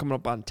 Also, coming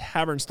up on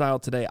Tavern Style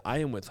today, I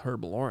am with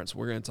Herb Lawrence.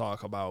 We're going to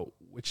talk about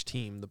which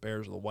team, the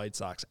Bears or the White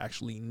Sox,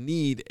 actually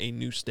need a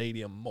new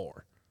stadium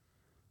more.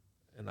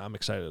 and I'm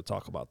excited to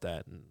talk about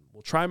that. And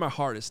we'll try my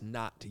hardest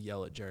not to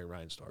yell at Jerry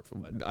Reinsdorf.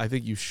 But I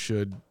think you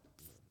should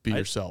be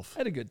yourself. I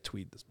had a good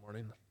tweet this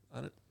morning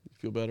on it. You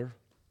feel better?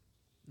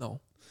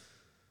 No,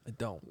 I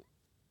don't.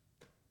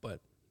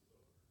 But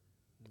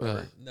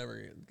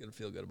never gonna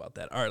feel good about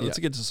that. All right, let's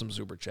get to some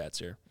super chats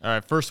here. All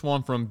right, first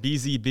one from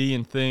BZB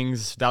and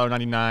Things,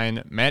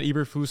 $1.99. Matt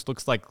Eberflus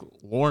looks like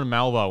Lauren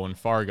Malvo in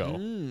Fargo.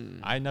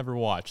 I never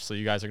watched, so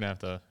you guys are gonna have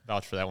to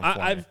vouch for that one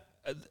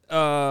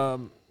for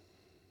me.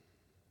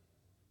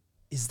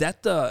 Is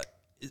that the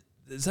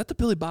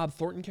Billy Bob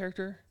Thornton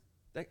character?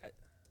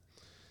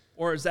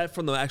 Or is that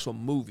from the actual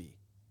movie?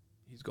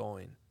 He's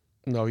going.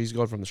 No, he's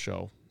going from the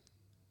show.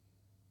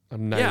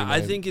 Yeah,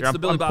 I think it's the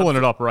Billy Bob. I'm pulling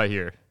it up right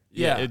here.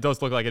 Yeah, it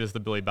does look like it is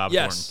the Billy Bob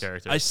Thornton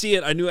character. I see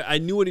it. I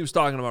knew what he was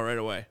talking about right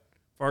away.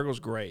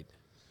 Fargo's great.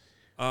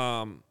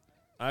 I'm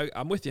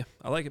with you.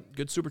 I like it.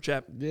 Good super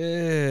chat.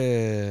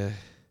 Yeah.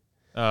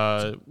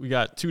 We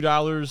got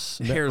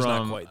 $2. Hair's from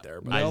not quite there,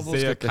 but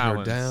Isaiah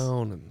Collins.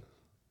 Down and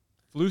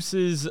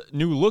Flus's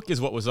new look is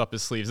what was up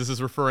his sleeves. This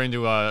is referring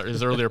to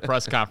his earlier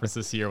press conference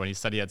this year when he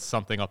said he had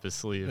something up his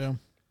sleeve. Yeah.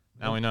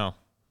 Now we know.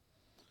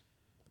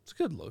 It's a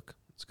good look.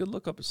 It's a good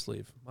look up his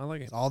sleeve. I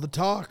like it. It's all the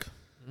talk.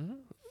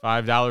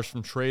 $5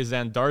 from Trey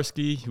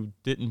Zandarski, who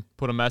didn't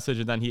put a message,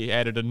 and then he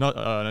added an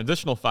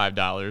additional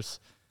 $5.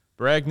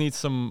 Bragg needs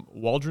some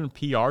Waldron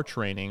PR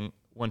training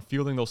when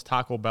fielding those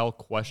Taco Bell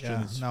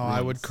questions. Yeah, no,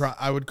 I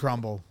would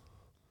crumble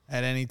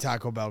at any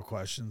Taco Bell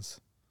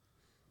questions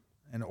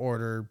and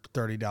order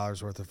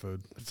 $30 worth of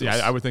food. See,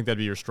 I would think that'd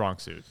be your strong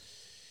suit.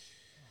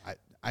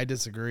 I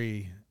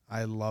disagree.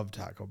 I love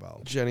Taco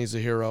Bell. Jenny's a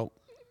hero.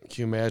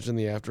 Can you imagine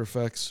the after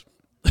effects?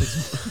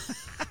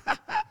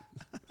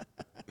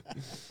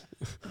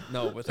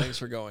 No, but thanks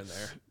for going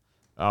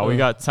there. We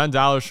got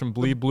 $10 from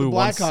Bleed Blue The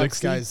Blackhawks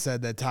 160. guys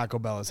said that Taco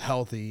Bell is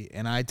healthy,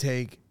 and I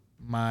take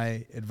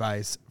my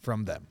advice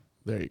from them.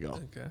 There you go.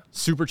 Okay.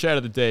 Super chat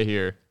of the day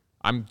here.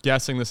 I'm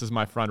guessing this is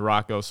my friend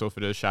Rocco, so if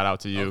it is, shout out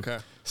to you. Okay.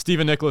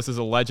 Stephen Nicholas is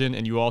a legend,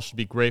 and you all should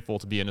be grateful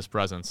to be in his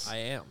presence. I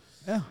am.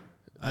 Yeah.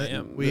 I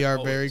am. We are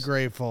very Always.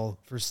 grateful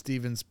for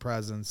Steven's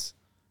presence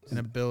and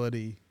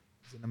ability.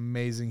 He's an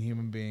amazing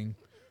human being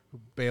who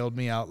bailed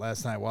me out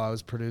last night while I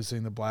was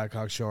producing the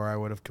Blackhawk show, or I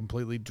would have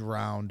completely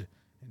drowned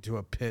into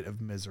a pit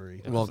of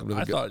misery. Welcome to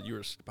the I thought you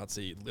were about to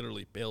say he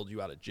literally bailed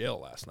you out of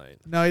jail last night.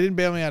 No, he didn't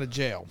bail me out of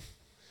jail.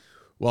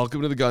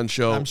 Welcome to the gun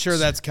show. I'm sure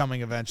that's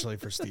coming eventually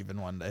for Steven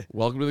one day.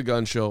 Welcome to the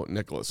gun show,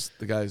 Nicholas.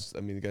 The guy's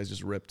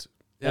just ripped.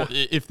 Well,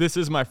 if this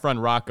is my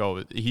friend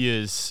Rocco, he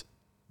is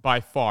by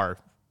far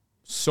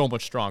so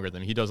much stronger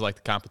than me. He does like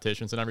the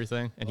competitions and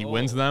everything, and he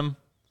wins them.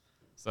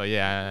 So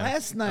yeah.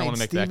 Last I night, wanna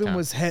make that Steven count.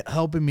 was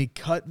helping me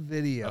cut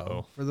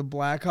video for the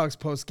Blackhawks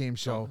postgame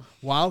show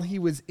while he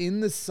was in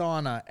the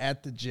sauna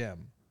at the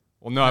gym.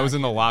 Well, no, I was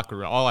in the locker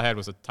room. All I had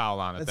was a towel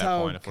on at That's that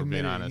how point, if we're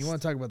being committed. honest. You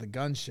want to talk about the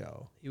gun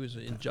show? He was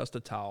in just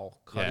a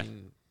towel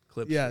cutting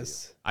clips.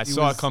 Yes. I He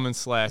saw was it come in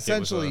Slack.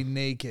 Essentially It was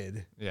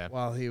naked Yeah.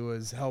 while he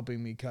was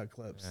helping me cut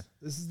clips. Yeah.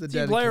 This is the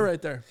Team player dedicated-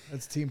 right there.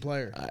 That's team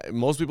player.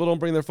 Most people don't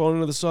bring their phone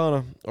into the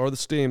sauna or the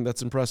steam.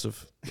 That's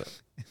impressive.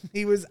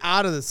 He was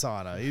out of the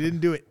sauna. He didn't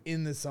do it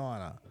in the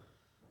sauna.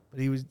 But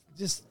he was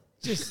just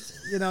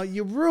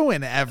you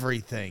ruin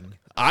everything.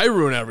 I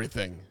ruin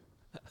everything.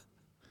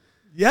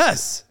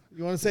 Yes.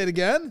 You want to say it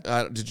again?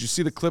 Did you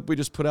see the clip we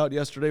just put out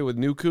yesterday with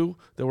Nuku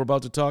that we're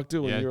about to talk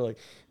to? Yeah. And you were like,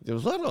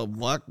 "Was that a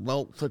black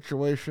belt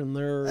situation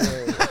there?"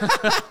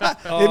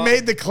 It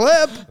made the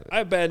clip. I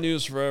have bad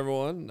news for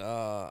everyone.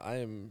 I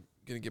am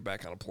going to get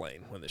back on a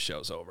plane when the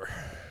show's over.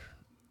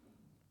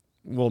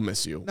 We'll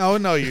miss you.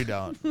 No, you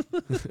don't.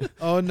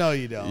 Oh, no,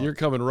 you don't. You're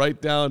coming right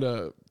down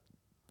to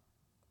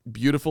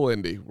beautiful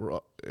Indy,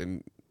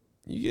 and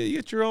you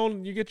get your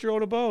own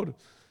abode.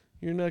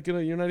 You're not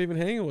even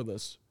hanging with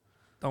us.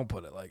 Don't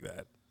put it like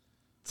that.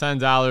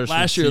 $10.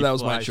 Last from year, that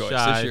was my T-Fly choice.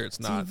 Shy This year, it's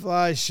not.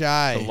 T-Fly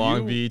Shy. to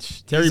Long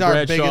Beach. Terry He's our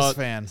Bradshaw biggest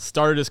fan.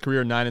 started his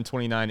career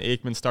 9-29.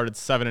 Aikman started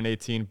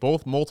 7-18.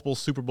 Both multiple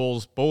Super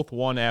Bowls, both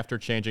won after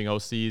changing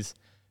OCs.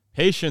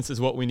 Patience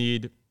is what we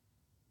need.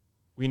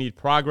 We need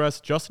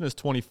progress. Justin is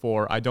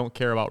 24. I don't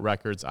care about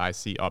records. I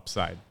see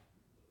upside.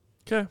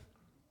 Okay.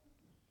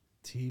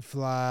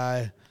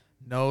 T-Fly.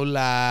 No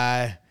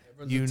lie.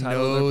 Everyone's You entitled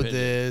to their know opinion.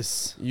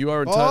 this. You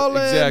are entitled.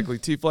 Ballin'. Exactly.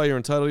 T-Fly, you're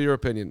entitled to your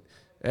opinion.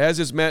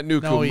 As is Matt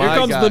Nuku, No, my here Here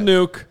comes guy, the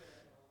nuke.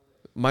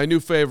 my new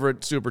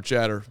favorite super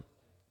chatter.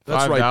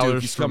 That's right, $5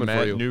 Duke. He's from coming Matt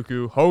for you.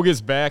 Nuku. Hogue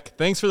is back.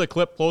 Thanks for the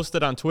clip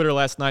posted on Twitter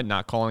last night,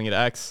 not calling it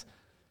X.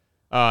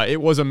 It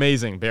was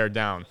amazing. Bear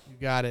down. You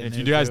got it. If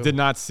you Nuku. guys did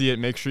not see it,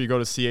 make sure you go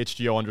to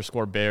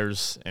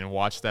CHGO_Bears and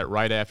watch that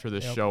right after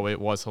the show.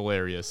 It was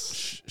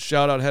hilarious.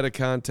 Shout out head of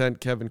content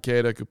Kevin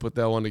Kadek who put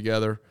that one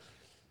together.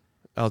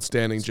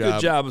 Outstanding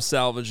job. Good job of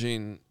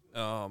salvaging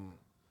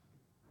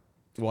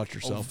Watch a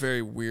yourself.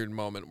 very weird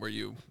moment where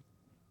you.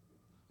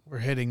 We're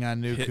hitting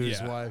on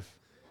Nuku's yeah. wife.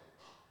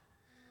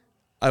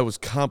 I was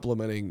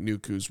complimenting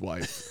Nuku's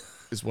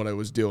wife is what I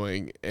was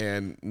doing,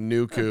 and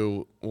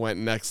Nuku went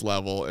next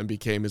level and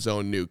became his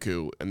own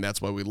Nuku, and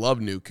that's why we love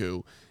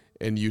Nuku,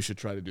 and you should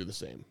try to do the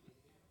same.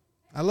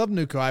 I love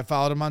Nuko. I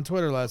followed him on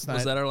Twitter last night.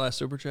 Was that our last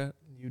super chat?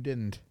 You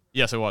didn't.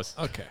 Yes, it was.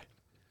 Okay.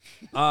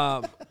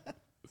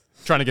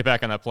 Trying to get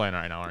back on that plane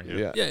right now, aren't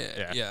you?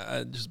 Yeah.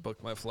 I just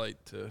booked my flight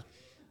to.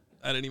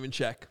 I didn't even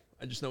check.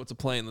 I just know it's a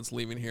plane that's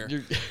leaving here.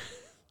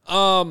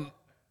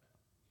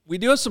 We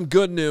do have some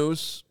good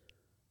news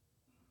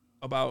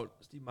about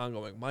Steve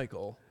Mongo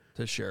McMichael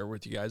to share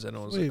with you guys. I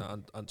know it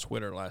was on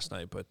Twitter last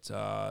night,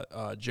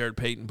 but Jared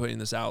Payton putting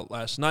this out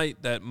last night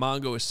that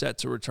Mongo is set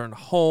to return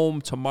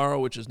home tomorrow,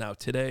 which is now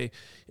today.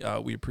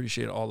 We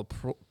appreciate all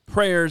the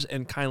prayers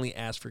and kindly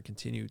ask for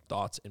continued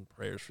thoughts and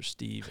prayers for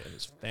Steve and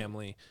his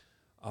family.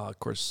 Of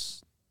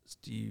course,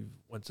 Steve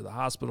went to the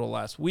hospital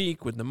last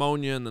week with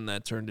pneumonia, and then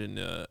that turned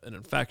into an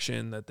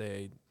infection that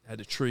they had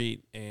to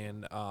treat,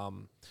 and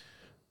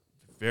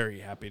very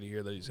happy to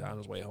hear that he's on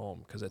his way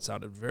home because it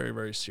sounded very,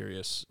 very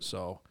serious.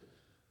 So,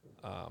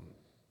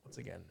 once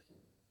again,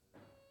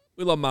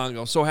 we love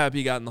Mongo. So happy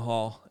he got in the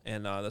hall,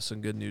 and that's some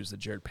good news that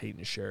Jared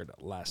Payton shared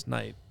last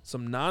night.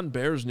 Some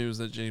non-Bears news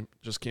that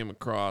just came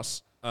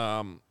across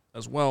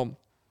as well.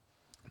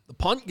 The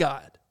punt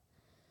god.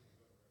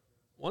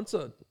 Once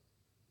a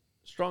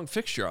strong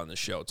fixture on this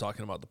show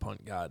talking about the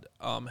punt god.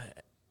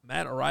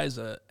 Matt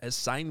Ariza has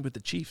signed with the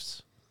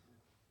Chiefs.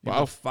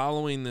 Wow.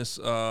 Following this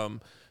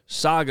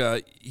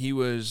saga, he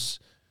was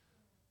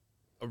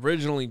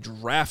originally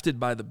drafted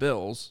by the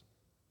Bills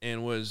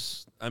and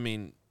was,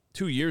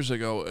 2 years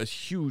ago, a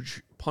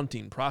huge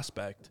punting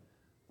prospect,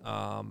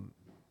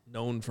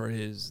 known for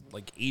his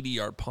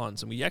 80-yard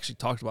punts. And we actually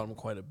talked about him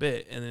quite a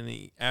bit. And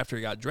then after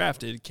he got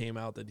drafted, it came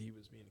out that he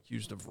was being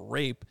accused of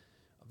rape.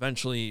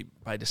 Eventually,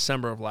 by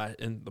December of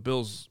and the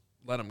Bills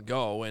let him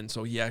go, and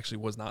so he actually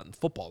was not in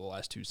football the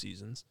last 2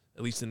 seasons,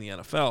 at least in the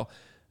NFL.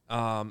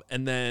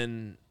 And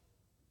then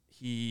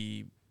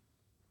he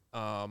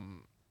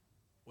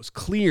was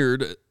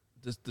cleared.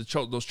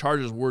 Those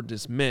charges were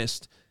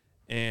dismissed,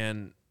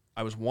 and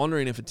I was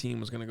wondering if a team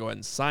was going to go ahead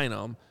and sign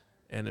him,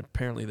 and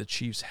apparently the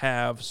Chiefs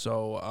have.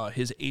 So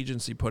his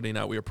agency putting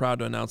out, we are proud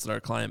to announce that our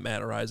client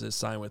Matt Ariza has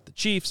signed with the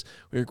Chiefs.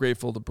 We are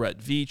grateful to Brett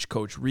Veach,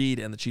 Coach Reed,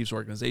 and the Chiefs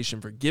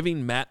organization for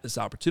giving Matt this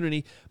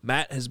opportunity.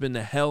 Matt has been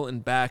to hell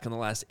and back in the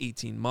last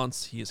 18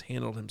 months. He has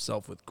handled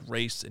himself with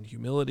grace and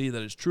humility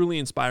that is truly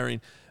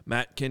inspiring.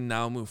 Matt can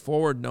now move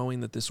forward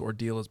knowing that this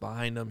ordeal is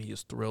behind him. He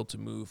is thrilled to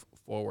move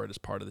forward as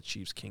part of the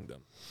Chiefs'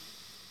 kingdom.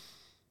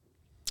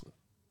 There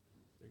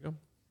you go.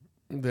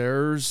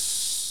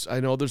 I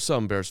know there's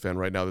some Bears fan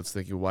right now that's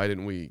thinking, why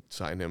didn't we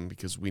sign him?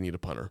 Because we need a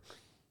punter.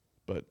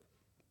 But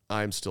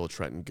I'm still a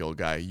Trenton Gill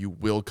guy. You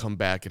will come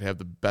back and have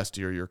the best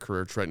year of your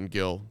career, Trenton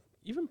Gill.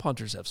 Even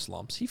punters have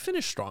slumps. He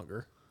finished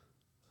stronger.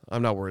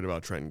 I'm not worried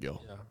about Trenton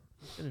Gill. Yeah,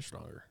 he finished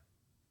stronger.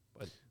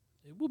 But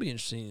it will be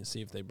interesting to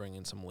see if they bring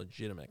in some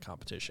legitimate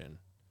competition.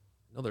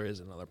 I know there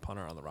is another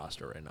punter on the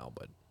roster right now,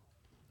 but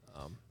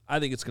I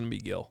think it's going to be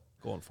Gill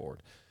going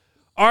forward.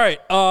 All right,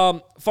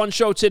 fun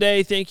show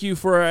today. Thank you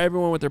for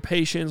everyone with their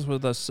patience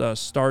with us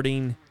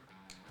starting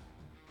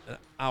an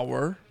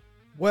hour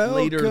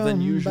later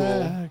than usual.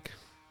 Back.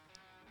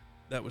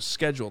 That was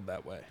scheduled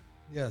that way.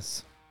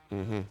 Yes.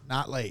 Mm-hmm.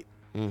 Not late.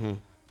 Mm-hmm.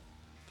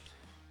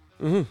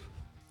 Mm-hmm.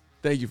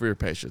 Thank you for your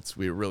patience.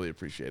 We really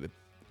appreciate it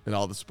and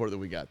all the support that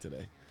we got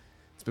today.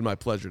 It's been my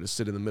pleasure to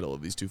sit in the middle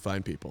of these two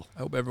fine people. I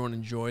hope everyone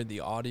enjoyed the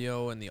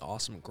audio and the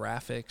awesome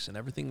graphics and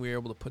everything we were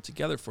able to put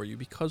together for you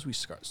because we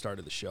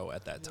started the show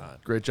at that time.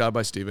 Great job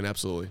by Steven,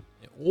 absolutely.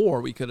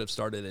 Or we could have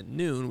started at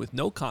noon with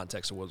no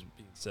context of what was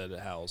being said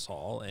at Howell's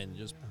Hall and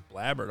just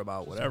blabbered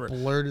about whatever.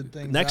 Just blurted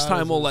things Next out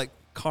time we'll let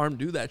Carm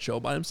do that show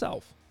by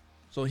himself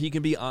so he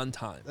can be on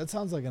time. That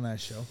sounds like a nice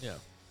show. Yeah.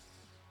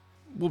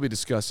 We'll be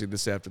discussing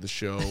this after the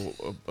show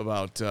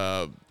about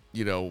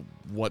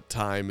what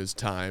time is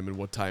time and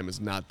what time is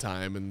not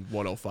time, and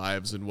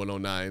 105s and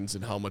 109s,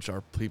 and how much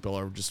our people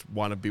are just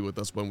want to be with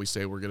us when we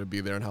say we're going to be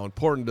there, and how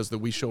important it is that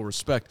we show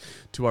respect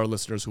to our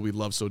listeners who we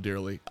love so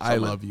dearly. I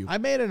love you. I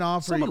made an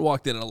offer. Someone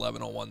walked in at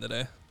 11:01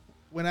 today.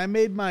 When I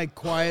made my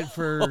quiet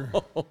for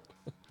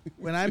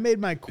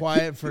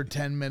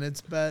 10 minutes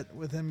bet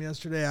with him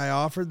yesterday, I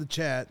offered the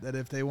chat that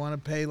if they want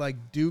to pay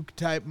like Duke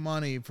type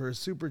money for a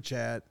super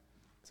chat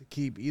to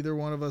keep either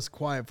one of us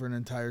quiet for an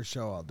entire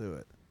show, I'll do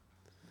it.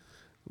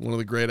 One of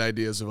the great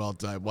ideas of all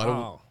time.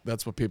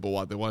 That's what people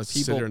want. They want us to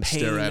sit here and stare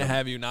at People them. paying to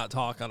have you not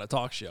talk on a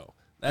talk show.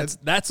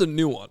 That's a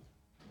new one.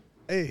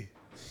 Hey.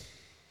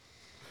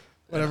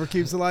 Whatever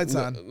keeps the lights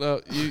on.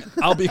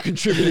 I'll be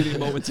contributing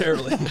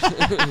momentarily.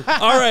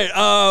 All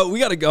right, we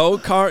got to go.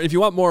 If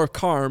you want more of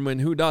Carm,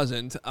 and who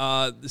doesn't,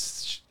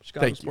 this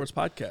Chicago Sports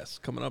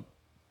Podcast coming up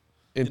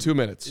in 2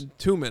 minutes. In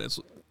 2 minutes.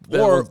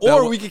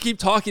 Or we could keep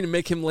talking and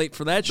make him late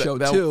for that show,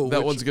 too.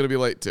 That one's going to be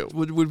late, too.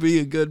 Would be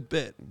a good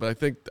bit.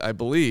 But I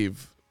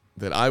believe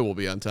that I will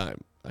be on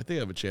time. I think I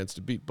have a chance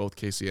to beat both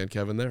Casey and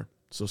Kevin there.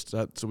 So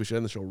we should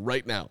end the show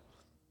right now.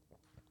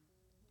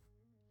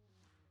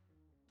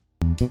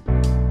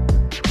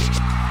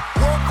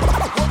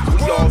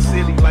 We all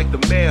silly like the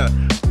mayor.